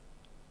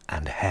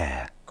and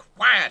hair.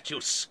 Quiet, you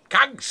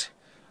skunks,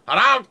 or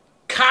I'll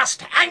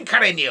cast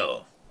anchor in you!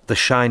 The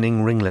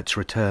shining ringlets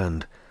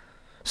returned,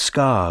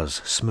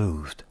 scars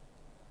smoothed,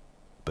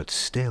 but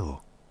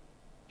still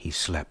he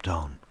slept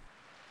on.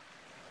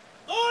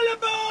 All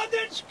aboard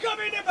that's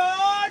coming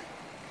aboard!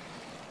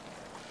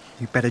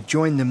 You better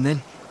join them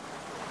then.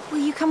 Will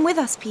you come with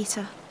us,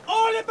 Peter?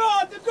 All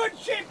aboard the good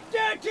ship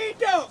Dirty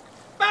Duck,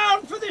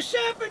 bound for the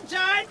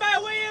Serpentine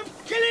by way of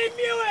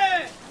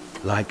Killimue!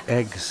 Like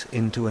eggs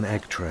into an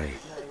egg tray,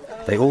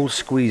 they all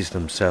squeezed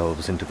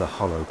themselves into the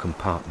hollow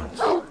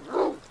compartments.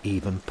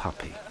 Even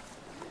Puppy.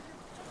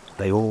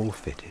 They all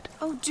fitted.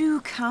 Oh,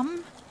 do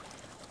come.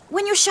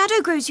 When your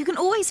shadow grows, you can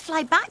always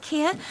fly back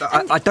here.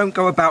 I don't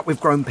go about with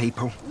grown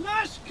people.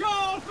 Last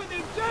call for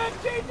the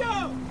Dirty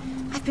Duck!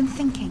 I've been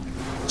thinking.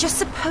 Just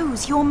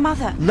suppose your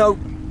mother... No.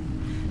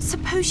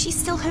 Suppose she's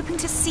still hoping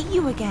to see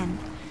you again.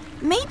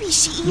 Maybe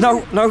she even...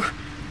 No.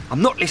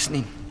 I'm not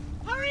listening.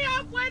 Hurry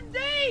up,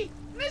 Wendy!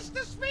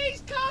 Mr.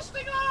 Smee's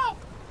casting off!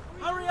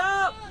 Hurry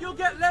up! You'll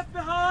get left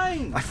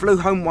behind! I flew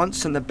home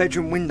once and the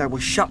bedroom window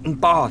was shut and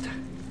barred.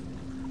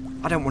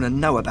 I don't want to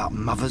know about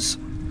mothers.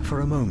 For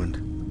a moment,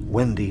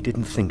 Wendy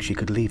didn't think she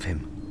could leave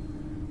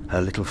him.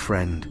 Her little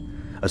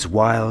friend, as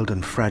wild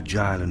and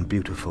fragile and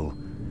beautiful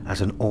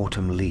as an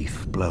autumn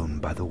leaf blown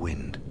by the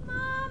wind.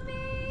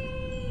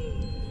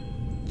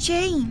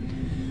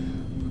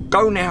 Jane!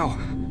 Go now.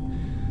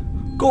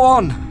 Go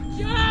on.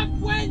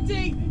 Jump,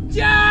 Wendy!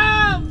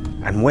 Jump!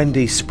 And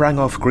Wendy sprang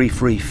off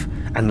Grief Reef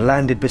and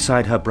landed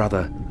beside her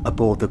brother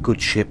aboard the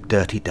good ship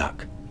Dirty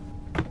Duck.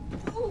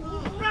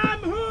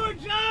 Ram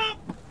hoods up!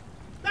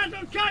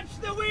 That'll catch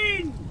the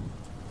wind!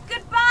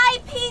 Goodbye,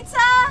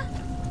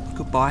 Peter!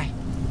 Goodbye.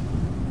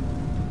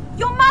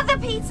 Your mother,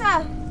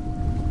 Peter!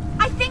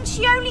 I think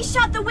she only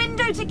shut the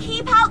window to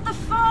keep out the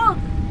fog.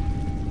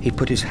 He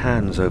put his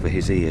hands over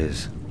his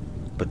ears,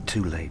 but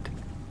too late.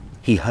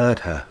 He heard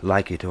her,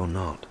 like it or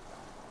not.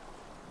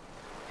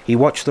 He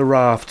watched the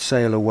raft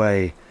sail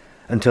away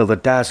until the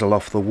dazzle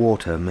off the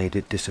water made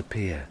it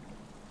disappear.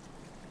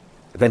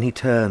 Then he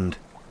turned,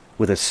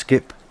 with a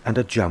skip and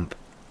a jump,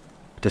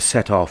 to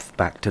set off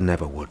back to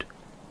Neverwood.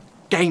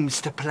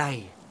 Games to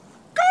play.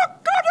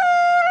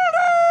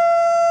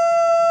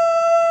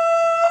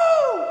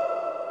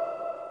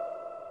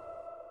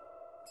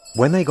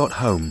 When they got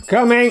home,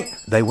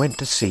 they went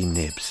to see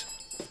Nibs.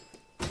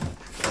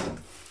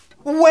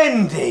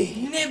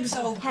 Wendy! Nibs,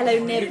 oh...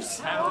 Hello,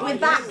 Nibs. We're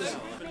back.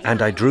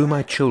 And I drew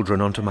my children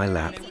onto my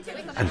lap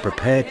and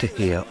prepared to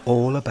hear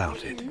all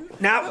about it.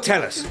 Now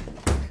tell us.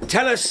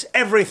 Tell us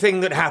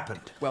everything that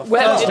happened.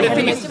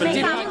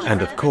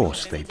 And of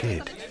course they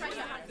did.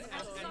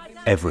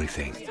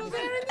 Everything.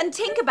 And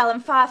Tinkerbell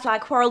and Firefly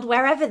quarrelled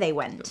wherever they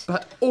went.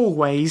 But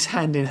always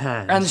hand in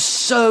hand. And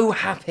so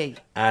happy.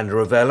 And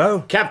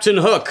Ravello? Captain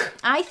Hook.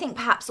 I think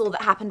perhaps all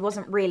that happened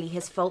wasn't really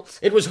his fault.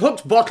 It was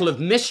Hook's bottle of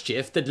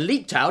mischief that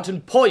leaked out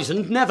and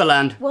poisoned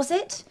Neverland. Was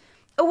it?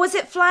 Or was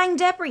it flying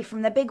debris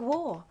from the big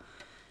war?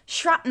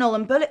 Shrapnel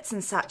and bullets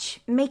and such,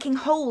 making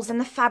holes in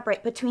the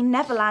fabric between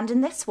Neverland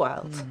and this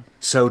world.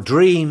 So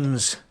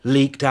dreams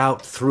leaked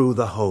out through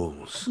the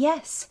holes.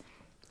 Yes,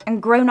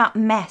 and grown-up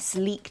mess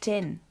leaked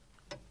in.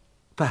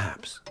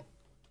 Perhaps.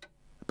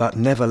 But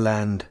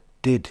Neverland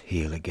did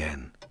heal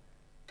again.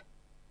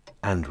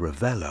 And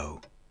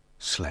Ravello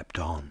slept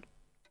on.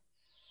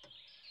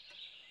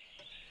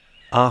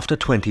 After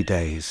 20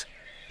 days,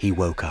 he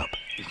woke up.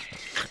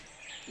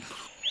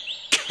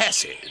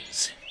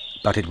 Curses!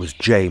 But it was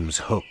James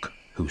Hook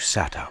who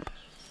sat up.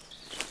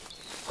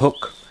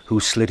 Hook who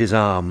slid his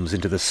arms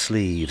into the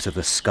sleeves of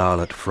the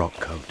scarlet frock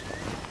coat.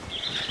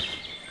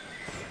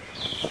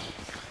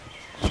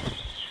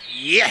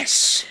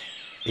 Yes!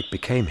 It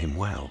became him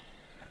well,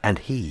 and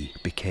he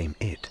became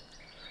it.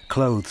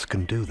 Clothes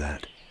can do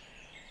that.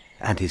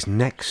 And his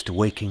next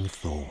waking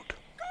thought.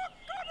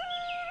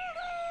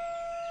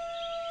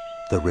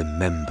 The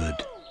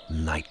remembered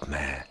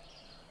nightmare.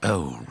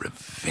 Oh,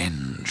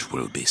 revenge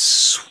will be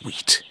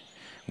sweet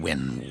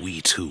when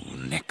we two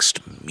next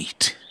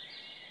meet.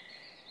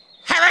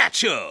 Have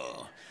at you,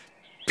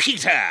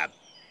 Peter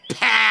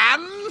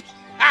Pan!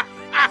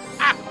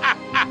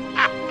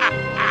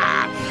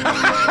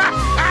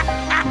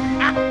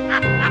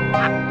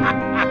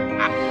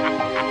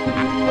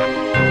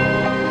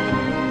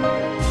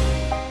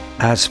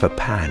 As for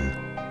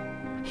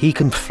Pan, he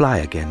can fly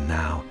again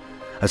now,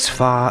 as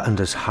far and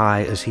as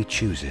high as he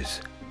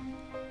chooses.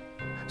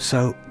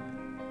 So,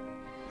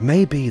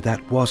 maybe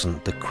that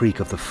wasn't the creak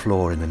of the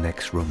floor in the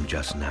next room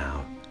just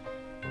now,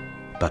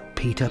 but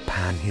Peter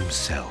Pan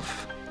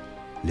himself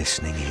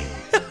listening in.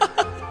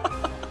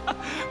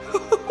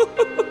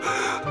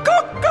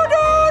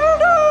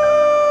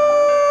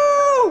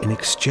 In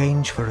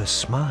exchange for a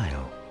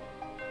smile,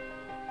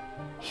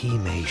 he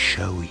may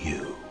show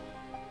you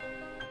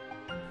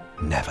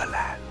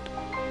Neverland.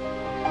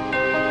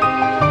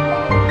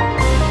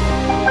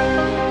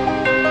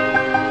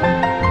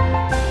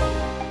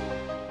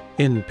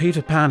 In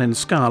Peter Pan in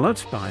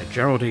Scarlet by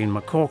Geraldine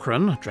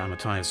McCaughrean,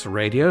 dramatised for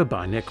radio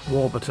by Nick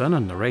Warburton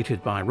and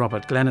narrated by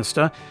Robert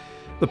Glenister,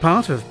 the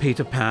part of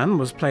Peter Pan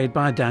was played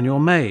by Daniel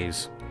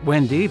Mays,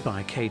 Wendy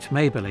by Kate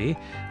Maberly,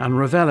 and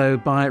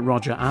Ravello by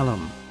Roger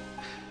Allam.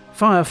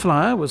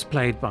 Firefly was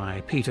played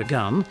by Peter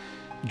Gunn,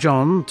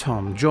 John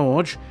Tom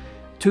George,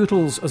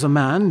 Tootles as a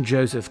man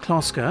Joseph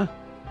Klosker,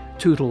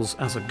 Tootles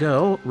as a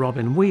girl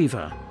Robin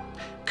Weaver,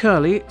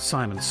 Curly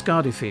Simon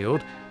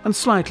Scardifield, and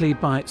Slightly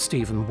by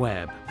Stephen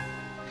Webb.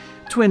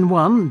 Twin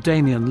 1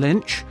 Damien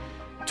Lynch,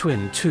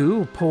 Twin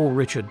 2 Paul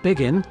Richard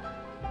Biggin,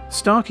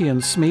 Starkey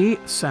and Smee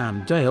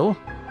Sam Dale,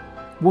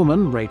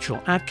 Woman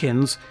Rachel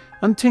Atkins,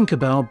 and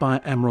Tinkerbell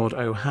by Emerald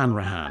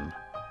O'Hanrahan.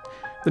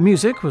 The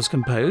music was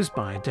composed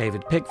by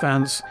David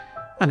Pickvance,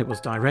 and it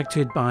was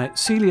directed by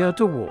Celia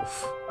de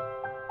Wolf.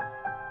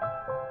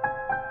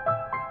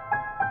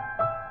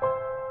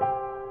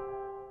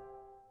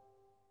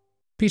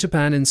 Peter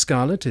Pan in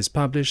Scarlet is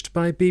published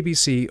by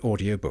BBC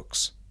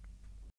Audiobooks.